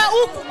she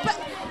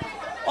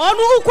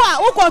onu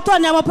ukwa to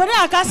ni amopere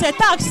aka say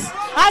tax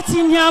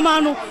ati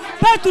nyama no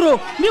petro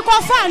mi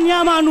ko fa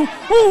nyama no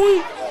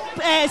uhu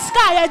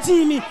sky ya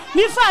jimi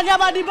mi fa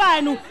nyama di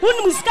ba no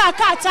unim sky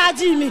ka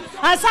charge mi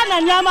ansa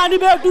na nyama ni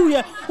be du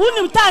ye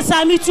unim tax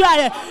ami tu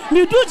aye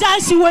mi du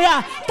jansi we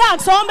ya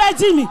tax on be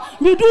jimi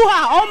mi du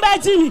ha on be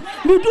jimi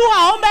mi du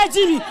ha on be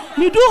jimi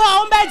mi du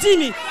ha on be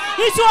jimi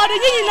iti odi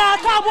nyinyi na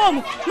aka bom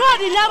no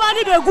di nyama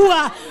ni be gu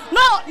ha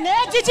no na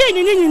ejiji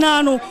nyinyi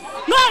na no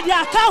no di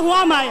aka ho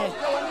amaye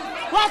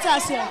what I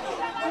say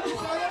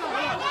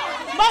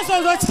what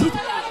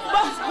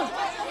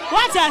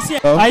I say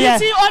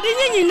iti odi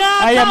nyinyi na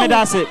aka me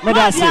that's it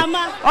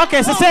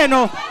okay say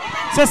no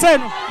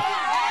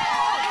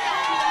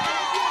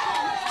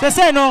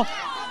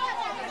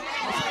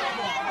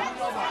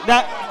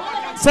that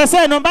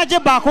say no baje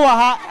bako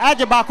ha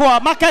aje bako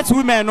market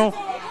women no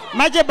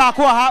maje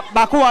bako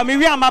ha mi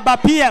wi amaba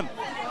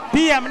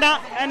pm na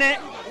ene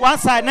one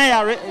side na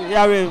yare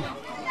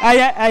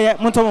aye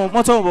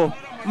motomo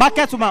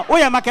market woman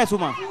oya market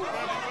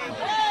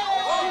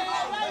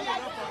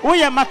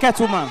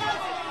woman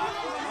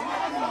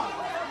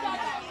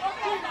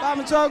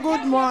Pamcho,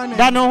 good morning.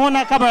 Dano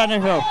hona camera no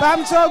help.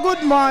 Pamcho,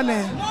 good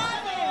morning.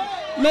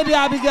 Maybe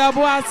Abigail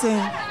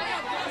Boateng.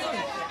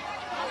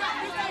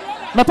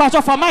 Me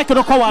pacho for Mike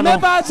no kwa no. Me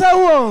pacho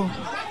wo.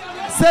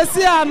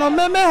 Sesi ano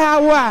meme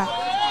hawa.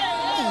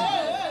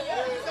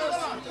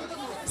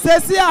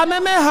 Sesi a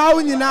meme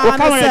hawo nyina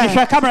na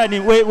se. Camera ni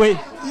wait.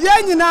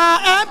 Ye nyina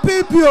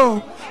MPP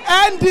o,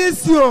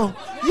 NDC o.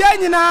 Ye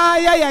nyina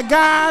ye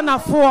Ghana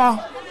fo.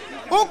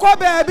 Uko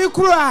baby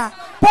kura.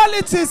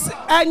 Politics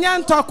enya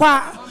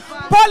ntokwa.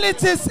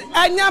 Politics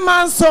enya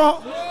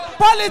manso.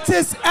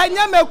 Politics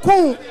enya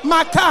meku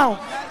Macau.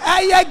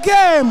 Eye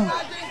game.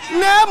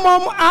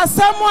 Nemom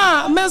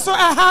asemwa meso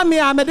ahami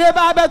amede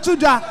ba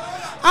betuda.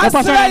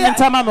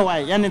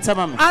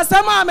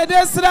 Asemwa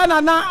amede sira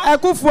na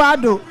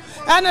Akufo-Addo.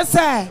 Ene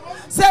se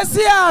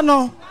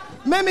siano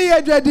meme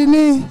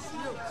yedwadini.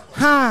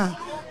 Ha.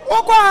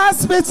 Uko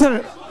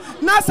hospital.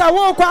 Na sa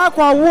wo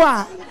kwa wo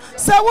a.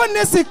 Se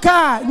woni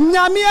sika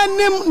nyame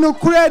anim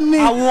nokura ni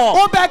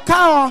obeka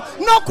ho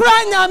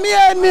nokura nyame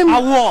anim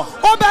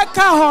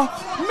obeka ho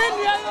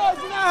menua yo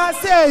gina ha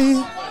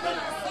sei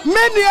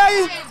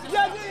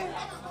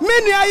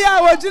menua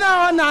ya wogina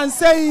ho nan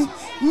sei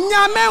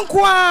nyame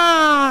nko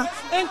a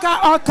enka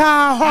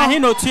oka ho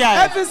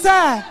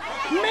efise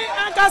me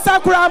anka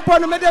sakura mpo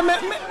no me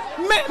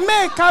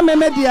ka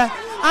me dia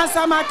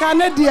ansamaka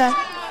ne dia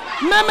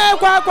me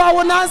kwa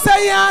wo nan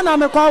sei ya na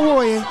me kwa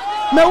wo ye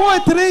me wo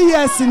 3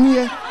 years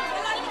nie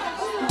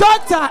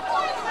doctor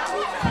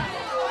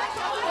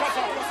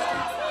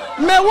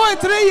me wo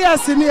 3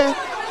 years nie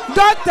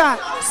doctor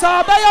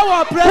so buy your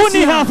operation. Who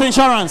need health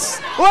insurance?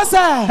 What's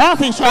that?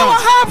 Health insurance. Me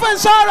will have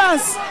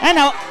insurance. And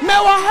me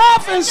will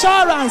have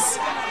insurance.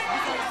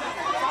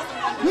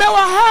 Me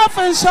will have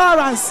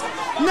insurance.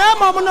 No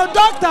mom no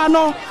doctor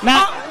no.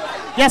 Now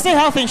you say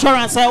health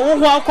insurance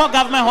who call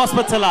government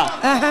hospital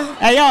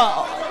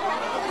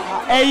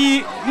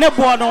ne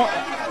bono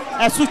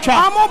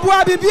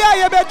Amobua bibia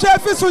ye betwe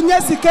fi so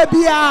nya sika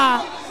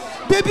bia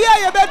bibia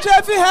ye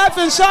betwe fi health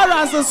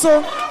insurance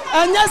so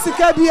anya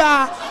sika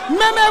bia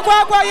meme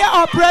kwa ye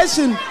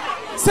operation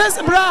sis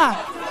bra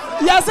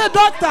ya say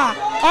doctor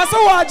aso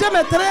wo je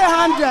me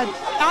 300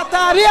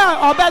 atari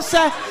a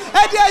obese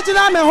edi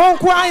agina me ho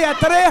kwa ye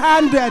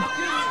 300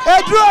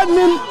 eduro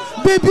nim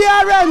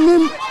bibia ra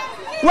nim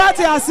what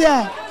you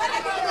say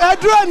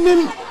eduro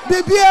nim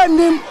bibia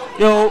nim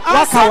yo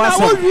waka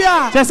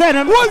wase just say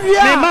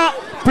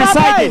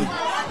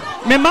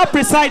me ma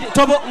preside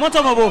tobo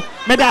motomobo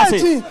me da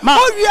say ma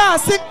owia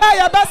sika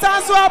ya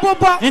basa so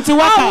aboba inti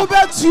waka awu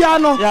betua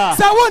no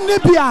se wonni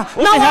bia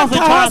na health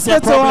insurance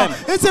problem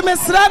inti me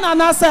sra na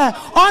na say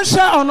on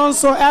share on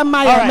so e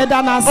ma ya me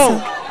da na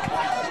say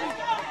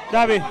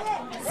Dabi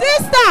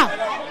sister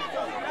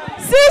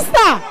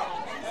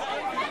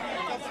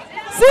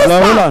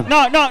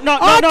no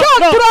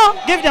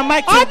give the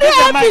mic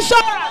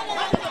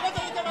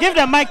give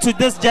the mic to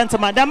this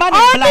gentleman. The man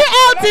is black.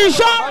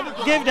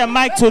 Give the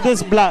mic to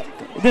this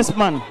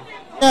man.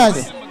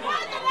 Yes.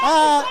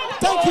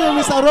 Thank you,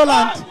 Mr.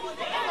 Roland.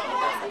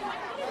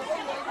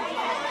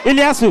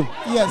 Ilyasu.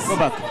 Yes. Go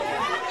back.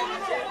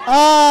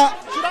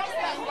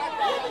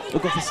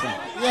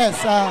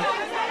 Yes.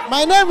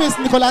 My name is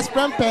Nicholas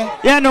Prempe.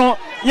 Yeah,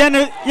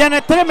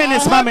 3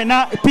 minutes, mami.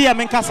 Na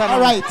PM in Casa. All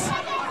right.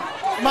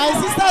 My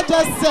sister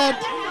just said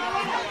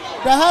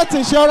the health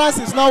insurance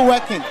is not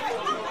working.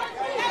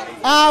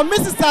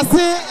 Mrs.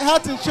 Tasi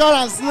health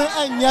insurance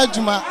and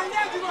Yajuma.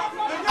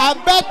 I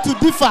beg to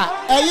differ.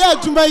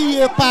 Yajuma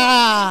ye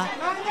pa.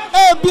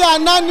 Be a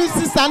nanny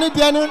sister na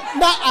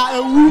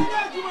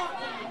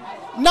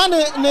na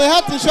ne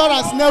health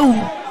insurance na wu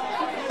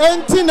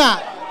enti na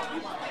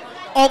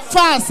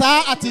ofa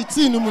saa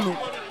atiti no mu no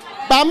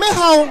ba me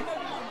hawo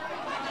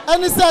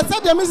ani say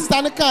de me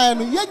sister ne kan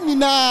no ye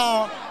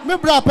nyina me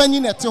bra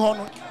panyi na te ho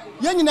no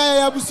ye nyina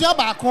ya abusua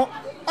baako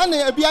ana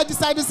ebi a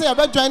decide say e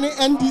be join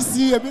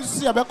NDC ebi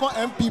so e be call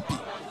MPP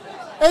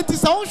enti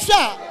sa wo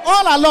hwa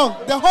all along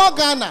the whole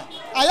Ghana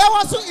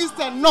Ayawaso East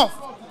and North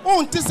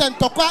unti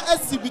sentokwa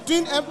esi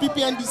between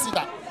MPP and NDC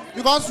that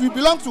because we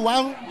belong to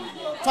one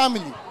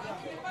family.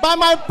 But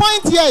my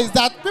point here is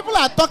that people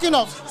are talking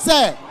of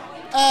say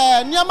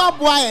Nyama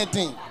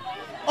Boyedin.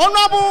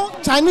 Honorable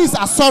Chinese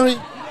are sorry.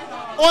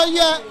 Or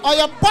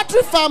your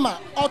poultry farmer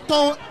or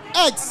ton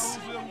eggs.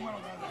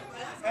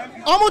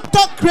 Omu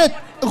talk crate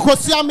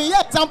because you me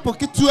example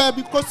kitu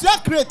because you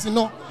crate you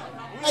know.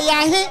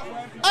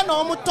 And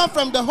omu talk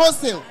from the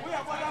wholesale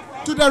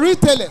to the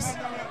retailers.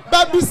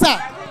 But bisa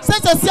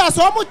since I see as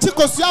omu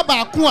chiko siya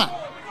ba akua.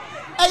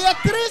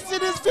 3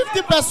 cities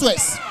 50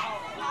 pesos.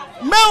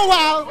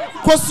 Meanwhile,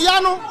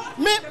 Kosiano,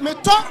 me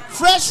talk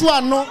fresh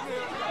one no.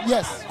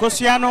 Yes.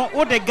 Kosiano,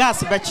 what the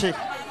gas betchy?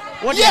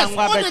 Yes,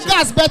 what the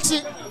gas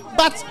betchy.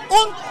 But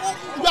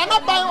you are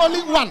not buying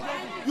only one.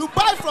 You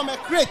buy from a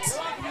crate.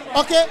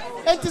 Okay?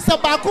 And it's a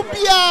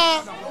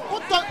bakupia.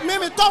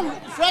 Me talk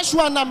fresh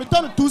one now. Me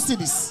talk 2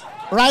 cities,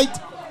 right?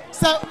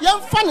 So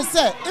young funny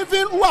say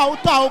even who are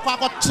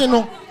out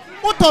chino,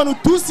 who turn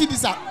 2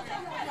 cities are.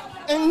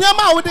 And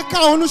Nyama with the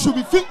car should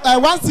be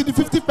 1 city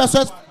 50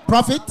 pesos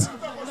profit.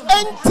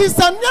 And tis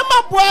a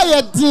Nyama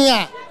boy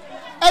dear.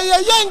 A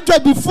young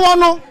job before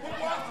no.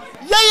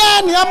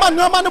 Yaya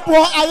Nyama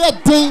boy I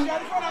ding.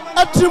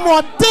 A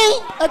Timothy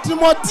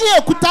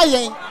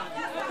Kutayen.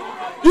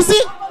 You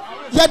see,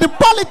 yeah, the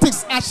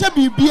politics I shall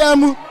be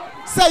BM.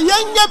 Say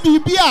young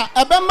BBA,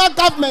 a Bema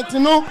government, you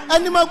know,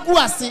 animal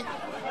guasi.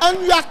 And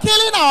we are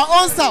killing our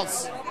own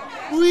selves.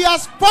 We are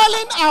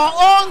spoiling our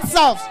own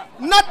selves.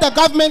 Not the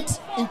government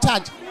in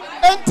charge.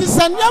 And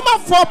Tisanyama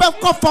Fobe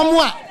from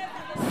what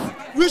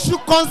we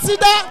should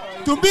consider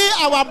to be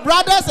our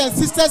brothers and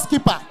sisters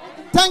keeper.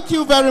 Thank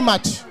you very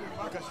much.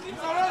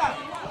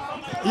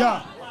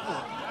 Yeah.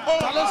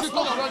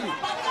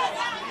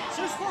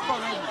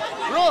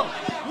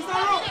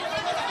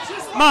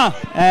 Ma,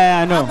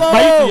 I know.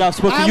 But if you have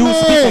spoken, you will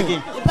speak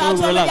again.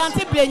 So relax.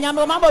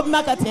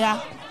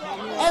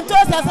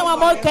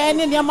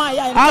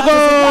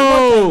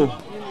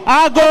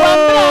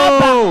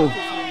 Ago.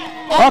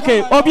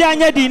 Okay,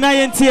 Obianye di na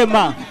yentie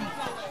ma.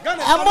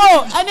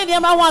 Amo, any the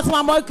man wants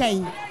my more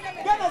kind.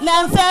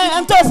 Nancy,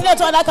 I'm told you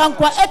that can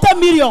quite 8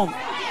 million.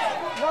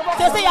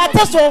 They say I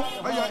test so.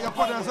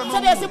 So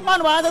they say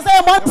man one, they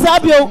say one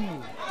Sabio.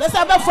 They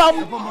say from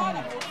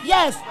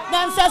yes,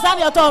 Nancy and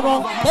your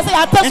tono. They say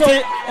I test so.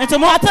 Into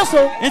more test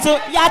so. Into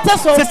ya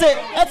test so. They say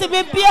it's a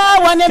baby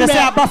one name. They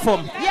say about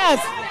from. Yes.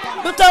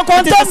 You talk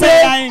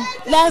contemporary.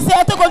 Nancy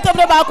to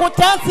contemporary about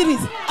 10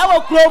 series. I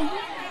will clone.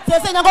 They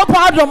say no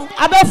problem.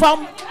 I bet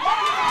from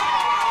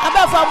it's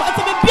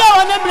a bit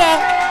on the bread.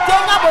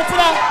 Tell me about it.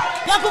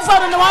 You can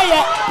find the wire.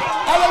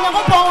 I am not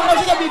going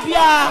to be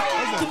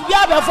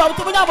from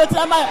to be able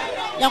to my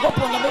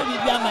Yakopon, baby.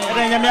 And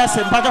then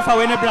you part of our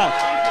winning blood.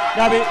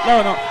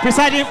 No.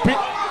 Presiding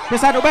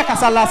Obeka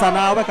Salasa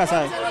now, Obeka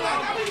Sai.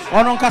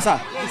 Onon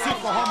Casa.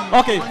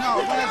 Okay.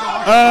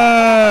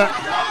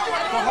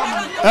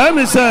 Let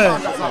me say.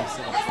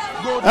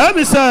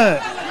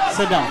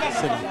 Sit down.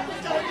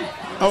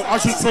 Oh, I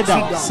should sit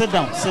down.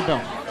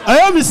 I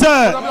am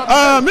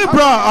me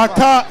bra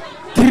aka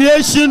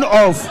creation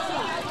of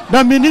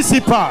the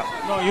municipal.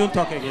 No, you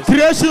talk again.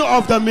 Creation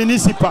of the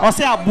municipal.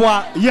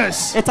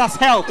 Yes. It has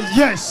helped.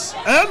 Yes.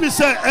 I am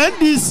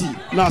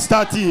NDC now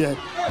start here.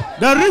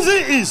 The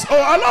reason is,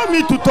 allow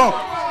me to talk,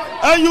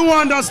 and you will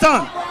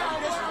understand.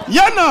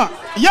 Yana,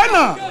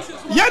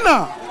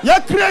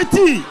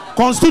 creative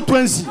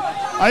constituency.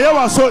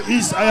 Ayawaso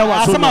is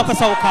Ayawaso North.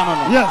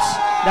 Yes.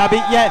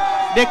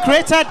 They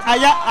created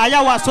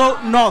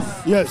Ayawaso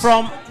North. Yes.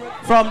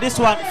 From this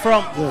one.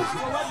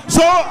 Yes.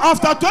 So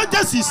after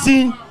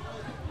 2016,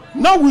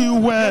 now we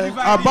were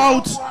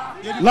about,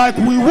 like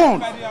we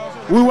won.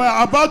 We were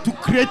about to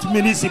create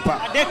municipal.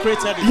 They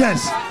created it.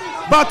 Yes.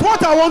 But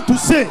what I want to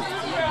say,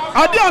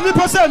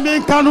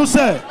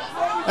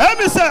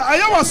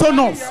 Ayawaso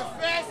North,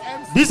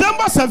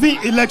 December 7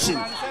 election,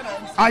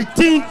 I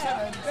think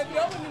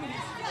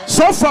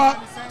so far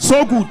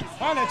so good.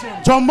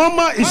 John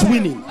Mama is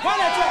winning.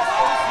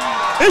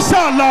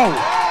 Inshallah.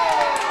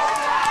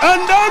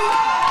 And then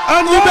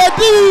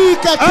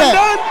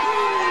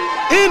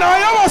in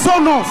Ayawaso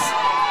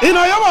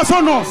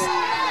North,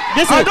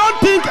 I don't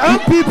think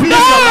MPP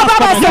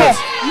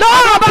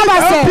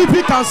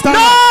MPP can stand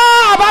up.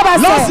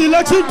 Last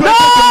election 2020,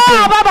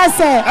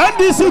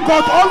 NDC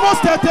got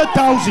almost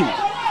 30,000.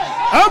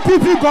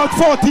 MPP got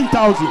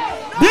 14,000.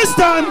 This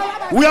time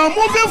we are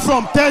moving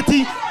from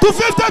 30 to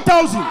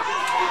 50,000.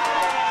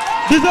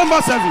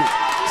 December 7.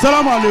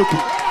 Salam alaikum.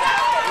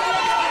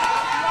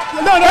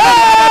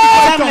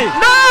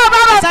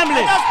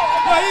 Assembly.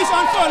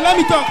 Let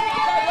me talk.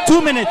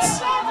 2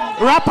 minutes.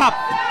 Wrap up.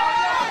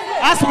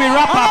 as we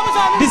wrap up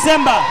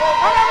December.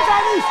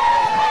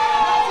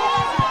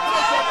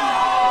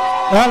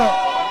 Hello.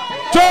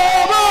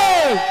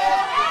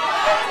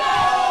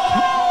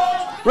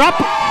 Wrap.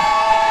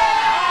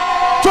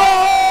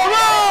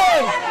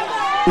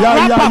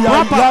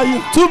 Wrap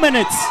up. 2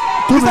 minutes.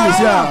 2 minutes,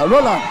 yeah.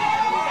 Roland.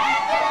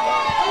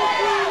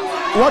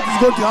 What is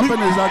going to happen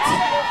is that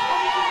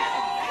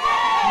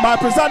my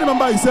presiding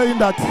member is saying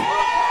that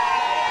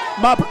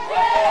my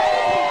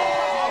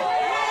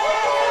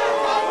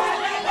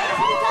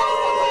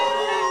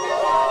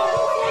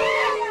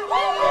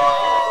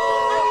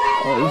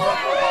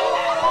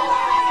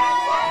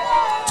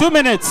 2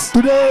 minutes.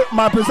 Today,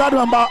 my presiding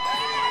member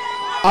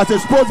has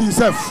exposed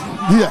himself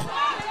here.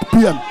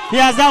 PM. He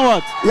has done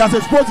what? He has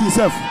exposed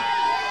himself.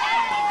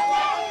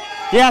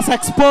 He has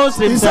exposed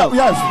himself.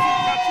 Yes.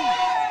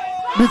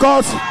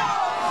 Because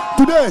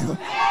today,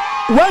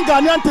 when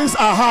Ghanaian things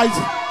are high,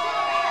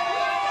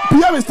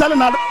 PM is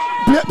telling us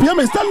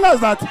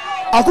that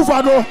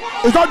Akufo-Addo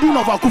is not doing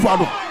of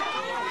Akufo-Addo.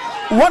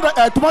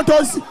 What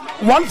tomatoes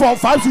 1 for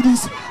 5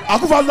 cities,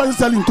 Akufo-Addo is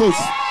selling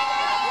toast.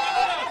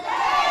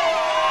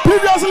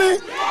 Previously,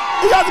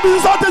 he has been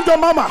insulting your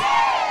mama.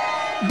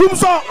 Doom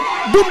so,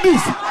 doom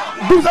this,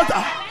 doom that.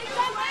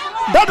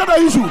 That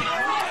other issue.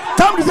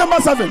 Come December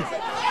 7.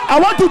 I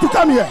want you to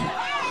come here,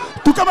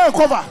 to come and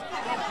cover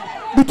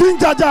between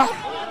Jaja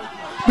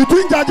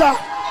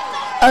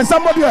and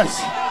somebody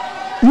else.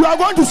 You are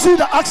going to see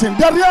the action,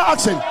 the real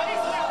action.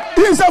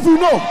 He himself, you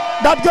know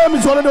that game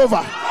is already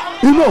over.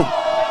 You know.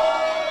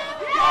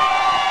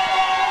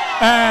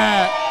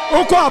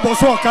 Oko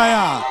Aboso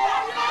Kaya.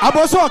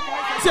 Aboso,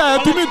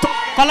 to me.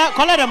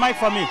 Collect the mic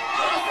from me.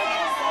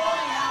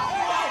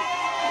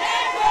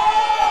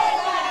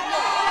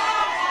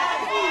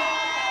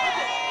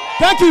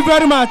 Thank you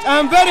very much.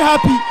 I'm very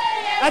happy.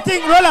 I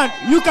think, Roland,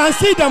 you can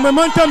see the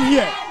momentum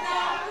here.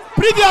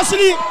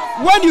 Previously,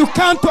 when you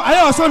come to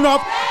Ayawaso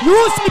North, you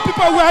see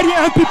people wearing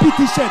MPP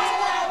t-shirts.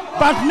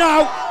 But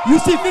now,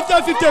 you see 50-50%.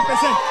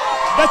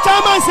 The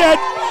chairman said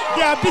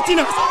they are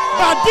beating us.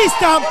 But this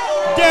time,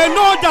 they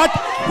know that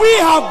we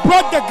have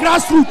brought the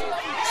grassroots.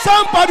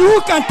 Somebody who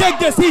can take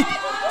the seat.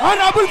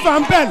 Honorable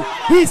Van Bell,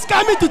 he is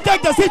coming to take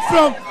the seat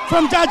from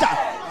Jaja.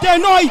 They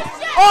know it.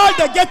 All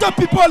the ghetto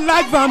people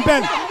like Van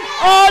Bell.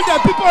 All the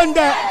people in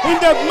the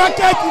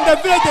market, in the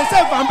village, they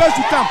say Van Bell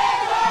should come.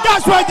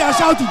 That's why they are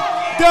shouting.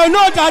 They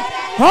know that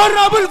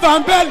Honorable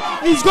Van Bell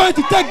is going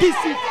to take this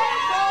seat.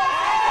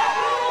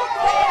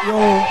 Yo.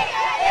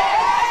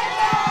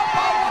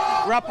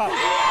 Wrap up.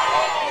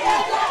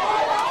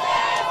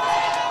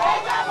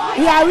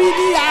 Yeah,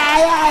 really,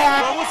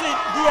 yeah. We almost say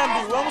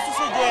DMB. We almost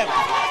say DMB.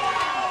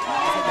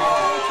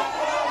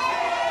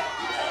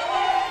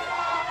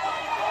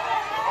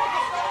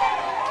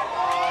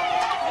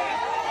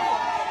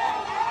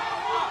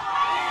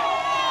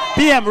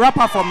 PM, wrap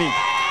up for me.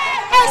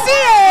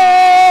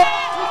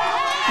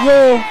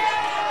 Yo,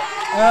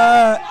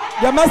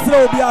 the master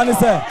will be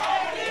honest.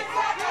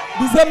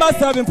 December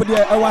 7 for the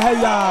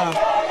Wahaya.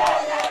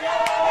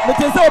 But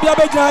you say, we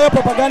have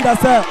propaganda,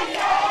 sir.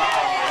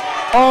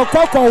 Or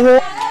Koko,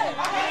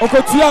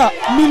 Okotia,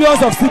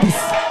 millions of cities.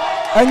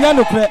 And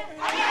Yanukre.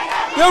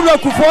 You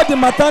look for the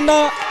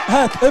matana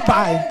health, a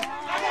buy.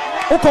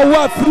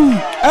 Okowa free,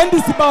 and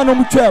this ban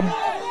on Muchem.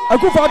 I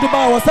go for the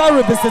bar was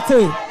our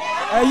revisite.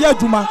 A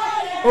Yajuma.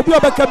 Obi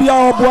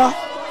Obakabia Obwa.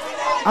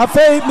 I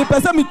say, the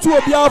person me two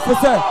Obia for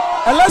say,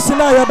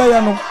 election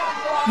Ayabayano.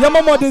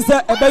 Yamamodin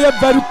said, a very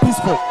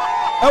peaceful.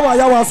 Ewa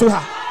Ayawaso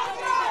ha.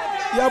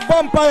 Ya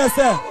vampire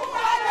say,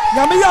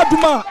 Yamiya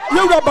Duma,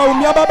 you rabba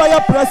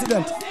Umyababa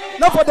president.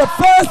 Now for the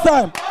first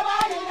time,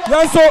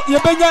 Yanso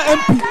Yabenya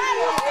MP.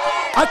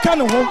 I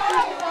can't hold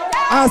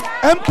as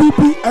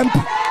MPP MP.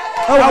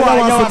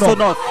 Ayawaso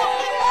North.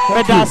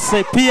 But that's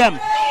PM.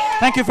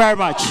 Thank you very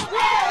much.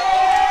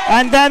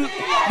 And then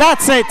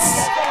that's it.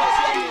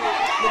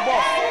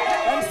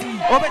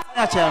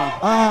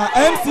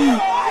 MC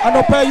and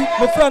Opay,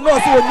 my friend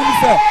knows what you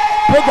say.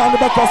 Program the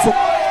Bacoso.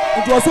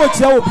 It was what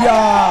you will be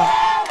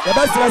the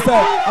best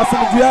lesson. As soon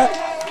as you are,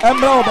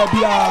 I'm now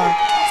baby.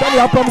 Send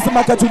your promise to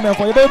market to me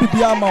for your baby.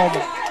 Be a mom.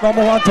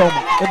 Number one, Tom.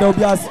 It will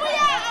be us.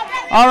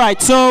 All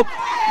right, so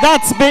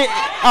that's the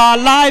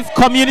live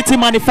community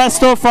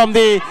manifesto from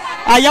the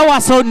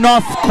Ayawaso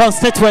North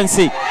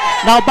Constituency.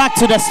 Now back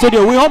to the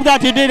studio. We hope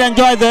that you did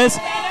enjoy this.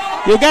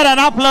 You get an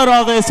upload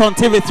of this on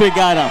TV3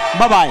 Ghana.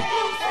 Bye-bye.